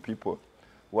encouraging people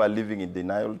who are living in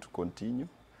denial to continue.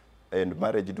 And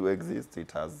marriage do exist.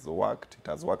 It has worked. It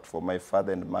has worked for my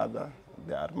father and mother.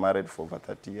 They are married for over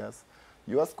 30 years.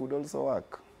 Yours could also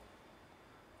work.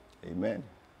 Amen.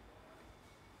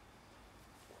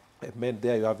 Amen,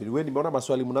 there you have it. When nimeona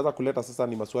maswali mnaanza kuleta sasa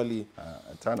ni maswali.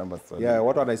 Tana maswali. Yeah,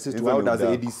 what I insist to how does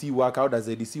ADC work? How does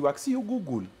ADC work? See, you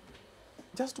Google.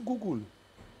 Just Google.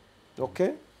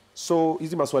 Okay? So,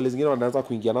 hizi maswali zingine wanaanza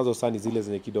kuingia nazo sana zile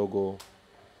zenye kidogo.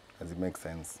 Does it make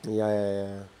sense?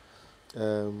 Yeah.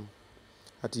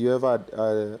 Have you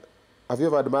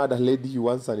ever admired a lady you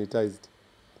once sanitized?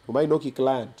 Umai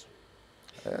client.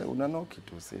 Unanoki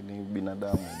tu, si ni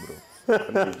binadamu bro.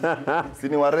 Si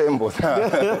ni warembo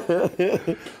sana.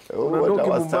 Unanoki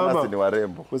mumama. Si ni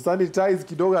warembo. Usanitize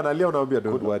kidogo analia unamwambia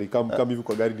don't worry, come hivi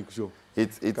kwa gari nikushow.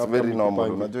 It's very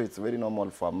normal. Unajua it's very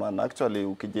normal for a man. Actually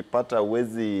ukijipata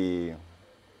uwezi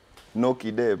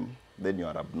noki dem, then you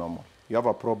are abnormal. You have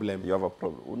a problem. You have a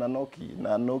problem.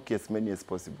 Unanoki as many as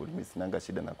possible. Mimi sinanga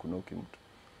shida na kunoki mtu.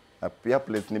 Na pia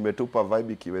place nimetupa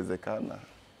vibe ikiwezekana.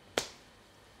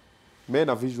 Men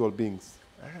are visual beings.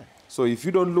 So if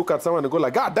you don't look at someone and go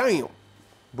like, God damn,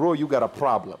 bro, you got a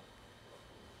problem.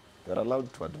 You're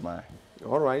allowed to admire.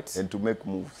 All right. And to make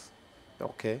moves.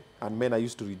 Okay. And men are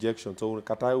used to rejection. So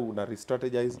katai una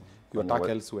re-strategize, you attack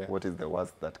elsewhere. What is the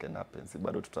worst that can happen? Si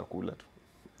bado tutakula tu.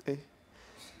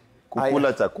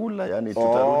 Kukula chakula, yani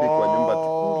tutarudi kwa nyumba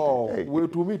tukule.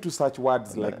 To me, to such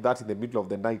words like that in the middle of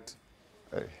the night.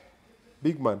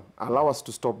 Bigman, allow us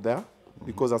to stop there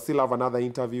because I still have another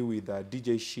interview with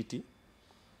DJ Shitty.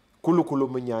 Kulu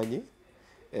Mnyanye.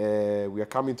 We are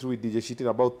coming through with DJ Shitty in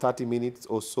about 30 minutes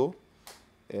or so.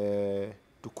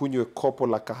 Tukunywe kopo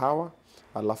la kahawa.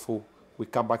 Alafu we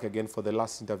come back again for the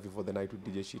last interview for the night with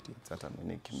DJ Shitty. Sasa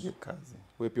mimi nikimbia kazi.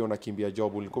 Wewe pia unakimbia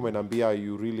job. Ulikuwa umeniambia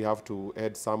you really have to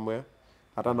head somewhere.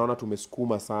 Hata naona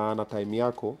tumesukuma sana time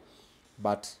yako.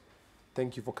 But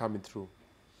thank you for coming through.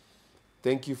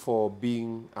 Thank you for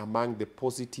being among the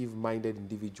positive-minded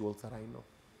individuals that I know.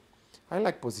 I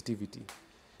like positivity.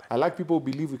 I like people who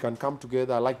believe we can come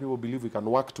together. I like people who believe we can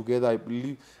work together.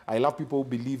 I love people who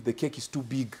believe the cake is too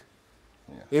big.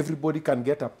 Yeah. Everybody can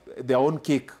get their own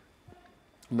cake.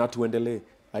 Not tuendele.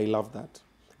 I love that.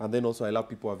 And then also I love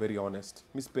people who are very honest.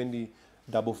 Miss Penny,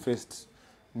 double-faced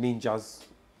ninjas.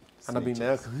 And I've been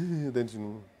like, then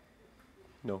you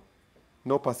know,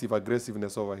 no passive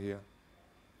aggressiveness over here.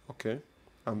 Okay.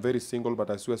 I'm very single, but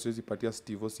I swear siwezi patia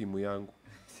Stevo simu yangu.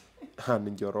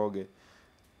 Njoroge.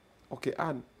 Okay,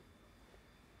 and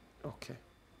okay.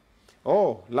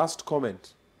 Oh, last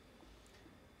comment.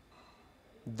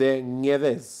 The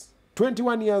Ngedes.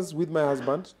 21 years with my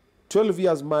husband, 12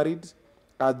 years married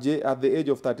at the age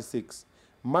of 36.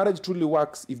 Marriage truly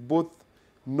works if both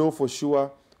know for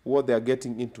sure what they are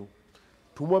getting into.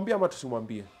 Tumwambie ama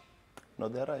tusimwambie? No,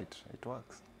 they're right. It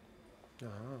works.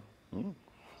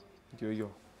 Yo.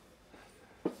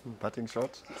 Parting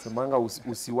shot? Semanga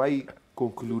usiwai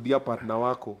concludia partner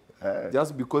wako.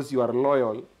 Just because you are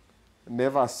loyal,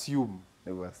 never assume.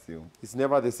 Never assume. It's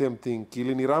never the same thing.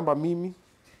 Kiliniramba mimi.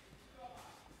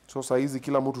 So saizi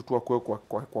kila mtu tu akue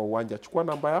kwa uwanja. Chukua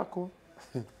namba yako.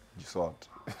 Jisort.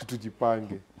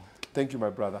 Tujipange. Thank you, my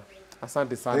brother.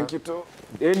 Asante sana. Thank you too.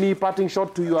 Any parting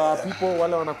shot to your people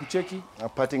wale wanakucheki? A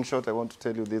parting shot, I want to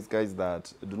tell you these guys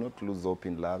that do not lose hope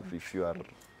in love. If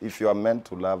you are meant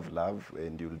to love,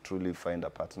 and you'll truly find a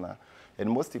partner.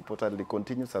 And most importantly,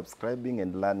 continue subscribing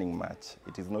and learning much.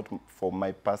 It is not for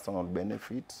my personal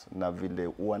benefit. Na vile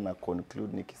huwa na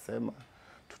conclude nikisema,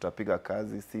 tutapiga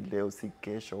kazi si leo, si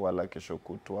kesho, wala kesho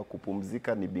kutwa.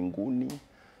 Kupumzika ni binguni.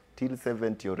 Till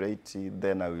 70 or 80,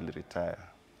 then I will retire.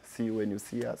 See you when you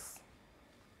see us.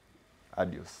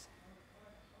 Adios.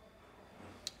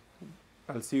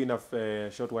 I'll see you in a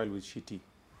short while with Shitty.